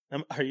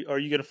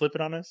you gonna flip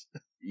it on us?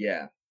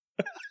 Yeah,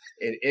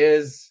 it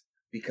is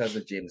because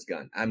of James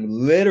Gunn. I'm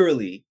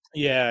literally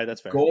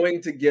that's fair.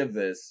 Going to give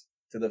this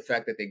to the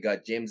fact that they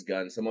got James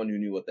Gunn, someone who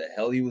knew what the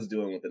hell he was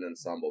doing with an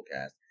ensemble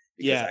cast.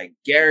 Because I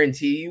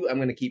guarantee you, I'm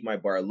going to keep my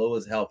bar low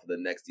as hell for the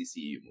next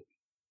DCU movie.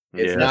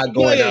 It's not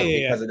going out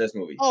because of this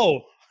movie.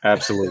 Oh,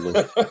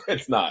 absolutely.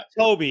 It's not.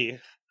 Toby,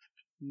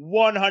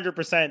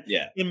 100%.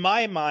 Yeah. In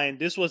my mind,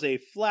 this was a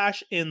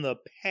flash in the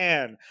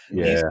pan.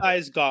 Yeah. These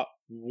guys got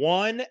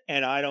one,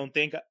 and I don't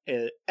think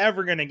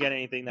ever going to get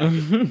anything that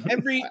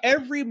good.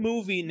 Every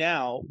movie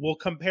now will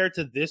compare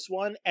to this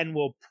one and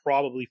will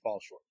probably fall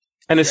short.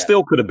 And it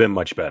still could have been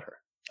much better.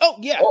 Oh,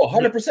 yeah. Oh,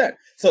 100%.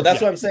 So that's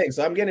what I'm saying.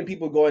 So I'm getting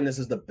people going, this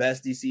is the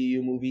best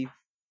DCU movie.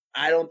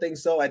 I don't think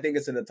so. I think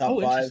it's in the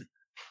top 5.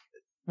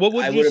 What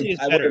would you say is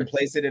better? I wouldn't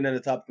place it in the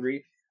top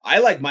 3. I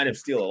like Man of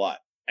Steel a lot.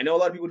 I know a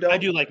lot of people don't. I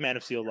do like Man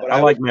of Steel a lot. I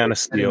like Man of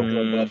Steel.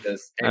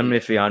 I'm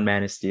iffy on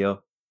Man of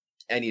Steel.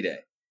 Any day.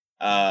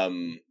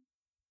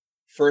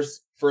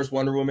 First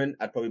Wonder Woman,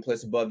 I'd probably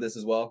place above this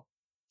as well.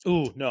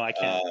 Ooh, no, I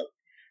can't.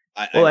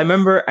 I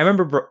remember,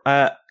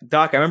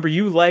 Doc, I remember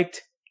you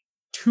liked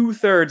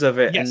 2/3 of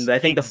it, and I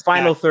think the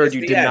final third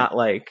you did not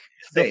like.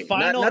 The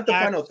final not the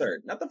final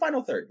third, not the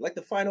final third, like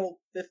the final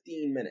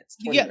 15 minutes.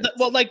 Minutes.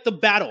 Like the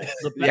battle.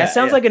 That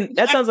sounds like a 9.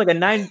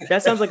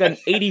 That sounds like an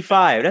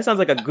 85. That sounds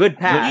like a good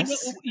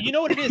pass. You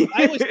know what it is?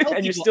 I always tell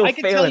and people, I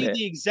can tell you it.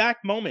 the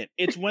exact moment.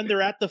 It's when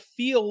they're at the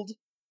field,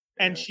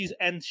 and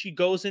she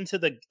goes into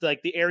the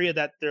area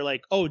that they're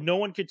like, oh, no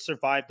one could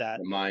survive that.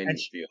 The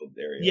minefield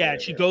area. Yeah,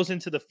 and she goes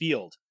into the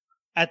field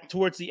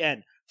towards the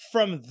end.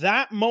 From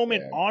that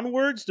moment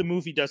onwards, the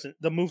movie falls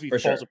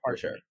apart.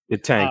 Sure.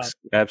 It tanks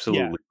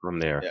absolutely from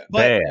there. Yeah.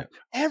 But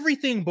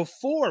everything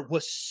before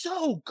was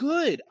so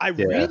good. I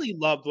really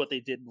loved what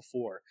they did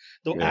before.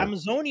 The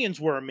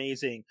Amazonians were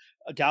amazing.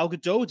 Gal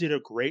Gadot did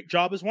a great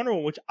job as Wonder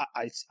Woman, which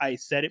I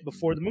said it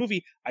before the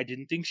movie. I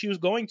didn't think she was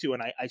going to,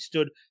 and I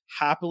stood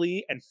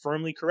happily and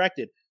firmly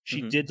corrected.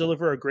 She did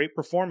deliver a great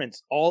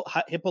performance.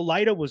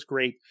 Hippolyta was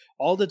great.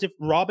 All the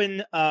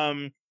Robin.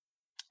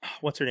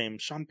 What's her name?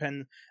 Sean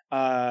Penn.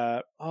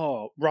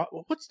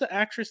 What's the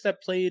actress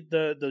that played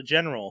the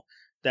general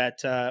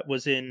that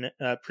was in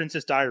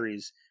Princess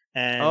Diaries?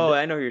 And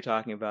I know who you're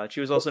talking about. She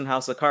was also in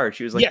House of Cards.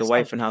 She was like the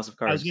wife in House of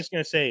Cards. I was just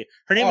gonna say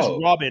her name is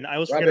Robin. I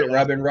was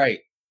Robin Wright.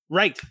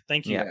 Right.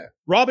 Thank you. Yeah.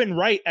 Robin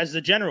Wright as the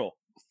general.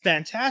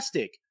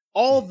 Fantastic.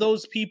 All of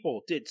those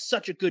people did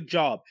such a good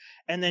job.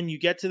 And then you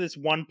get to this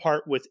one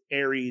part with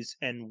Ares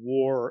and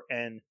war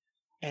and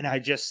I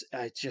just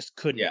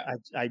couldn't. Yeah.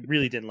 I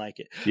really didn't like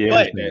it. Yeah,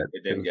 but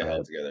it didn't get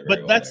held together.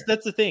 But that's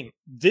the thing.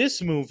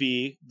 This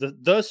movie,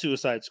 the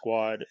Suicide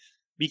Squad,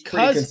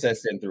 because it's pretty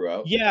consistent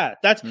throughout. Yeah,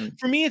 that's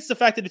for me. It's the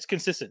fact that it's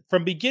consistent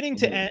from beginning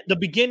to end. The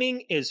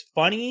beginning is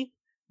funny.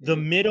 The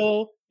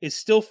middle is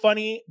still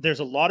funny. There's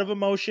a lot of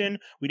emotion.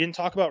 We didn't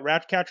talk about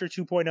Ratcatcher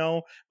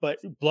 2.0, but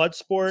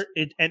Bloodsport.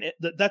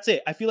 That's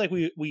it. I feel like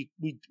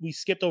we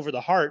skipped over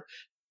the heart.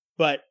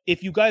 But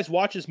if you guys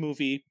watch this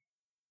movie,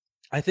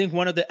 I think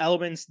one of the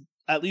elements,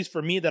 at least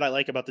for me, that I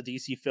like about the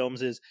DC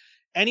films is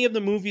any of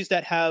the movies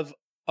that have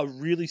a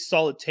really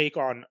solid take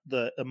on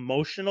the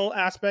emotional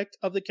aspect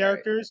of the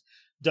characters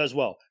does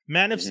well.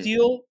 Man of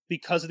Steel,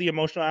 because of the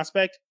emotional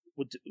aspect,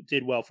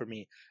 did well for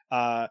me.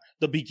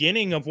 The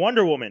beginning of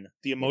Wonder Woman,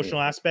 the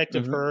emotional aspect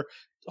of her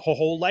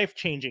whole life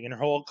changing and her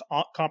whole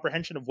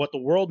comprehension of what the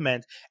world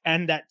meant,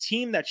 and that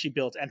team that she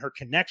built and her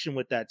connection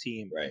with that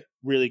team,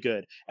 really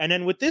good. And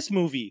then with this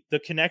movie, the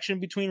connection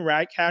between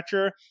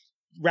Ratcatcher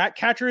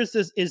is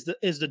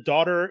the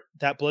daughter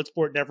that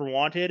Bloodsport never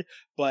wanted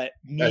but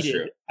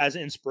needed as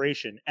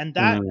inspiration, and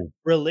that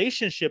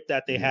relationship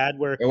that they had,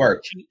 where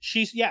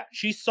she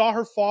saw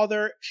her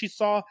father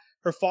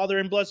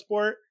in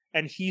Bloodsport,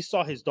 and he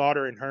saw his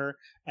daughter in her,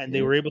 and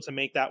they were able to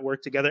make that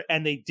work together.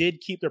 And they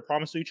did keep their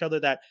promise to each other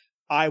that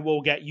I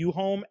will get you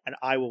home and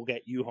I will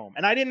get you home.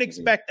 And I didn't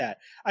expect that.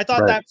 I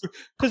thought that,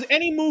 because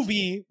any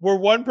movie where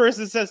one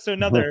person says to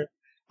another,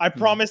 I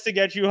promise to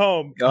get you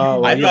home.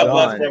 I thought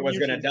Bloodsport was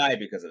going to die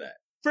because of that.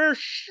 For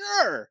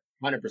sure.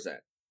 100%.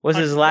 Was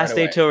his last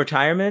day till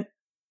retirement?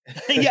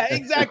 Yeah,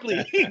 exactly.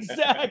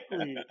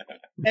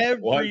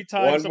 Every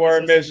time. One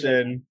more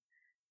mission.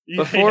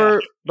 But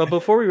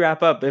before we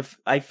wrap up,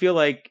 I feel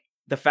like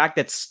the fact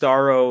that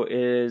Starro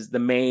is the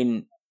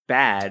main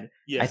bad,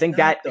 I think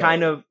that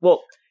kind of,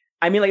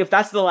 I mean, like, if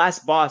that's the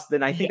last boss,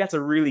 then I think that's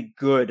a really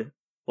good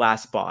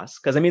last boss.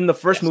 Because, I mean, the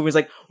first movie is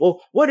like,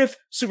 well, what if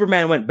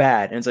Superman went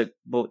bad? And it's like,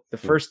 well, the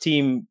first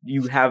team,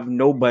 you have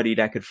nobody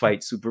that could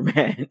fight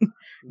Superman.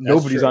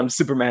 Nobody's on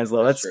Superman's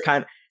level. That's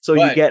kind of, so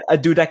you get a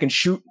dude that can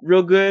shoot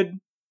real good.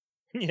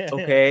 Yeah.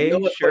 Okay,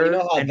 sure. You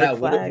know how that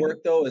would have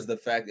worked, though, is the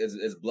fact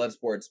is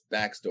Bloodsport's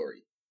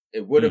backstory.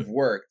 It would have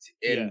worked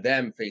in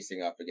them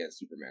facing off against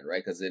Superman,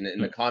 right? Because in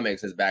the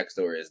comics, his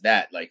backstory is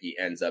that, like, he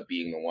ends up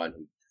being the one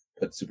who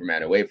put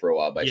Superman away for a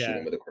while by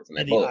shooting with a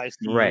kryptonite bullet.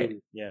 Right.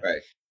 Yeah.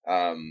 Right.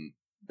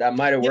 That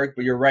might have worked,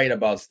 but you're right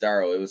about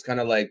Starro. It was kind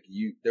of like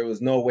there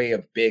was no way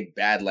a big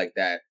bad like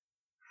that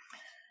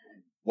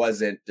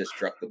wasn't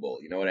destructible.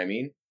 You know what I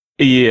mean?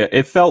 Yeah,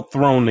 it felt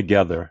thrown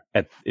together.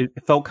 It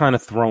felt kind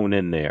of thrown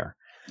in there.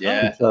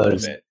 Yeah, a little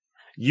bit.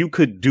 You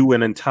could do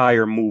an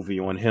entire movie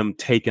on him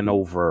taking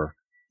over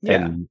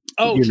and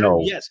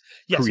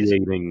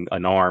creating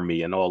an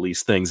army and all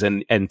these things,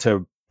 and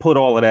to put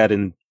all of that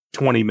in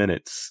 20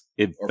 minutes,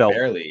 it felt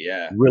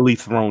really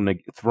thrown in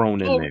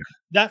there.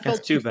 That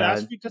felt too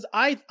fast because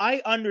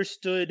I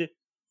understood,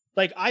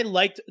 like, I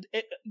liked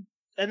it,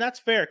 and that's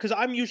fair because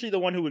I'm usually the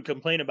one who would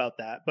complain about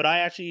that, but I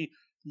actually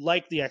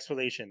liked the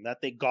explanation that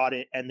they got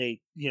it, and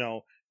they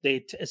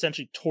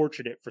essentially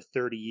tortured it for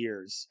 30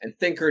 years. And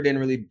Thinker didn't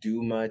really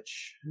do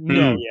much.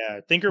 No,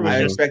 Thinker was.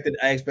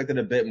 I expected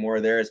a bit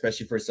more there,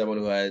 especially for someone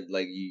who had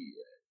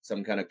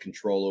some kind of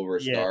control over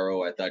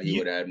Starro. I thought he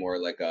would add more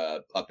like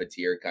a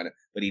puppeteer kind of,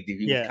 but he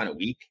was kind of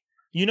weak.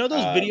 You know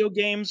those video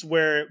games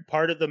where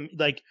part of the,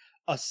 like,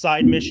 a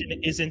side mission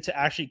isn't to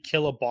actually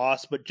kill a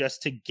boss, but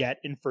just to get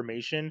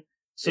information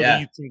so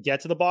that you can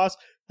get to the boss?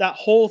 That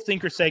whole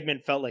Thinker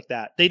segment felt like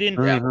that. They didn't.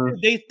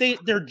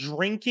 They're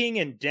drinking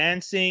and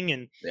dancing,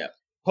 and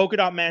Polka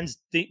Dot Man's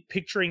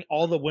picturing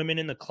all the women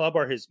in the club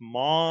are his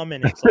mom,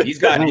 and it's like, he's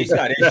got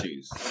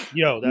issues.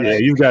 Yo,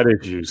 you've got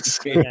issues.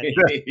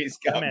 He's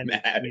got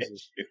mad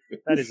issues.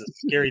 That is a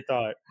scary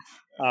thought.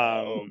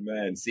 Oh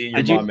man, seeing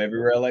your mom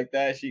everywhere like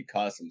that, she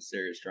caused some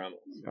serious trauma.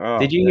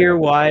 Did you hear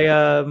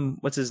why?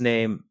 What's his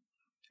name?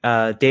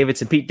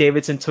 Pete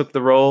Davidson took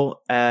the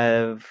role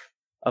of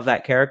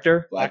that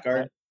character.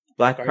 Blackheart.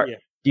 Blackheart. Yeah.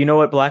 Do you know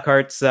what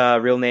Blackheart's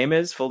real name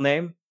is? Full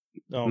name?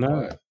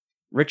 No.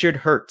 Richard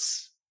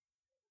Hertz.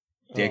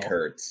 Dick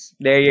Hertz.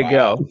 There you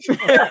go.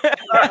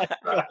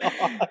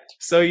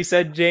 So he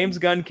said James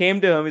Gunn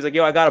came to him. He's like,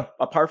 yo, I got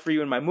a part for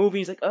you in my movie.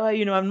 He's like, oh,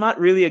 I'm not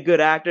really a good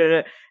actor.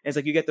 And it's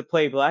like, you get to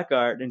play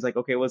Blackheart. And he's like,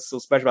 okay, what's so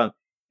special about him?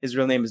 His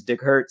real name is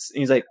Dick Hertz. And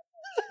he's like,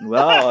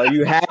 well,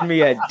 you had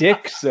me at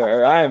Dick,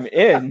 sir. I'm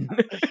in.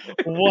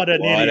 What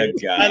an idiot.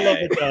 I love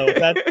it, though.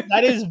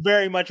 That is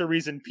very much a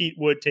reason Pete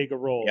would take a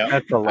role.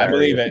 Yep. I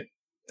believe it.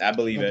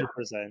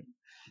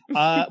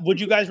 100%. Would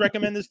you guys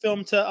recommend this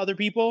film to other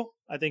people?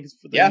 I think it's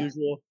for the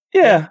usual.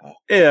 Yeah.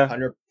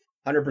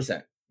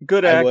 100%.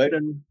 Good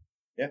action.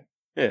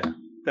 Yeah,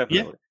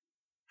 definitely.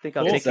 I think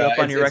I'll take you up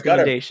on your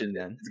recommendation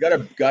then. It's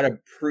got a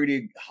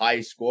pretty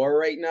high score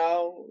right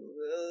now.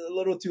 A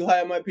little too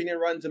high in my opinion,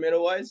 Rotten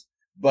Tomato wise.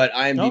 But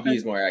IMDb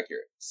is more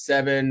accurate.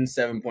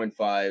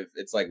 7.5.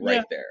 It's like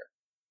right there.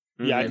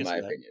 Yeah, in my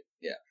opinion.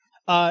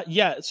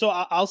 Yeah. So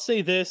I'll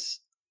say this,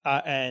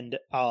 and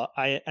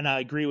I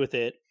agree with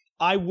it.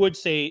 I would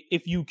say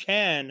if you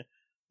can,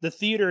 the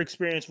theater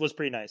experience was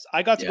pretty nice.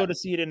 I got to go to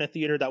see it in a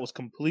theater that was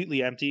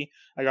completely empty.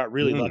 I got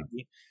really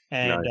lucky.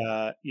 And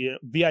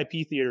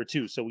VIP theater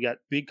too. So we got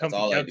big comfy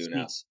That's all I do seats.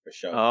 now, for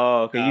sure.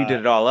 Oh, okay. You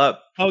did it all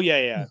up. Oh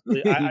yeah.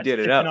 You did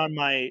it up on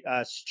my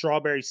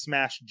strawberry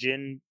smash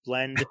gin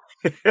blend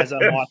as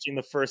I'm watching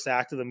the first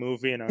act of the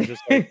movie, and I'm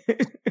just like,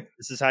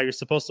 this is how you're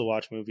supposed to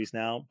watch movies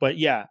now. But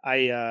yeah,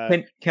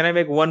 can I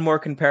make one more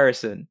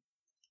comparison?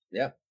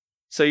 Yeah.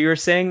 So you were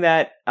saying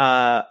that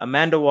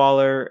Amanda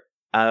Waller,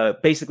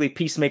 basically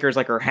Peacemaker is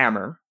like her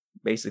hammer,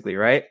 basically,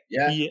 right?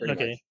 Yeah.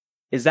 Okay. Much.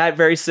 Is that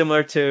very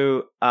similar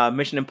to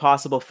Mission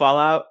Impossible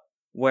Fallout,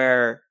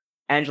 where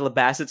Angela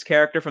Bassett's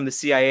character from the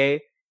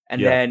CIA,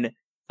 and then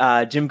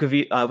Jim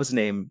Caviezel, what's his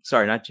name?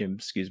 Sorry, not Jim.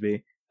 Excuse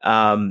me.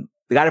 The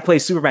guy that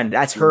plays Superman.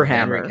 That's her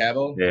hammer. Henry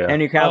Cavill. Yeah.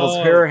 Henry Cavill's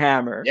her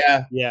hammer.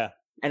 Yeah.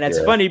 And that's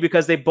funny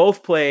because they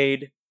both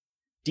played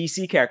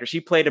DC characters. She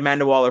played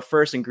Amanda Waller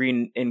first in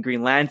Green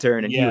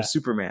Lantern, and he was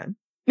Superman.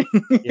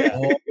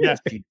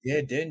 She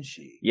did, didn't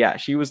she? Yeah,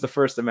 she was the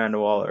first Amanda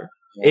Waller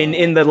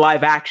in the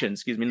live action.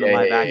 Excuse me, in the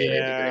live action.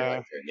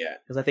 Yeah.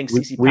 Because I think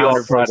CC we all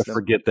Pounder try to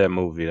forget that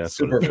movie. That's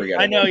super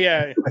forgettable. I know.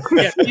 Yeah.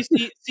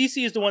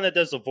 CC is the one that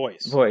does the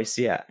voice.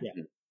 Yeah.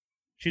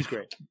 She's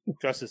great.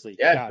 Justice League.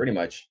 Yeah, pretty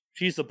much.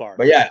 She's the bar.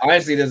 But yeah,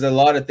 honestly, there's a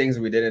lot of things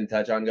we didn't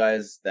touch on,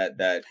 guys. That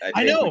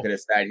I think we could have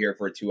sat here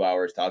for 2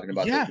 hours talking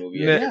about this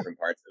movie and different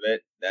parts of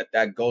it.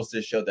 That goes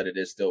to show that it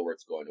is still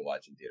worth going to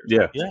watch in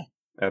theaters. Yeah,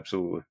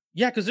 absolutely.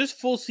 Yeah, because there's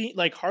full scene,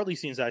 like Harley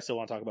scenes that I still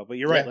want to talk about. But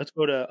you're right. Let's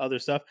go to other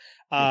stuff.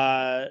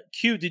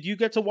 Q, did you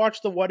get to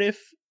watch the What If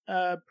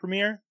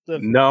premiere?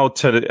 No,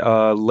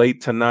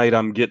 late tonight.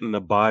 I'm getting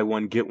the buy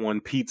one get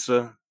one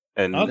pizza,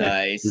 and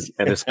nice,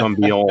 and it's gonna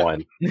be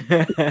on.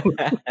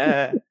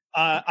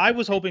 I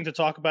was hoping to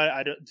talk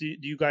about it. Do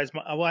you guys?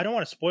 Well, I don't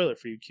want to spoil it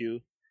for you,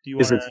 Q. Do you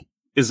want to?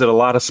 Is it a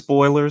lot of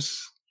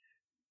spoilers?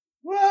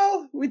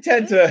 Well, we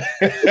tend to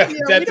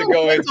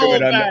go into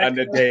it on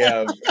the day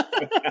of.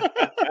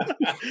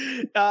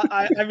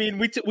 I mean,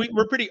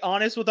 we're pretty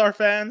honest with our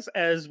fans,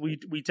 as we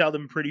tell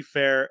them pretty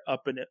fair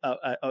up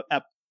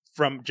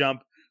from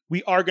jump.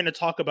 We are going to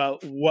talk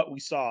about what we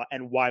saw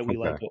and why we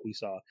like what we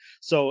saw.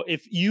 So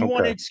if you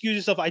want to excuse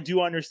yourself, I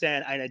do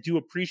understand, and I do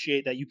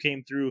appreciate that you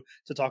came through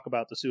to talk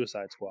about the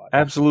Suicide Squad.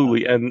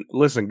 Absolutely. And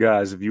listen,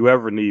 guys, if you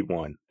ever need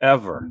one,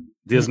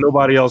 there's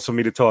nobody else for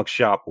me to talk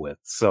shop with.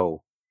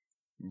 So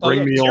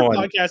bring me on.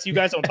 Podcast, you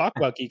guys don't talk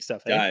about geek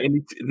stuff. Eh?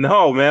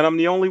 No, man, I'm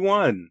the only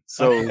one.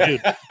 So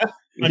dude,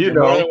 you're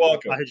more than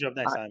welcome. I'll hit you up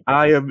next time.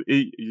 I am.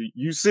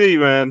 You see,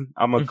 man,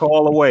 I'm a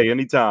call away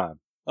anytime.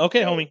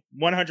 Okay, homie,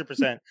 100%.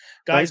 Guys,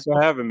 thanks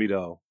for having me,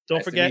 though.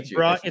 Don't forget,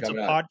 bro, it's a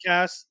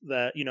podcast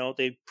that,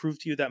 they prove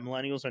to you that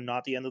millennials are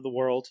not the end of the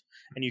world,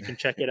 and you can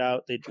check it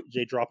out.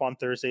 They drop on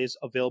Thursdays,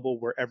 available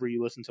wherever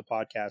you listen to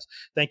podcasts.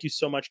 Thank you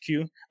so much,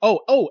 Q.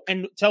 Oh,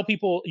 and tell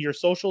people your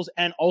socials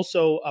and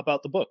also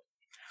about the book.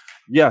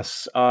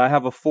 Yes, I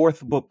have a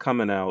 4th book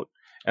coming out,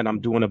 and I'm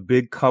doing a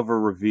big cover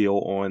reveal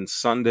on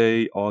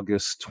Sunday,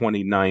 August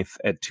 29th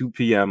at 2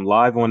 p.m.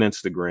 live on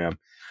Instagram.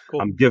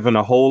 Cool. I'm giving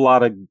a whole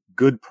lot of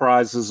good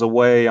prizes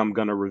away. I'm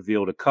going to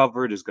reveal the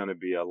cover. There's going to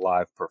be a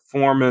live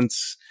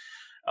performance.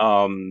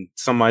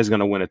 Somebody's going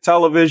to win a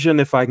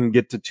television if I can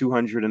get to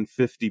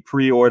 250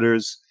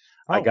 pre-orders.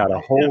 I got a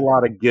whole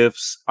lot of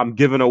gifts. I'm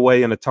giving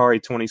away an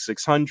Atari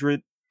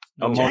 2600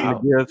 among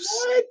the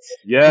gifts. What?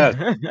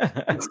 Yeah.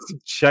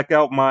 Check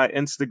out my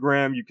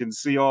Instagram. You can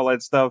see all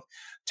that stuff.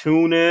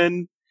 Tune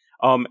in.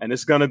 And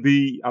it's going to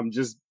be, I'm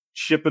just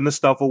shipping the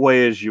stuff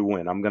away as you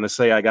win. I'm going to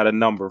say I got a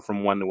number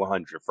from 1 to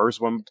 100. First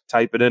one,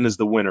 type it in, is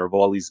the winner of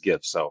all these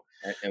gifts. So,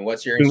 and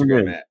what's your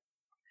Instagram at?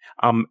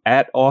 I'm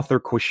at Author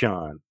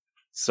Quashan.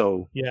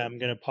 So yeah, I'm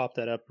going to pop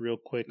that up real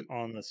quick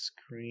on the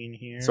screen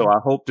here. So I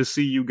hope to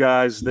see you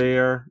guys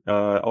there.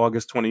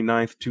 August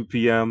 29th, 2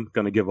 p.m.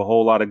 Going to give a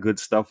whole lot of good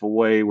stuff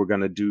away. We're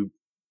going to do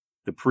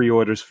the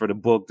pre-orders for the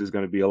book. There's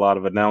going to be a lot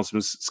of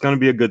announcements. It's going to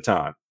be a good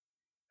time.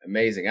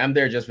 Amazing. I'm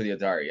there just for the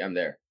Atari. I'm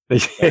there.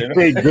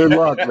 Hey, good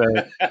luck,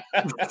 man.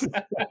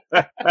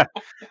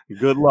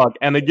 Good luck.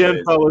 And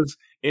again, fellas,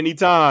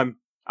 anytime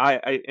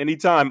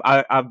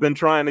I've been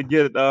trying to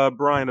get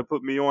Brian to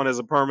put me on as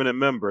a permanent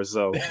member,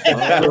 so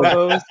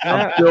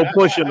I'm still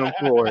pushing him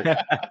for it.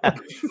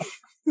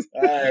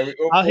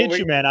 I'll hit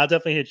you, man. I'll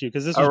definitely hit you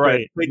because this was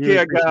great. Take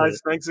care, guys.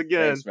 Thanks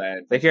again. Thanks,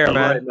 man. Take care,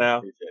 man. Right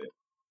now.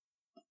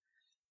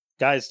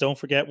 Guys, don't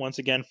forget, once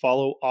again,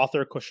 follow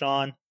Author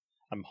Quashan.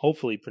 I'm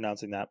hopefully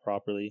pronouncing that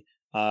properly.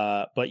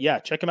 But yeah,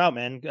 check him out,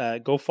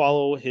 man. Go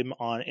follow him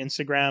on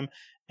Instagram.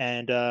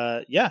 And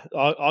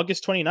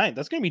August 29th.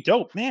 That's going to be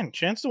dope. Man,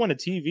 chance to win a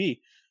TV.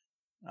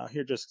 Out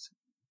here just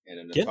and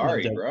an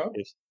Atari, bro.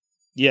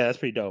 Yeah, that's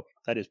pretty dope.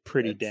 That is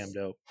pretty damn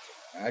dope.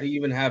 How do you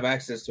even have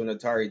access to an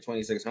Atari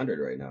 2600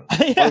 right now?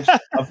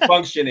 A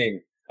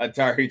functioning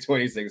Atari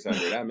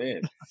 2600. I'm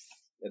in.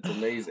 That's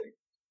amazing.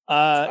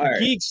 Right.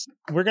 Geeks,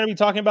 we're going to be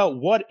talking about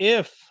What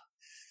If.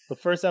 The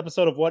first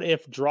episode of What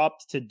If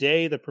dropped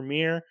today, the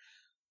premiere.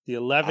 The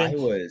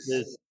 11th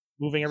is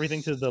moving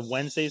everything to the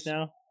Wednesdays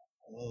now.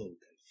 Oh,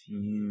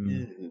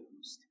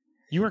 confused.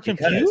 You were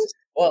confused?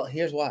 Well,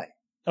 here's why.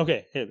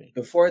 Okay, hit me.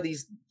 Before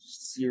these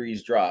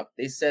series dropped,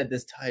 they said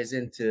this ties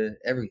into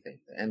everything.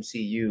 The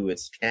MCU,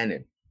 it's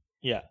canon.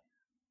 Yeah.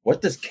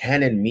 What does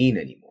canon mean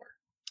anymore?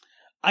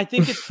 I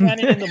think it's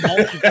canon in the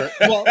multiverse.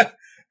 Well,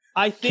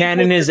 I think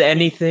canon is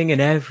anything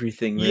and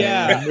everything, man.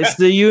 Yeah. It's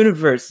the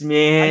universe,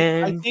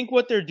 man. I think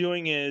what they're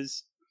doing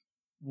is,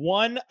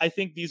 one, I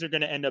think these are going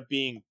to end up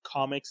being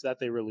comics that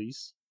they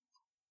release.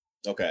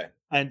 Okay.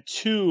 And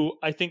two,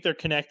 I think they're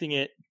connecting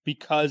it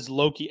because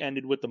Loki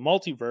ended with the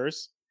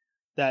multiverse,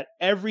 that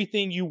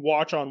everything you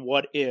watch on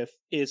What If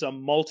is a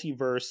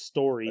multiverse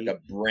story. Like a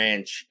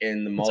branch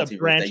in the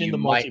multiverse that you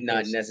might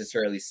not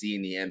necessarily see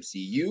in the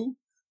MCU,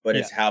 but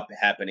it's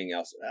happening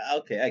elsewhere.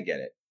 Okay, I get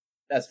it.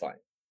 That's fine.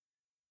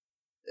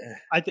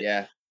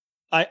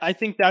 I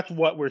think that's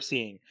what we're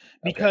seeing,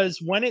 because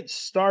when it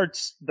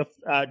starts, the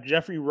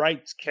Jeffrey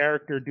Wright's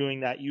character doing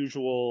that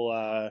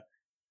usual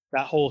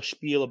that whole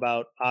spiel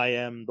about I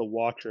am the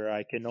Watcher,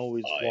 I can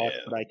always watch,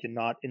 but I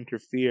cannot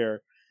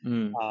interfere.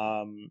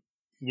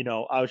 You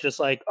know, I was just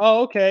like,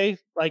 oh, okay,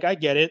 like I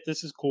get it,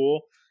 this is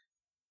cool,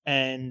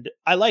 and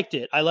I liked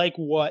it. I like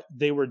what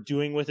they were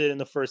doing with it in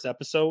the first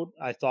episode.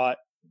 I thought,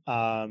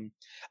 I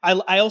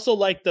also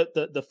like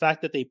the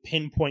fact that they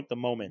pinpoint the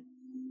moment.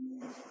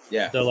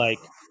 Yeah, they're like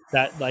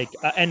that, like,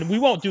 and we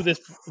won't do this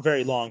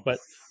very long, but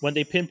when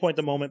they pinpoint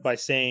the moment by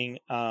saying,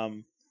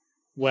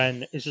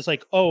 when it's just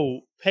like,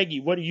 oh, Peggy,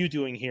 what are you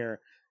doing here?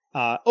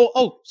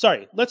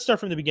 Sorry. Let's start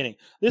from the beginning.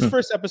 This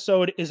first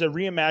episode is a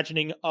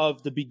reimagining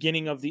of the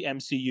beginning of the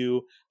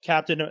MCU.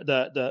 Captain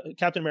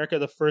America,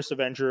 the First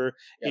Avenger,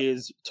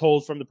 is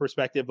told from the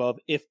perspective of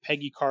if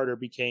Peggy Carter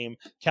became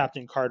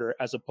Captain Carter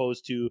as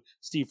opposed to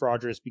Steve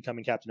Rogers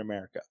becoming Captain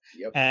America.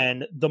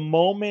 And the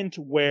moment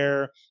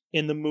where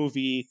in the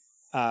movie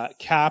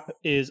Cap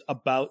is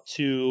about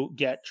to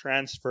get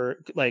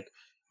transferred, like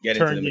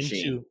turned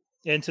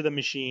into the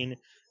machine,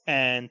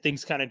 and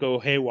things kind of go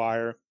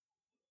haywire.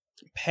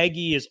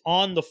 Peggy is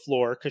on the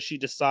floor because she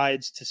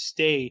decides to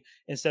stay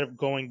instead of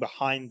going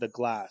behind the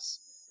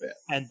glass.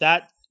 And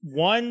that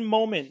one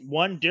moment,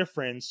 one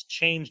difference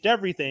changed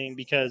everything,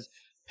 because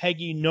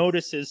Peggy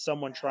notices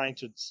someone trying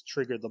to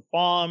trigger the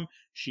bomb.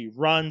 She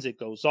runs, it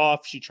goes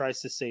off. She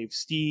tries to save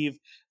Steve.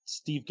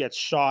 Steve gets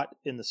shot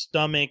in the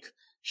stomach.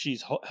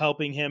 She's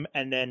helping him.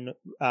 And then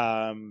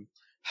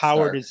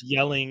Howard is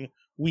yelling,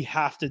 we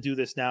have to do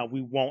this now.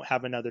 We won't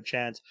have another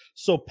chance.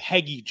 So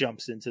Peggy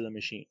jumps into the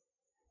machine.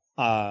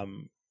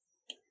 And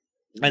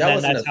that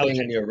wasn't a thing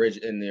in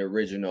the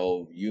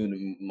original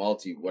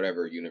multi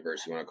whatever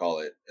universe you want to call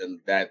it.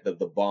 That the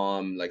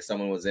bomb, like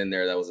someone was in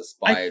there that was a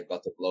spy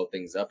about to blow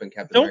things up in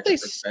Captain America. Don't they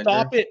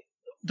stop it?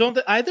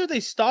 Either they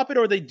stop it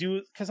or they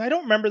do, because I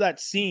don't remember that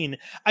scene.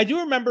 I do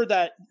remember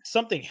that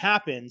something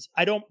happens.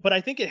 But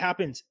I think it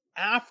happens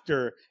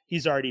after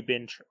he's already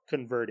been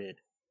converted.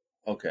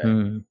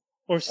 Okay.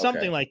 Or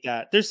something like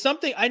that. There's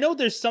something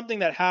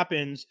that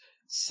happens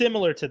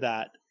similar to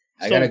that.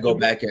 I gotta go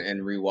back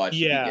and rewatch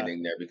the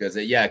beginning there, because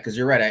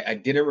you're right. I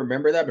didn't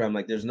remember that, but I'm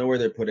like, there's nowhere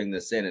they're putting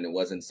this in, and it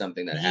wasn't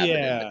something that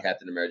happened in the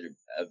Captain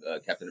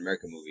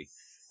America movie.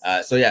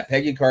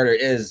 Peggy Carter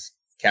is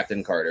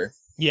Captain Carter.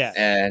 Yeah,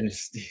 and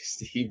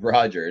Steve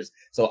Rogers.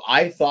 So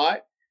I thought,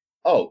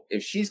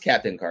 if she's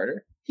Captain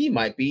Carter, he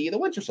might be the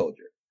Winter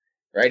Soldier,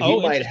 right? He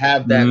might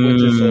have that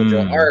Winter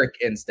Soldier arc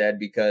instead,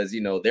 because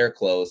they're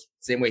close.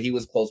 Same way he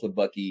was close with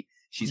Bucky,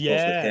 she's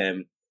close with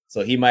him,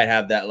 so he might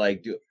have that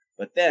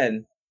But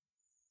then,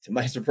 to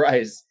my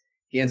surprise,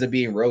 he ends up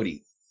being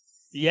Rhodey.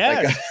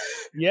 Yeah,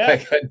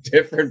 like a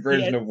different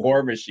version of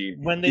War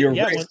Machine.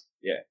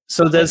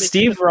 So does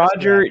Steve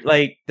Rogers,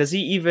 does he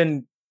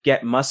even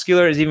get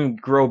muscular? Does he even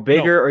grow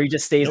bigger, or he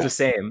just stays the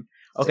same?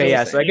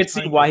 Okay, so I can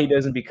see why he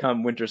doesn't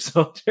become Winter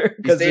Soldier.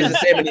 He stays the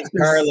same, and he's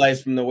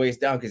paralyzed from the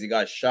waist down because he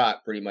got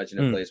shot pretty much in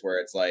a place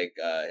where it's like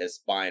his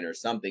spine or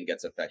something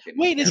gets affected.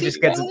 Wait, he just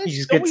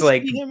gets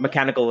like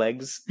mechanical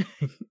legs.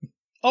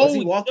 Was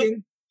he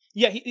walking?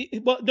 Yeah,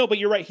 but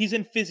you're right. He's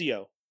in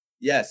physio.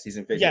 Yes, he's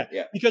in physio.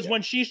 Yeah, because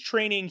when she's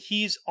training,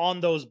 he's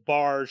on those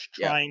bars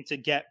trying to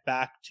get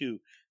back to.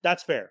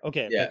 That's fair.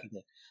 Okay.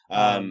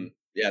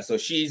 So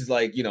she's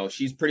like,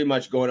 she's pretty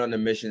much going on the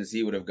missions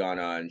he would have gone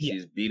on.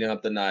 She's beating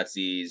up the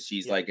Nazis.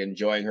 She's like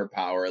enjoying her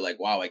power. Like,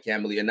 wow, I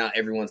can't believe. And not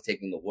everyone's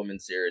taking the woman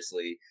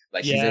seriously.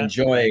 Like, she's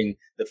enjoying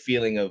the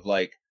feeling of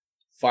like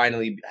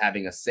finally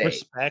having a say,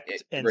 respect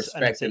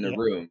in the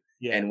room.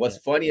 Yeah, and what's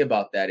funny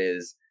about that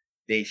is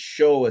they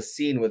show a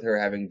scene with her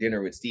having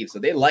dinner with Steve. So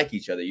they like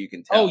each other. You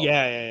can tell. Oh,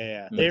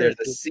 yeah. But there's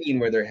a scene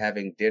where they're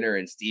having dinner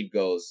and Steve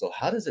goes, so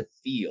how does it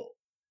feel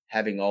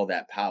having all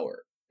that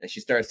power? And she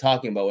starts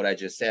talking about what I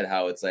just said,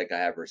 how it's like, I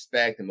have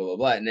respect and blah, blah,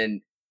 blah. And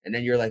then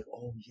you're like,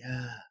 oh,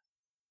 yeah,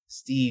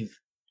 Steve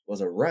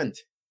was a runt.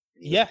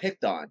 He was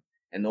picked on.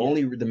 And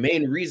the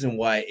main reason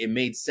why it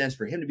made sense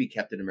for him to be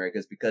Captain America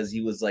is because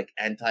he was like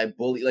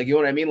anti-bully. Like, you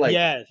know what I mean? Like,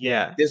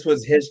 this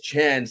was his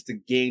chance to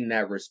gain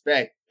that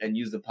respect and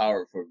use the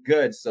power for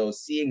good. So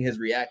seeing his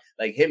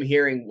like him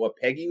hearing what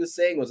Peggy was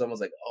saying was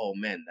almost like, oh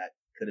man, that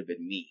could have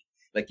been me.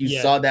 Like you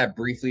saw that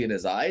briefly in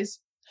his eyes.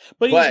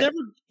 But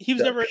he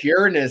was never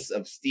pureness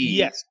of Steve.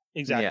 Yes,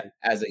 exactly.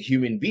 As a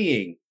human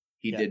being,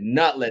 he did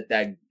not let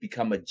that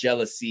become a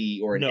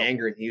jealousy or an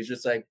anger. He was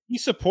just like, he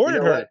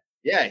supported her.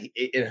 Yeah,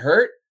 it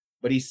hurt.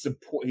 But you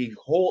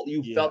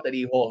felt that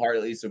he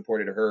wholeheartedly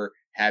supported her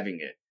having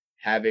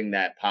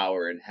that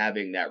power and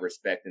having that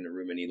respect in the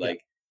room, and he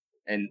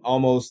and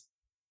almost,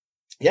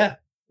 that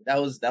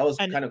was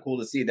kind of cool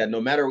to see that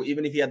no matter,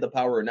 even if he had the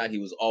power or not, he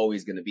was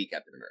always going to be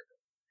Captain America.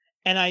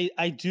 And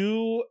I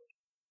do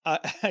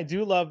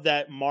love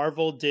that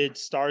Marvel did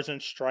Stars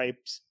and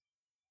Stripes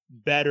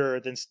better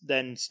than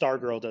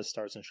Stargirl does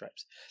Stars and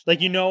Stripes.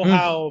 Like,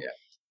 how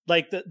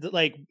like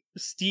the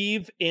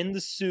Steve in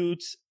the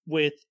suits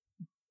with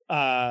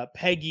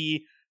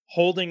Peggy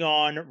holding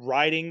on,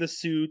 riding the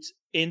suit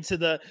into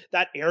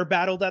that air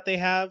battle that they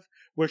have,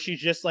 where she's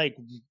just like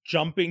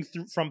jumping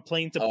through from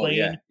plane to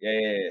plane.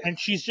 Yeah. And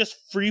she's just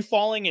free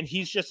falling, and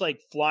he's just like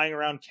flying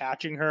around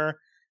catching her.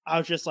 I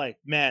was just like,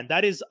 man,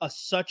 that is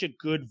such a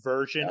good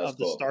version of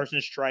the Stars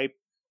and Stripe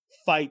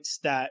fights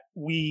that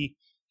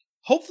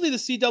hopefully the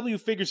CW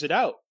figures it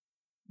out,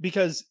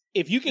 because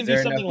if you can do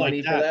something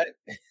like that,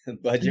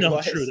 budget no,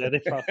 true that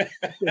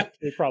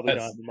they probably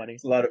don't have the money.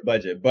 It's a lot of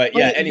budget, but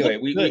yeah. Anyway,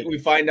 we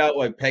find out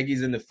like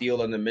Peggy's in the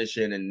field on the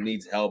mission and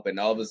needs help, and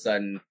all of a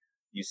sudden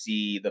you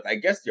see the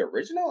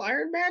original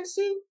Iron Man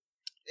suit.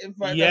 It's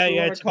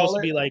supposed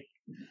to be like,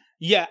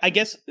 I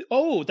guess.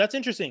 Oh, that's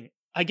interesting.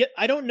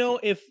 I don't know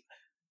if.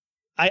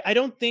 I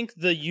don't think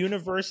the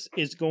universe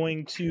is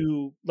going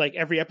to, like,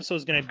 every episode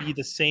is going to be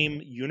the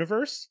same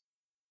universe.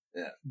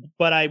 Yeah.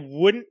 But I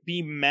wouldn't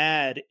be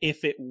mad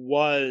if it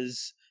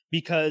was,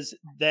 because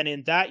then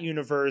in that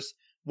universe,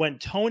 when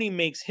Tony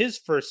makes his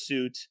first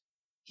suit,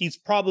 he's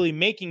probably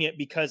making it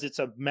because it's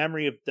a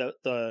memory of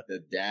the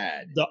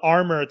dad, the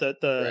armor,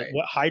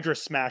 what Hydra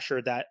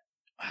Smasher that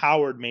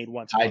Howard made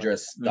once. Hydra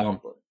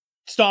Stomper.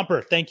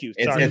 Stomper, thank you.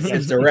 Sorry.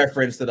 It's a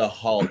reference to the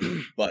Hulk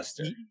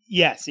Buster.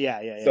 Yes, yeah.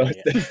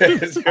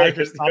 It's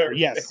Hydra Stomper.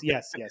 Yes.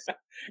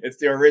 It's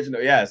the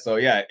original. Yeah, so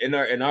yeah, in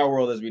our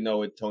world as we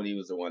know it, Tony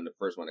was the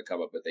first one to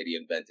come up with it. He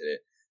invented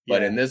it.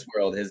 But in this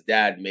world, his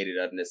dad made it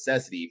a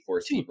necessity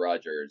for Steve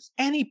Rogers.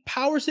 And he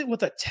powers it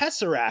with a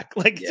Tesseract.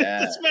 Like,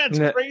 this man's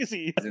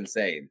crazy. It's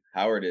insane.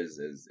 Howard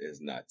is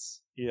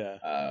nuts. Yeah.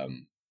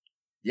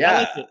 Yeah. I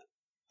liked it.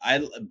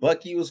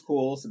 Bucky was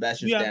cool.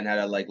 Sebastian Stan had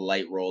a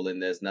light role in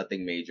this,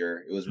 nothing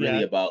major. It was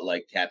really about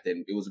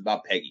Captain. It was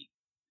about Peggy.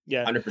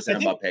 Yeah,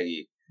 100% about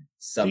Peggy.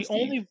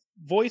 Only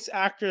voice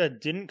actor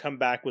that didn't come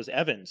back was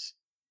Evans,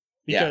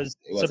 because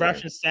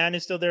Sebastian Stan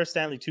is still there.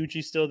 Stanley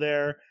Tucci's still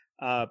there.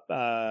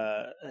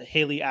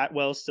 Haley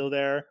Atwell's still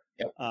there.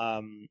 Yep.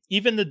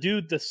 Even the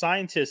dude, the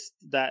scientist,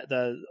 that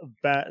the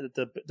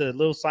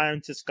little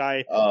scientist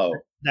guy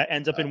that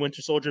ends up in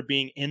Winter Soldier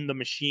being in the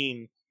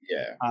machine.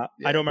 I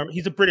don't remember.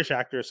 He's a British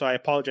actor, so I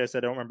apologize. I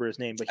don't remember his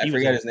name, but I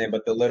forget his name.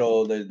 But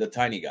the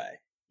tiny guy.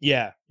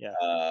 Yeah.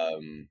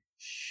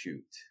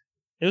 Shoot.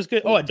 It was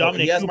good. Oh,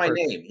 Dominic. He has Cooper.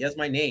 He has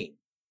my name.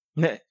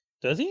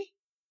 Does he?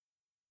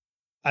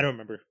 I don't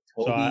remember.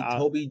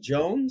 Toby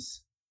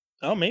Jones.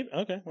 Oh, maybe.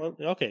 Okay. Well,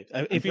 okay.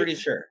 I'm pretty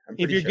sure.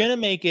 If you're gonna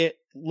make it,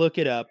 look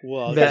it up.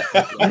 Well, look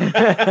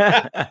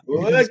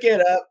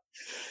it up.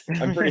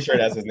 I'm pretty sure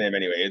that's his name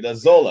anyway. The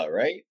Zola,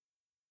 right?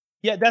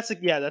 Yeah, that's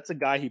a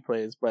guy he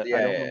plays, but I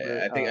don't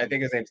remember. I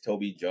think his name's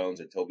Toby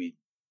Jones or Toby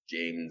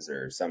James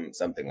or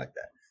something like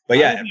that. But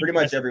yeah, pretty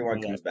much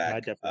everyone comes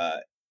back.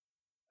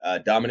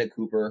 Dominic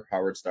Cooper,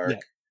 Howard Stark,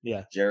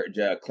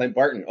 Clint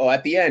Barton. Oh,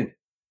 at the end.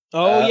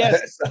 Oh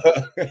yes.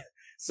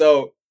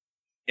 So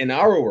in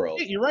our world,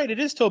 hey, you're right. It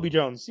is Toby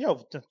Jones.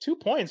 2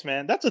 points,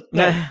 man. That's a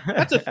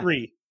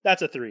 3.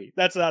 That's a 3.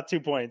 That's not 2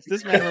 points.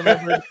 This man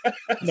remembered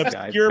an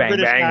obscure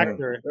British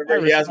actor.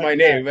 Remember, he has my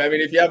name. I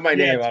mean, if you have my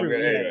name, I'm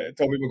good. Anyway,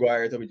 Tobey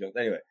Maguire, Toby Jones.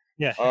 Anyway.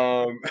 Yeah.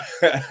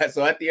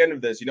 So at the end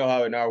of this, you know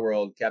how in our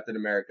world, Captain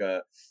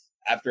America,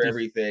 after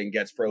everything,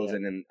 gets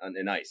frozen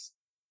in ice.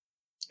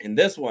 In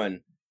this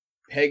one,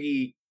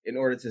 Peggy, in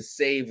order to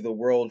save the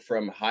world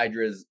from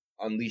Hydra's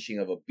unleashing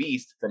of a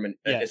beast, from an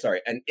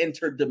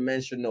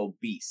interdimensional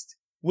beast.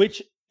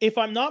 Which, if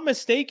I'm not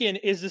mistaken,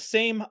 is the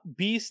same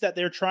beast that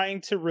they're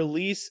trying to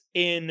release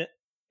in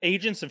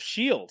Agents of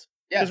S.H.I.E.L.D.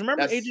 Yeah, because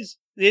remember, Agents,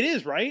 it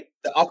is, right?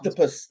 The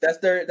octopus, that's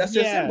their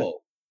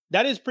symbol.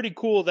 That is pretty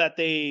cool that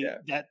they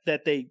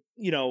that they,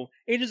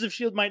 Agents of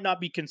S.H.I.E.L.D. might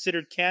not be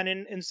considered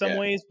canon in some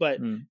ways, but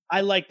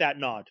I like that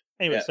nod.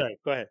 Anyway, sorry,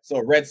 go ahead.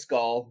 So Red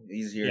Skull,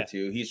 he's here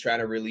too. He's trying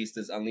to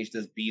unleash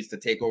this beast to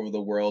take over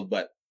the world,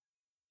 but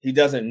he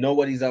doesn't know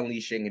what he's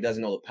unleashing. He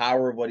doesn't know the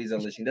power of what he's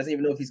unleashing. He doesn't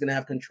even know if he's going to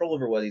have control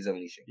over what he's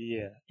unleashing.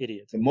 Yeah,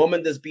 idiot. The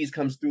moment this beast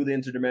comes through the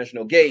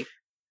interdimensional gate,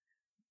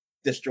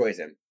 destroys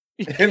him.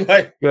 And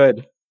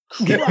good.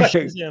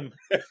 Crushes him.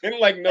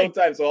 In no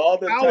time. So all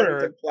this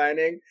time of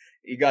planning,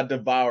 he got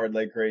devoured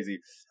like crazy.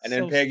 And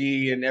then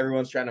Peggy and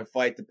everyone's trying to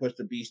fight to push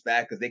the beast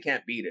back because they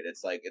can't beat it.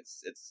 It's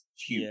it's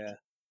huge. Yeah.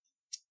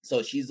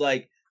 So she's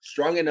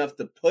strong enough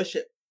to push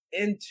it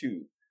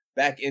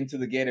back into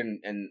the gate,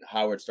 and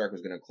Howard Stark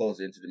was going to close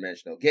the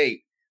interdimensional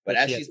gate. But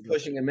as she's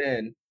pushing him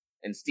in,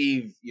 and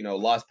Steve,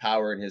 lost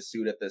power in his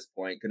suit at this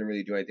point, couldn't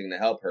really do anything to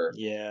help her.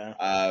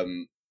 Yeah.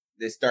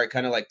 They start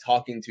kind of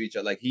talking to each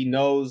other. He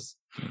knows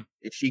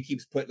if she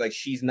keeps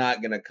she's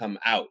not going to come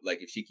out.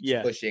 If she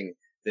keeps pushing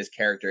this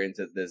character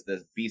into this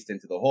beast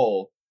into the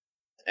hole.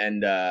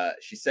 And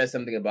she says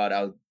something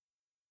about,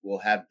 we'll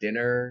have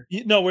dinner.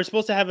 No, we're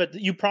supposed to have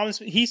you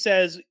promised. He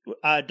says,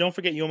 don't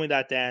forget you owe me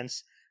that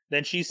dance.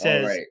 Then she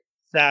says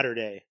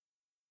Saturday,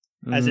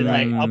 as in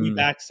I'll be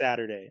back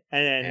Saturday,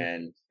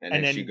 and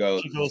then she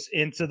goes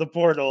into the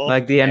portal,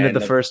 like the end of the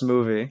first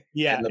movie.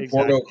 Yeah, and the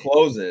portal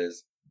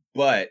closes,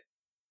 but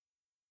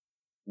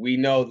we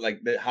know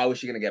how is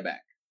she gonna get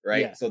back,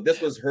 right? Yeah. So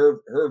this was her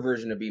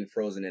version of being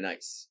frozen in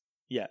ice.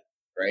 Yeah,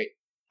 right.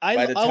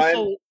 By the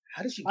time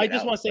How does she? I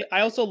just want to say,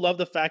 I also love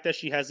the fact that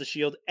she has the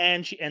shield,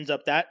 and she ends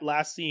up that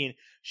last scene.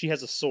 She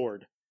has a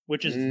sword,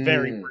 which is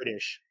very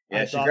British.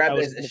 Yeah,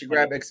 she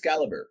grabbed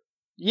Excalibur.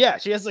 Yeah,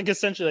 she has like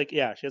essentially she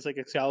has like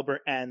Excalibur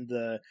and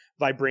the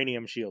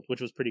vibranium shield,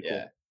 which was pretty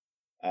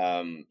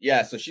cool.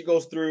 Yeah. So she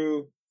goes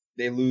through.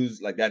 They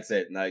lose, like that's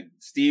it. Like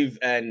Steve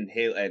and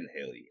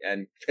Haley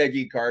and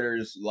Peggy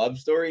Carter's love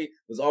story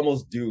was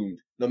almost doomed.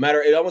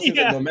 It almost seems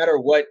like no matter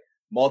what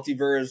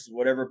multiverse,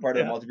 whatever part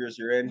of the multiverse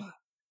you're in,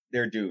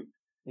 they're doomed.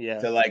 Yeah.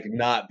 To like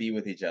not be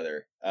with each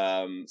other.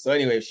 So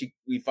anyway,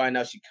 we find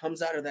out she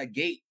comes out of that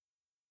gate,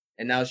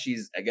 and now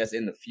she's, I guess,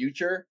 in the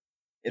future,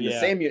 in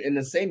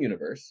the same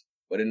universe,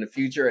 but in the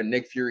future, and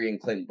Nick Fury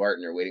and Clint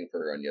Barton are waiting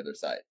for her on the other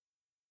side.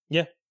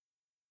 Yeah.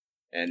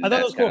 And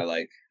that's kind of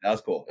like, that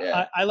was cool.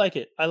 Yeah. I like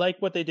it. I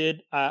like what they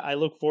did. I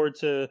look forward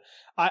to,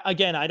 I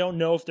don't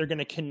know if they're going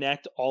to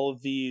connect all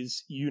of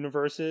these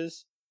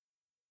universes.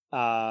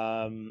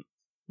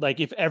 Like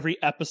if every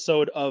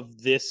episode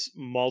of this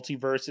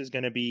multiverse is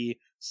going to be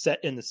set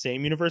in the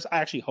same universe. I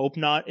actually hope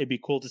not. It'd be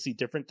cool to see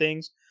different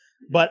things.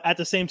 But at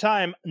the same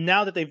time,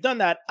 now that they've done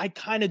that, I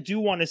kind of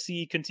do want to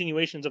see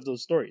continuations of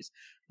those stories.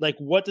 Like,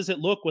 what does it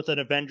look with an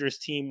Avengers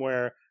team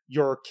where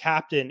your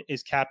captain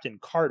is Captain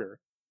Carter?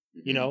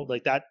 You know,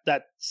 like that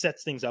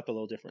sets things up a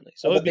little differently.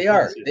 So, but they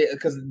are,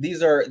 because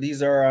these are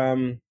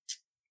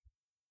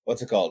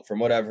what's it called? From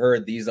what I've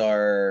heard, these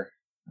are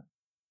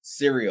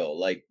serial.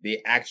 Like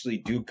they actually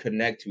do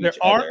connect to each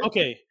other.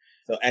 Okay.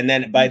 So, and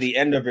then by the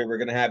end of it, we're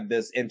gonna have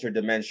this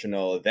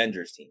interdimensional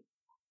Avengers team.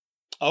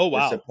 Oh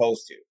wow! We're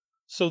supposed to.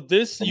 So in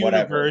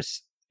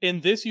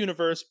this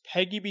universe,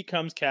 Peggy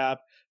becomes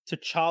Cap.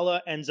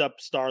 T'Challa ends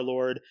up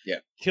Star-Lord.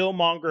 Yeah.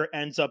 Killmonger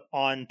ends up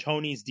on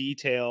Tony's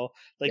detail.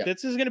 Like,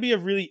 this is going to be a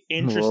really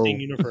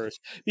interesting universe.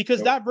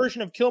 Because that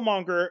version of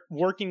Killmonger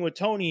working with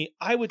Tony,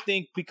 I would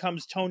think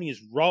becomes Tony's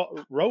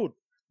roadie.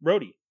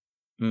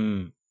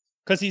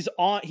 Because he's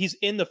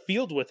in the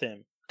field with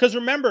him. Because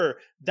remember,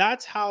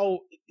 that's how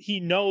he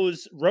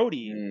knows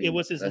Rhodey. It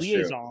was his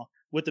liaison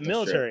with the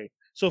military. True.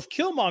 So if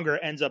Killmonger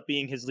ends up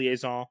being his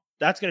liaison,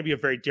 that's going to be a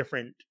very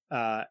different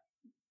relationship.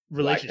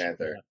 Black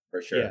Panther,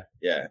 for sure.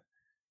 Yeah.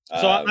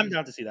 So I'm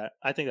down to see that.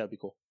 I think that'd be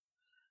cool.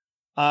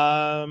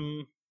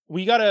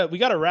 We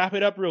gotta wrap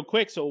it up real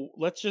quick. So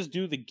let's just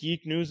do the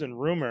geek news and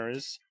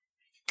rumors.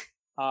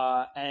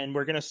 And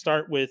we're gonna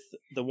start with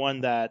the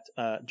one that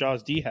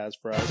Jaws D has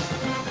for us.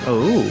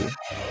 Oh.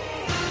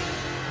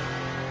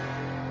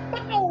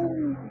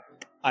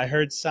 I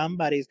heard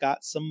somebody's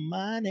got some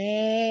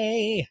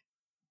money.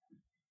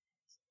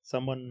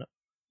 Someone.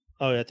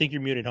 Oh, I think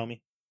you're muted,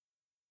 homie.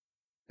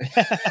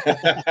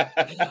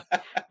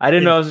 I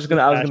didn't know I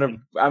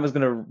was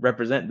gonna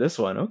represent this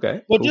one.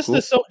 Okay. Well, cool.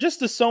 Just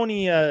the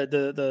Sony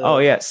the. Oh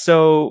yeah,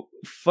 so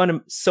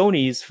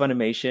Sony's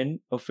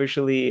Funimation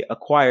officially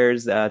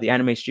acquires the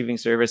anime streaming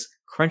service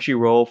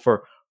Crunchyroll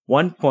for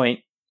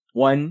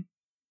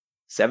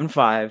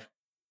 $1.175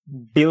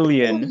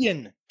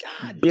 billion.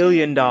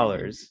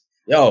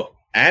 Yo,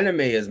 anime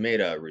has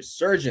made a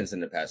resurgence in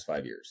the past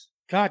 5 years.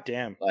 God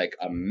damn. Like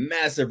a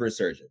massive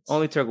resurgence.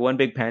 Only took one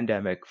big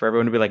pandemic for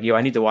everyone to be like, yo,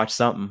 I need to watch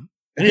something.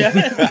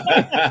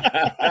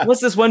 Yeah.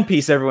 What's this One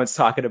Piece everyone's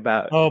talking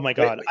about? Oh my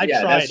god. I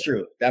tried. That's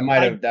true. That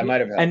might have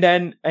helped. And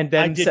then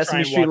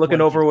Sesame Street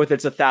looking over with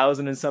its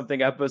 1,000 and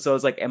something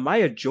episodes, like, am I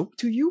a joke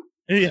to you?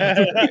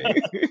 Yeah.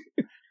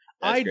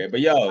 That's great.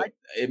 But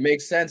it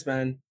makes sense,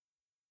 man.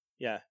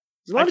 Yeah.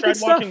 I tried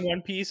watching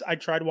One Piece. I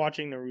tried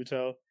watching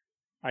Naruto.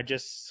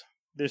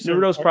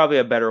 Naruto's probably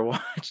a better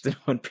watch than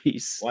One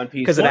Piece. One Piece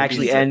because it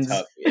actually ends.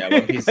 Yeah,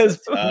 One Piece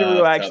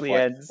Naruto actually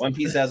ends. One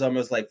Piece has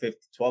almost like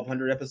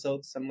 1,200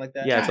 episodes, something like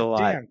that. Yeah, it's a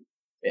lot. Damn.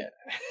 Yeah,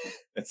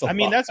 that's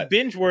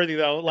binge worthy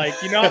though. Like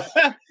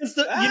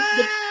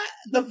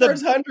the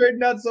first 100,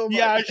 not so much.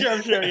 Yeah,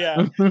 sure,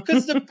 yeah.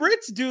 Because the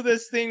Brits do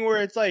this thing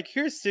where it's like,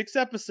 here's 6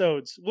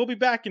 episodes. We'll be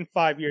back in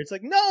 5 years. It's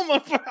like, no,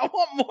 motherfucker, I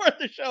want more of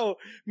the show.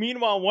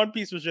 Meanwhile, One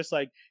Piece was just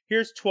like,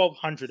 here's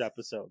 1,200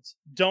 episodes.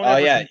 Don't. Oh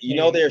yeah,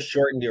 they're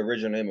shortening the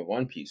original name of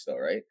One Piece though,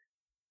 right?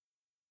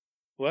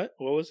 What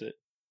was it?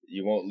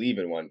 You won't leave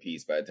in One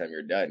Piece by the time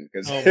you're done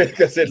because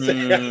it's.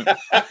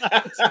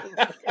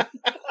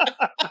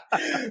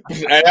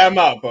 I'm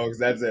out, folks.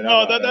 That's it.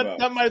 No,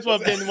 that might as well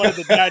have been one of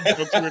the dad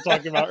jokes we were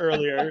talking about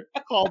earlier.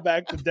 Call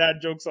back to dad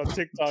jokes on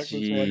TikTok.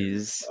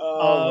 Jeez.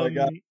 Oh my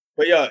god.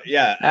 But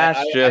yeah,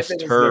 that's just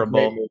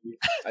terrible.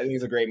 I think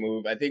it's a great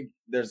move. I think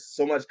there's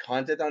so much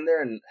content on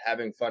there, and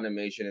having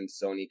Funimation and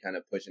Sony kind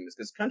of pushing this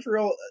because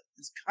Crunchyroll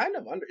is kind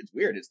of it's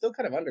weird. It's still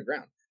kind of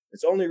underground.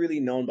 It's only really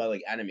known by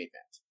like anime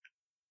fans.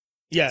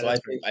 Yeah. So I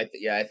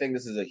think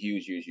this is a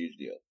huge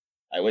deal.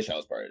 I wish I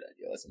was part of that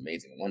deal. That's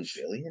amazing. $1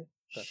 billion.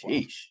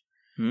 Sheesh.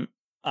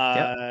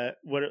 I'll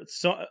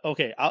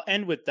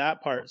end with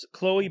that part.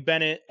 Chloe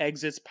Bennett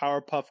exits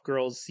Powerpuff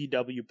Girls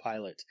CW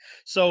pilot.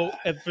 So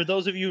for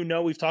those of you who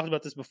know, we've talked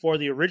about this before.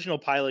 The original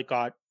pilot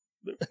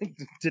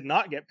did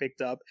not get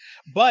picked up,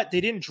 but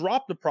they didn't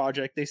drop the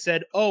project. They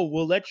said, "Oh,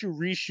 we'll let you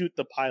reshoot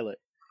the pilot."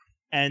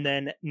 and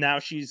then now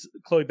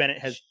Chloe Bennet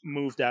has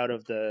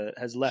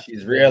left.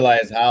 She's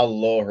realized how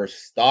low her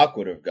stock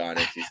would have gone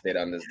if she stayed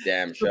on this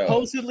damn show.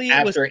 Supposedly,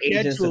 after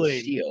Agents of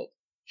S.H.I.E.L.D.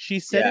 She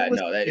said,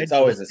 it's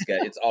always a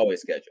schedule. It's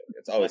always scheduled.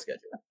 It's always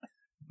scheduled.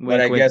 Wink,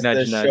 but I wink, guess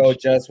nudge, the nudge. show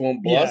just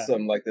won't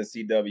blossom like the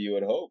CW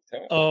had hoped.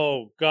 Huh?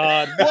 Oh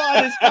God,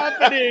 what is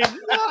happening?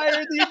 Why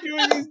are they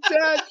doing these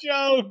dad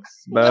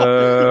jokes? Boo.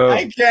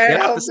 I can't Get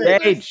help off the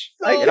stage.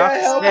 Get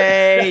off the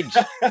stage.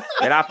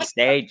 Get off the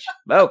stage.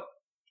 Boo.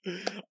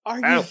 Are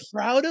you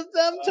proud of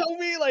them,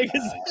 Toby? Like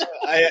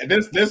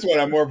this one,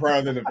 I'm more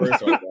proud than the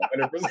first one.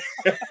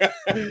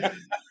 100%.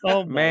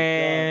 Oh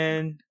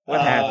man,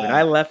 what happened?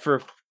 I left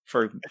for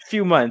a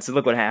few months, and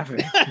look what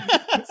happened.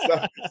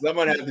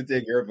 Someone had to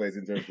take your place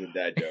in terms of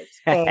dad jokes.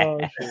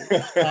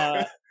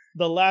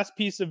 The last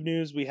piece of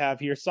news we have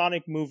here: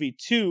 Sonic Movie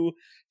 2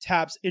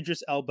 taps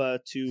Idris Elba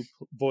to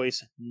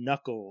voice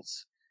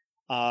Knuckles.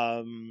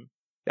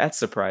 That's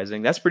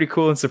surprising. That's pretty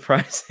cool and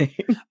surprising.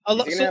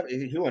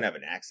 He won't have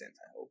an accent,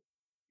 I hope.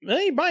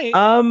 He might.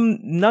 I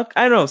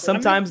don't know.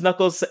 Sometimes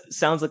Knuckles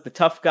sounds like the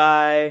tough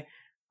guy.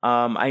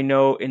 I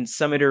know in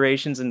some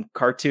iterations in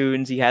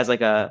cartoons he has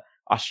like a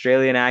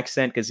Australian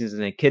accent because he's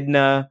an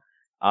echidna.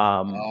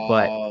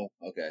 Okay.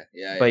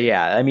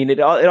 Yeah, I mean it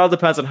all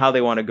depends on how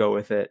they want to go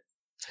with it.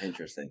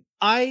 Interesting.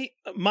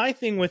 My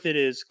thing with it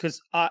is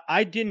because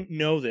I didn't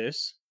know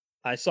this.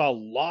 I saw a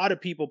lot of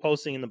people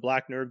posting in the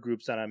Black Nerd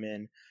groups that I'm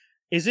in.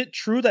 Is it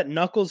true that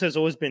Knuckles has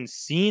always been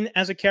seen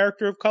as a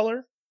character of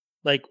color?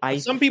 Like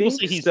some people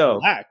say he's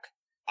black.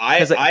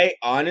 I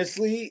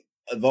honestly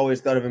have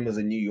always thought of him as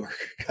a New York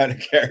kind of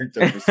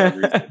character for some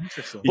reason.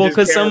 Well,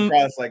 because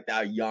across like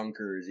that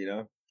Yonkers, you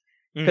know.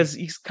 Because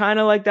he's kind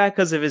of like that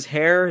because of his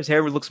hair. His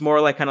hair looks more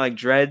like kind of like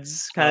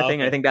dreads kind of thing.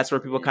 And I think that's where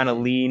people kind of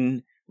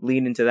lean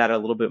into that a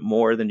little bit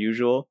more than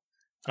usual.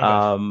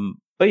 Okay.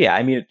 But yeah,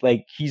 I mean,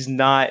 like he's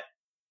not,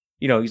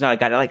 he's not a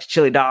guy that likes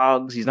chili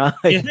dogs. He's not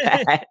like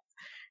that,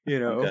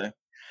 Okay.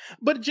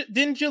 But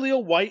didn't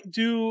Jaleel White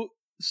do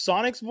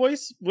Sonic's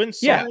voice when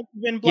Sonic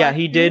been black? Yeah,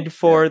 he did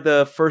for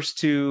the first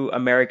 2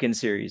 American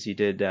series. He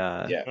did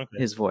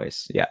his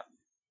voice. Yeah.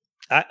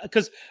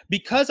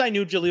 Because I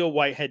knew Jaleel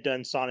White had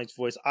done Sonic's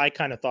voice, I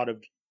kind of thought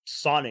of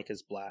Sonic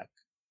as black.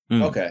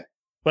 Okay.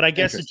 But I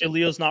guess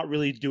Jaleel's not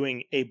really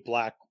doing a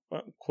black,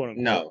 quote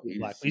unquote,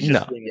 black. He's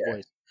just doing a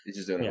voice. He's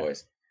just doing a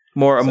voice.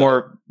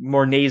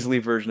 More nasally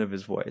version of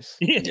his voice.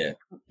 Yeah.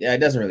 It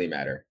doesn't really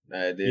matter.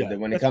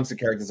 When it comes to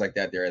characters like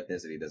that, their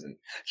ethnicity doesn't.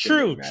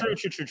 True.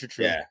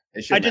 Yeah,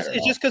 it's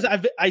just because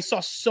I saw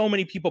so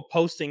many people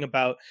posting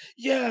about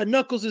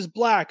Knuckles is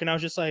black, and I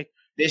was just like,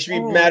 they should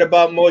be mad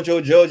about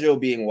Mojo Jojo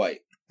being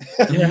white.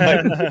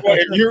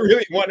 If you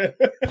really want to,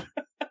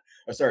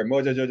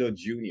 Mojo Jojo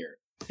Jr.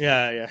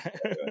 Yeah.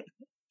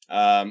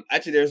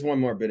 Actually, there's one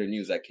more bit of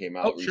news that came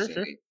out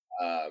recently.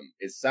 Sure.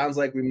 It sounds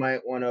like we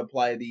might want to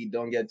apply the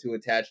 "Don't get too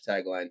attached"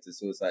 tagline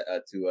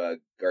to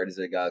Guardians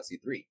of the Galaxy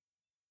 3.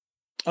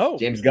 Oh,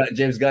 James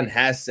Gunn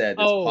has said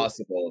it's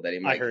possible that he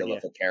might kill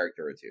off a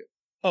character or two.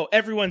 Oh,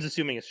 everyone's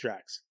assuming it's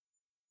Drax.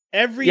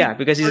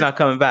 Because he's not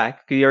coming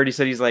back. He already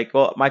said he's like,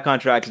 well, my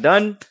contract's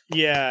done.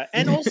 Yeah,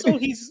 and also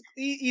he's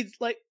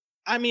like,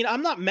 I mean,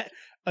 I'm not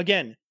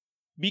again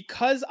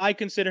because I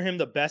consider him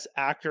the best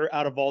actor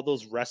out of all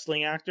those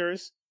wrestling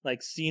actors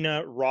like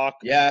Cena, Rock,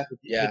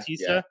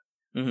 Batista.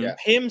 Mm-hmm.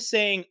 Him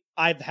saying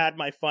I've had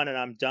my fun and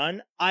I'm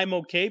done, I'm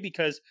okay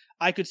because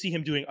I could see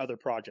him doing other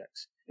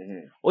projects.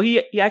 Mm-hmm. Well,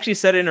 he actually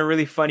said it in a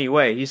really funny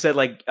way. He said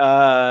like,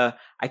 I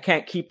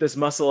can't keep this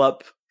muscle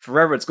up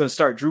forever. It's going to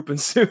start drooping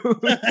soon.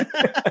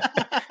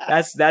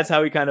 That's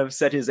how he kind of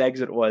said his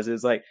exit was.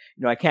 It's like,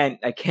 I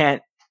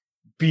can't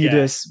be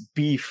this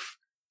beef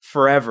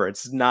forever.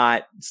 It's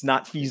not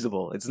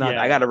feasible. It's not.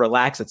 I got to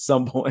relax at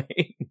some point.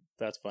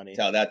 That's funny.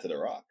 Tell that to The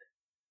Rock.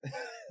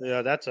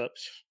 Yeah, that's up.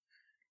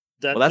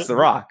 That's The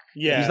Rock.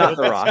 Yeah, he's not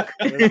The Rock.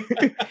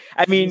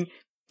 I mean,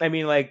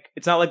 like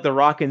it's not like The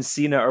Rock and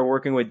Cena are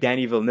working with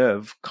Danny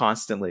Villeneuve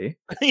constantly.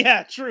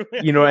 Yeah, true.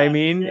 You know what I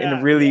mean?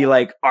 In really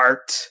like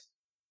art,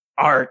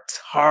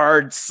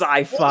 hard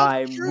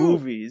sci-fi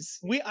movies.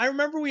 I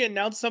remember we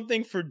announced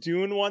something for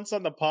Dune once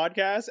on the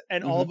podcast,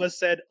 and all of us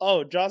said,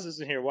 "Oh, Joss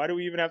isn't here. Why do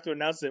we even have to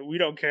announce it? We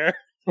don't care."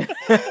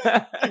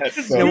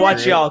 And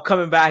watch y'all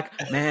coming back,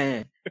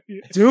 man.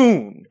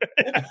 Dune.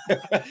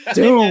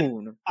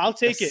 I'll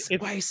take the it.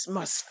 Spice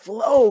must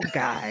flow,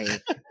 guy.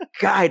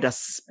 The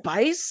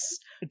spice.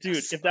 Dude,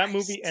 if that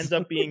movie ends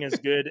up being as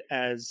good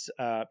as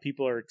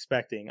people are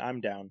expecting,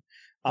 I'm down.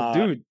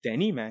 Dude,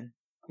 Denny, man.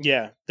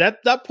 Yeah,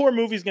 that poor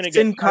movie's gonna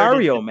get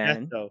Sicario,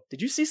 man.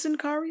 Did you see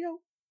Sicario?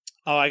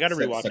 Oh, I gotta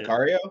rewatch it.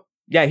 Sicario?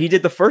 Yeah, he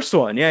did the first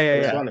one.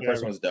 The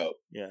first one was dope.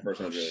 Yeah, first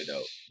one was really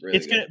dope. Really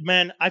it's gonna,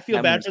 man. I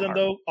feel bad for them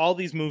though. All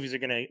these movies are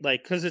gonna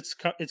because it's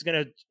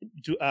gonna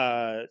do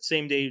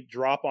same day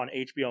drop on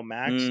HBO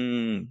Max.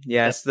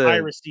 Yes, the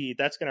piracy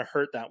that's gonna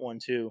hurt that one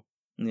too.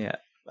 Yeah,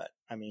 but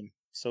I mean,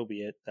 so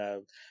be it.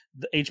 The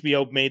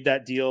HBO made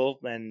that deal,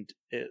 and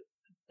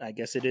I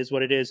guess it is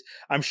what it is.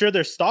 I'm sure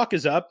their stock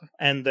is up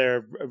and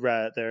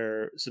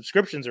their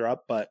subscriptions are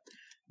up, but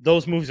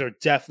those movies are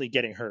definitely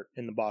getting hurt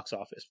in the box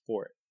office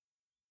for it.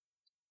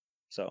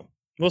 So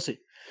we'll see.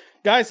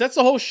 Guys, that's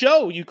the whole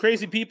show. You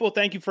crazy people.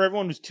 Thank you for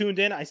everyone who's tuned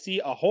in. I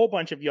see a whole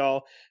bunch of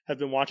y'all have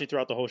been watching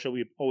throughout the whole show.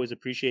 We always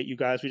appreciate you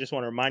guys. We just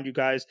want to remind you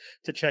guys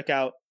to check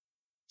out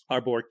our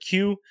boy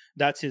Q.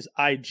 That's his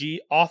IG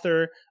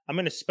author. I'm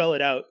going to spell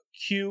it out.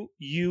 Quashon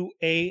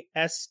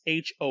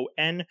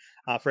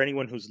for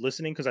anyone who's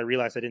listening, because I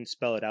realized I didn't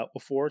spell it out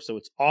before. So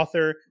it's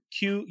author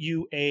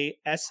Quashon.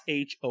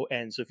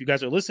 So if you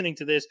guys are listening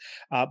to this,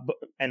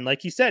 and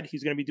like he said,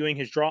 he's going to be doing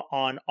his draw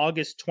on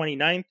August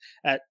 29th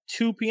at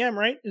 2 p.m.,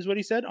 right? Is what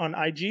he said on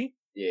IG.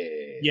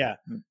 Yeah.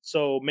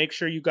 So make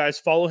sure you guys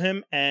follow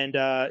him. And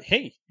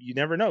hey, you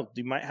never know.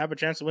 You might have a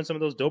chance to win some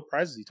of those dope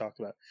prizes he talked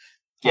about.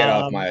 Get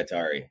off my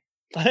Atari.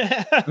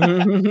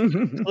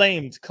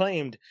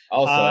 Claimed.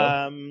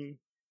 Also,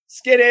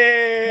 Skitty!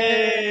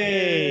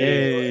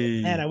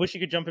 Hey! Man, I wish you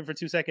could jump in for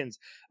 2 seconds.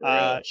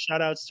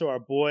 Shout outs to our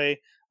boy.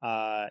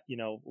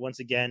 Once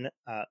again,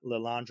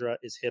 Lalandra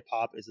is hip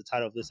hop is the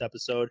title of this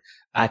episode.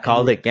 I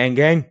called it, gang.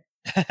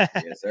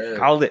 Yes, sir.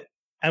 Called it.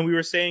 And we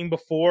were saying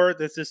before,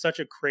 this is such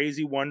a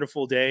crazy,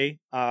 wonderful day.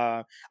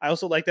 I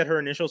also like that her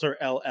initials are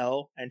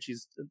LL, and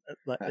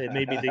it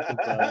made me think of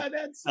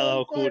That's so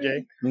LL Cool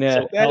J. Yeah,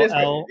 so that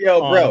LL, is,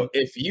 bro.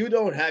 If you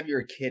don't have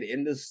your kid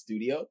in the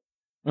studio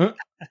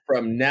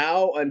from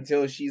now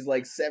until she's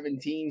like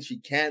 17, she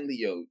can't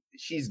leave.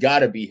 She's got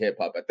to be hip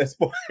hop at this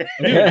point.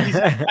 Dude,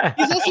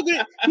 he's also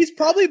gonna. He's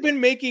probably been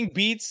making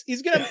beats.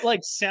 He's gonna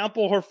like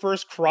sample her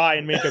first cry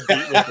and make a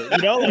beat with it.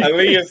 You know, like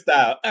Aaliyah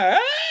style.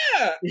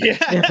 Yeah.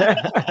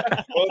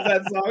 What was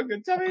that song?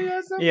 Tell me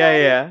something.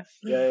 Yeah.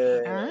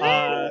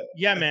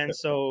 Yeah, man.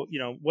 So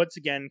once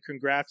again,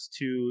 congrats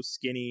to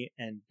Skinny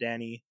and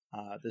Danny.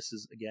 This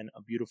is again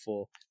a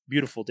beautiful,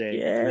 beautiful day.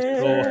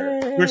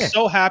 Yeah. We're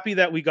so happy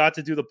that we got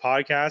to do the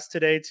podcast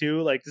today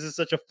too. Like this is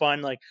such a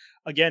fun. Like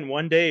again,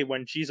 one day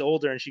when she's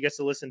older and she gets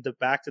to listen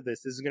back to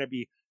this, this is gonna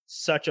be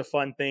such a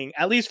fun thing.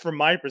 At least from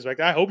my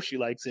perspective, I hope she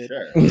likes it.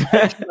 Sure.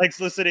 She likes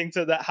listening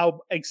to that.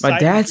 How excited! My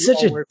dad's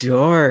such a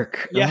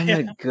dork. Yeah, oh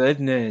my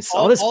goodness!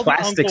 All this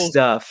plastic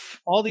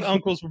stuff. All the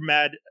uncles were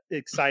mad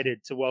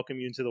excited to welcome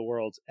you into the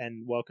world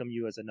and welcome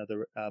you as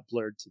another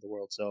Blurred to the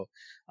world. So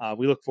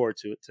we look forward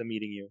to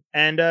meeting you.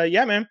 And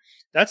yeah, man,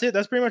 that's it.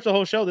 That's pretty much the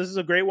whole show. This is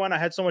a great one. I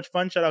had so much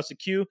fun. Shout out to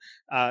Q.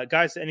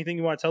 Guys, anything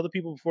you want to tell the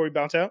people before we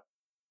bounce out?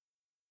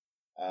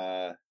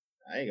 I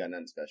ain't got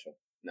nothing special.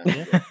 No.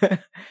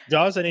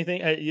 Jaws, anything?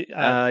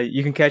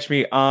 You can catch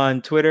me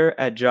on Twitter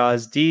at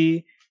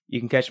JawsD. You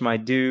can catch my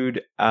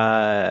dude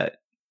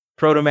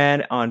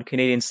Protoman on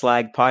Canadian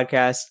Slag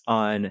Podcast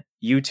on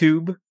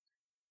YouTube.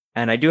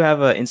 And I do have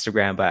an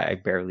Instagram, but I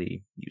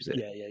barely use it.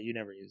 Yeah, you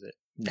never use it.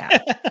 Nah,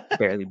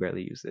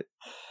 barely use it.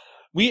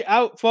 We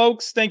out,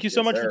 folks. Thank you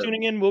so much for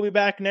tuning in. We'll be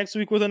back next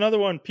week with another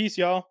one. Peace,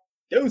 y'all.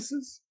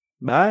 Deuces.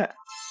 Bye.